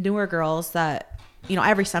the newer girls that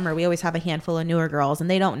every summer we always have a handful of newer girls, and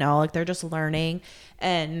they don't know, like they're just learning,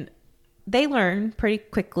 and they learn pretty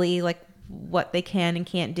quickly like what they can and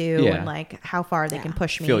can't do, Yeah. and like how far they can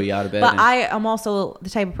push me. Feel you out a bit But and- I am also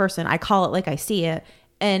the type of person, I call it like I see it,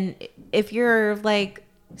 and if you're like.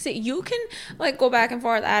 See, you can like go back and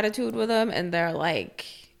forth attitude with them, and they're like,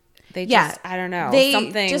 they just, Yeah, I don't know, They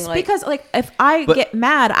something just like, because like if I But- get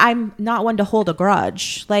mad, I'm not one to hold a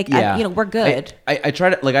grudge. Like we're good. I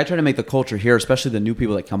try to make the culture here, especially the new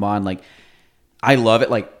people that come on. Like, I love it.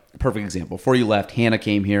 Like, perfect example. Before you left, Hannah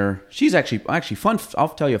came here. She's actually fun. I'll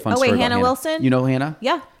tell you a fun Oh, wait, story. Hannah about Wilson? You know Hannah?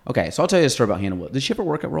 Yeah. Okay, so I'll tell you a story about Hannah Wilson. Did she ever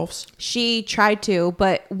work at Rolf's? She tried to,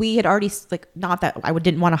 but we had already like not that I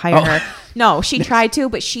didn't want to hire her. No, she tried to,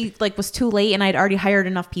 but she like was too late, and I'd already hired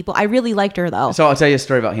enough people. I really liked her though. So I'll tell you a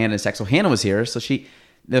story about Hannah in a sec. So Hannah was here. So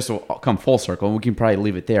this will come full circle, and we can probably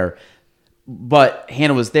leave it there. But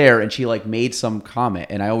Hannah was there, and she like made some comment,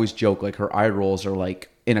 and I always joke like her eye rolls are like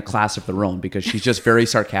in a class of their own because she's just very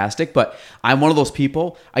sarcastic. But I'm one of those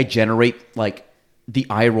people. I generate like the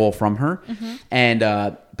eye roll from her,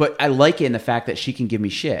 and but I like it in the fact that she can give me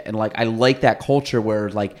shit, and like I like that culture where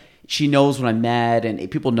like she knows when I'm mad, and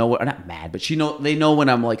people know what, not mad, but they know when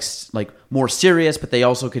I'm like more serious, but they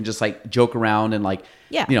also can just like joke around and like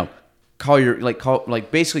call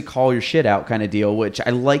your shit out kind of deal, which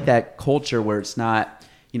I like that culture where it's not,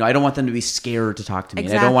 I don't want them to be scared to talk to me.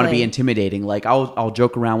 And I don't want to be intimidating. Like I'll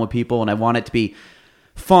joke around with people, and I want it to be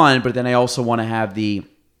fun, but then I also want to have the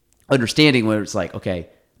understanding where it's like, okay,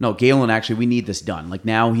 no, Galen, actually, we need this done. Like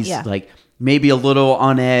now he's like maybe a little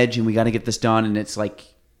on edge, and we got to get this done. And it's like,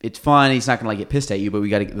 it's fun. He's not going to like get pissed at you, but we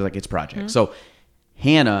got to like, it's project. So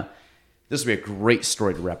Hannah, this would be a great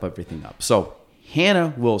story to wrap everything up. So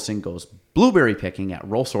Hannah Wilson goes blueberry picking at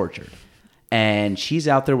Rolf's Orchard, and she's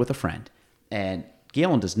out there with a friend, and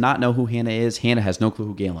Galen does not know who Hannah is. Hannah has no clue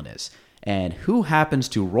who Galen is. And who happens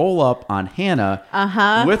to roll up on Hannah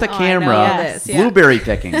with a camera, blueberry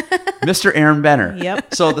picking? Mr. Aaron Benner.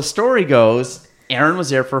 Yep. So the story goes, Aaron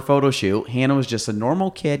was there for a photo shoot. Hannah was just a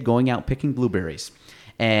normal kid going out picking blueberries.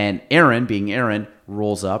 And Aaron, being Aaron,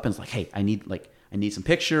 rolls up and is like, hey, I need some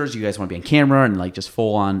pictures. You guys want to be on camera? And like just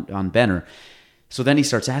full on Benner. So then he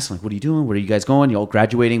starts asking, like, what are you doing? Where are you guys going? You all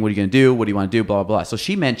graduating? What are you going to do? What do you want to do? Blah, blah, blah. So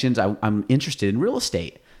she mentions, I'm interested in real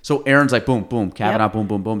estate. So Aaron's like, boom, boom, Kavanaugh, boom,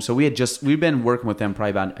 boom, boom. So we've been working with them probably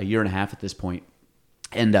about a year and a half at this point.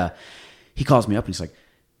 And he calls me up and he's like,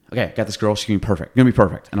 okay, I got this girl. She's going to be perfect. Going to be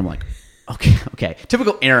perfect. And I'm like, okay.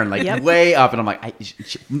 Typical Aaron, like way up. And I'm like,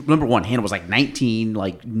 number one, Hannah was like 19,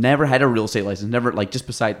 like never had a real estate license, never like just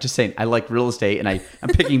saying I like real estate and I'm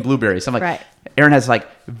picking blueberries. So I'm like, Aaron has like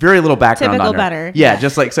very little background Typical on her. Benner. Yeah,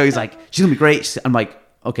 just like, so he's like, she's going to be great. I'm like,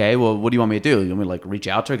 okay, well, what do you want me to do? You want me to like reach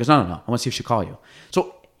out to her? He goes, no. I want to see if she'll call you.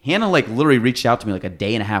 So Hannah like literally reached out to me like a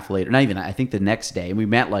day and a half later, not even, I think the next day, and we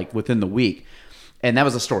met like within the week, and that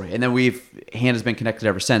was the story. And then Hannah's been connected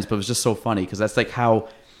ever since, but it was just so funny because that's like how,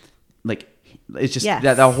 like, it's just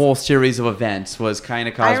that whole series of events was kind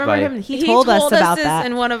of caused by. He told us about this that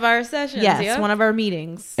in one of our sessions. Yes, one of our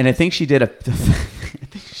meetings. And I think she did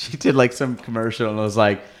she did like some commercial and it was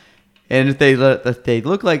like, and if they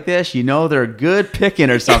look like this, they're good picking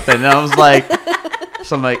or something. And I was like.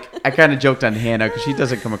 So I'm like, I kind of joked on Hannah because she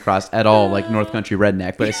doesn't come across at all like North Country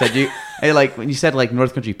redneck. But I said, like when you said like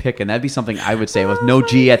North Country picking, that'd be something I would say with no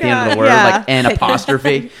G at the end of the word, like an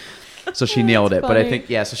apostrophe. So she nailed it. But I think,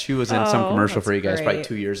 so she was in some commercial for you guys probably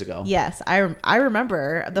 2 years ago. Yes, I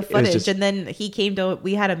remember the footage. And then he came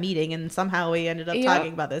we had a meeting and somehow we ended up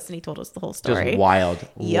talking about this and he told us the whole story. Just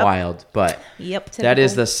wild. But that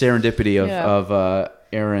is the serendipity of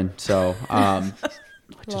Aaron. So,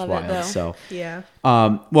 which is wild. So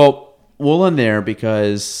well, we'll end there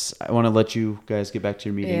because I want to let you guys get back to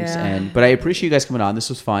your meetings. But I appreciate you guys coming on. This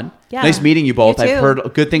was fun. Yeah. Nice meeting you both. I've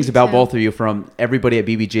heard good things about both of you from everybody at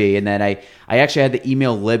BBG. And then I actually had to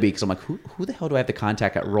email Libby because I'm like, who the hell do I have to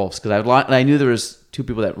contact at Rolf's? Because I knew there was two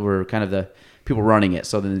people that were kind of the people running it.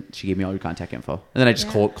 So then she gave me all your contact info, and then I just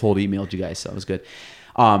cold emailed you guys. So it was good.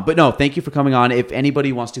 But no, thank you for coming on. If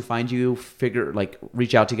anybody wants to find you,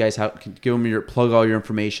 reach out to you guys. Give them plug all your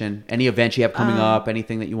information. Any events you have coming up,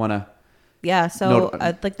 anything that you want to. Yeah, so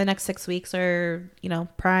like the next 6 weeks are,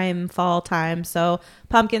 prime fall time. So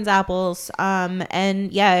pumpkins, apples.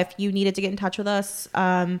 And yeah, if you needed to get in touch with us,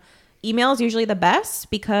 email is usually the best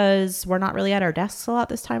because we're not really at our desks a lot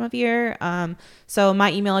this time of year. So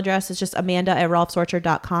my email address is just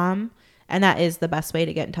amanda@rolfsorchard.com. And that is the best way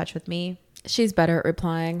to get in touch with me. She's better at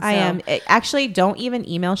replying. So. I am. Actually, don't even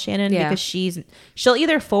email Shannon because she'll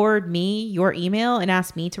either forward me your email and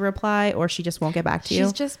ask me to reply, or she just won't get back to you.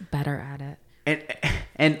 She's just better at it.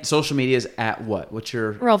 And social media is at what? What's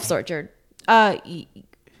your Rolf's Orchard?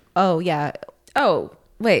 Oh yeah. Oh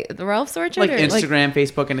wait, the Rolf's Orchard, like Instagram,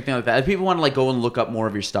 Facebook, anything like that. If people want to go and look up more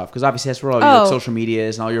of your stuff, because obviously that's where all your social media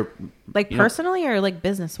is and all your personally or like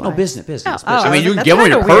business wise. Oh, business. Oh, I mean, you can that's give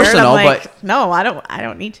them your kinda weird. personal, I'm like, but no, I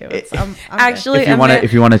don't need to. I'm actually,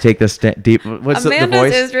 if you want to take this deep, what's the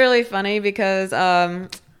voice? is really funny because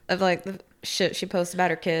of like the shit she posts about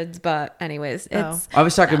her kids. But anyways, it's I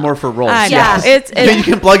was talking more for Rolf. Yeah, it's you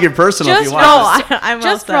can plug your personal if you want. I'm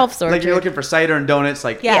just Rolf's Orchard. Like you're looking for cider and donuts,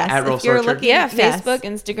 at Rolf's Orchard. Facebook,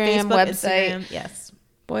 Instagram, website. Instagram, yes.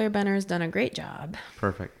 Boyer Benner's done a great job.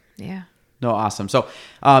 Perfect. Yeah. No, awesome. So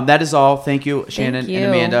that is all. Thank you, Shannon and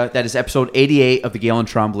Amanda. That is episode 88 of the Galen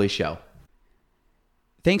Trombley Show.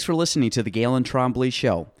 Thanks for listening to the Galen Trombley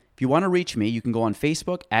Show. If you want to reach me, you can go on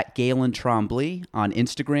Facebook at Galen Trombley, on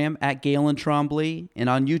Instagram at Galen Trombley, and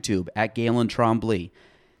on YouTube at Galen Trombley.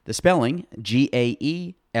 The spelling,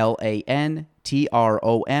 GaelanTrombley.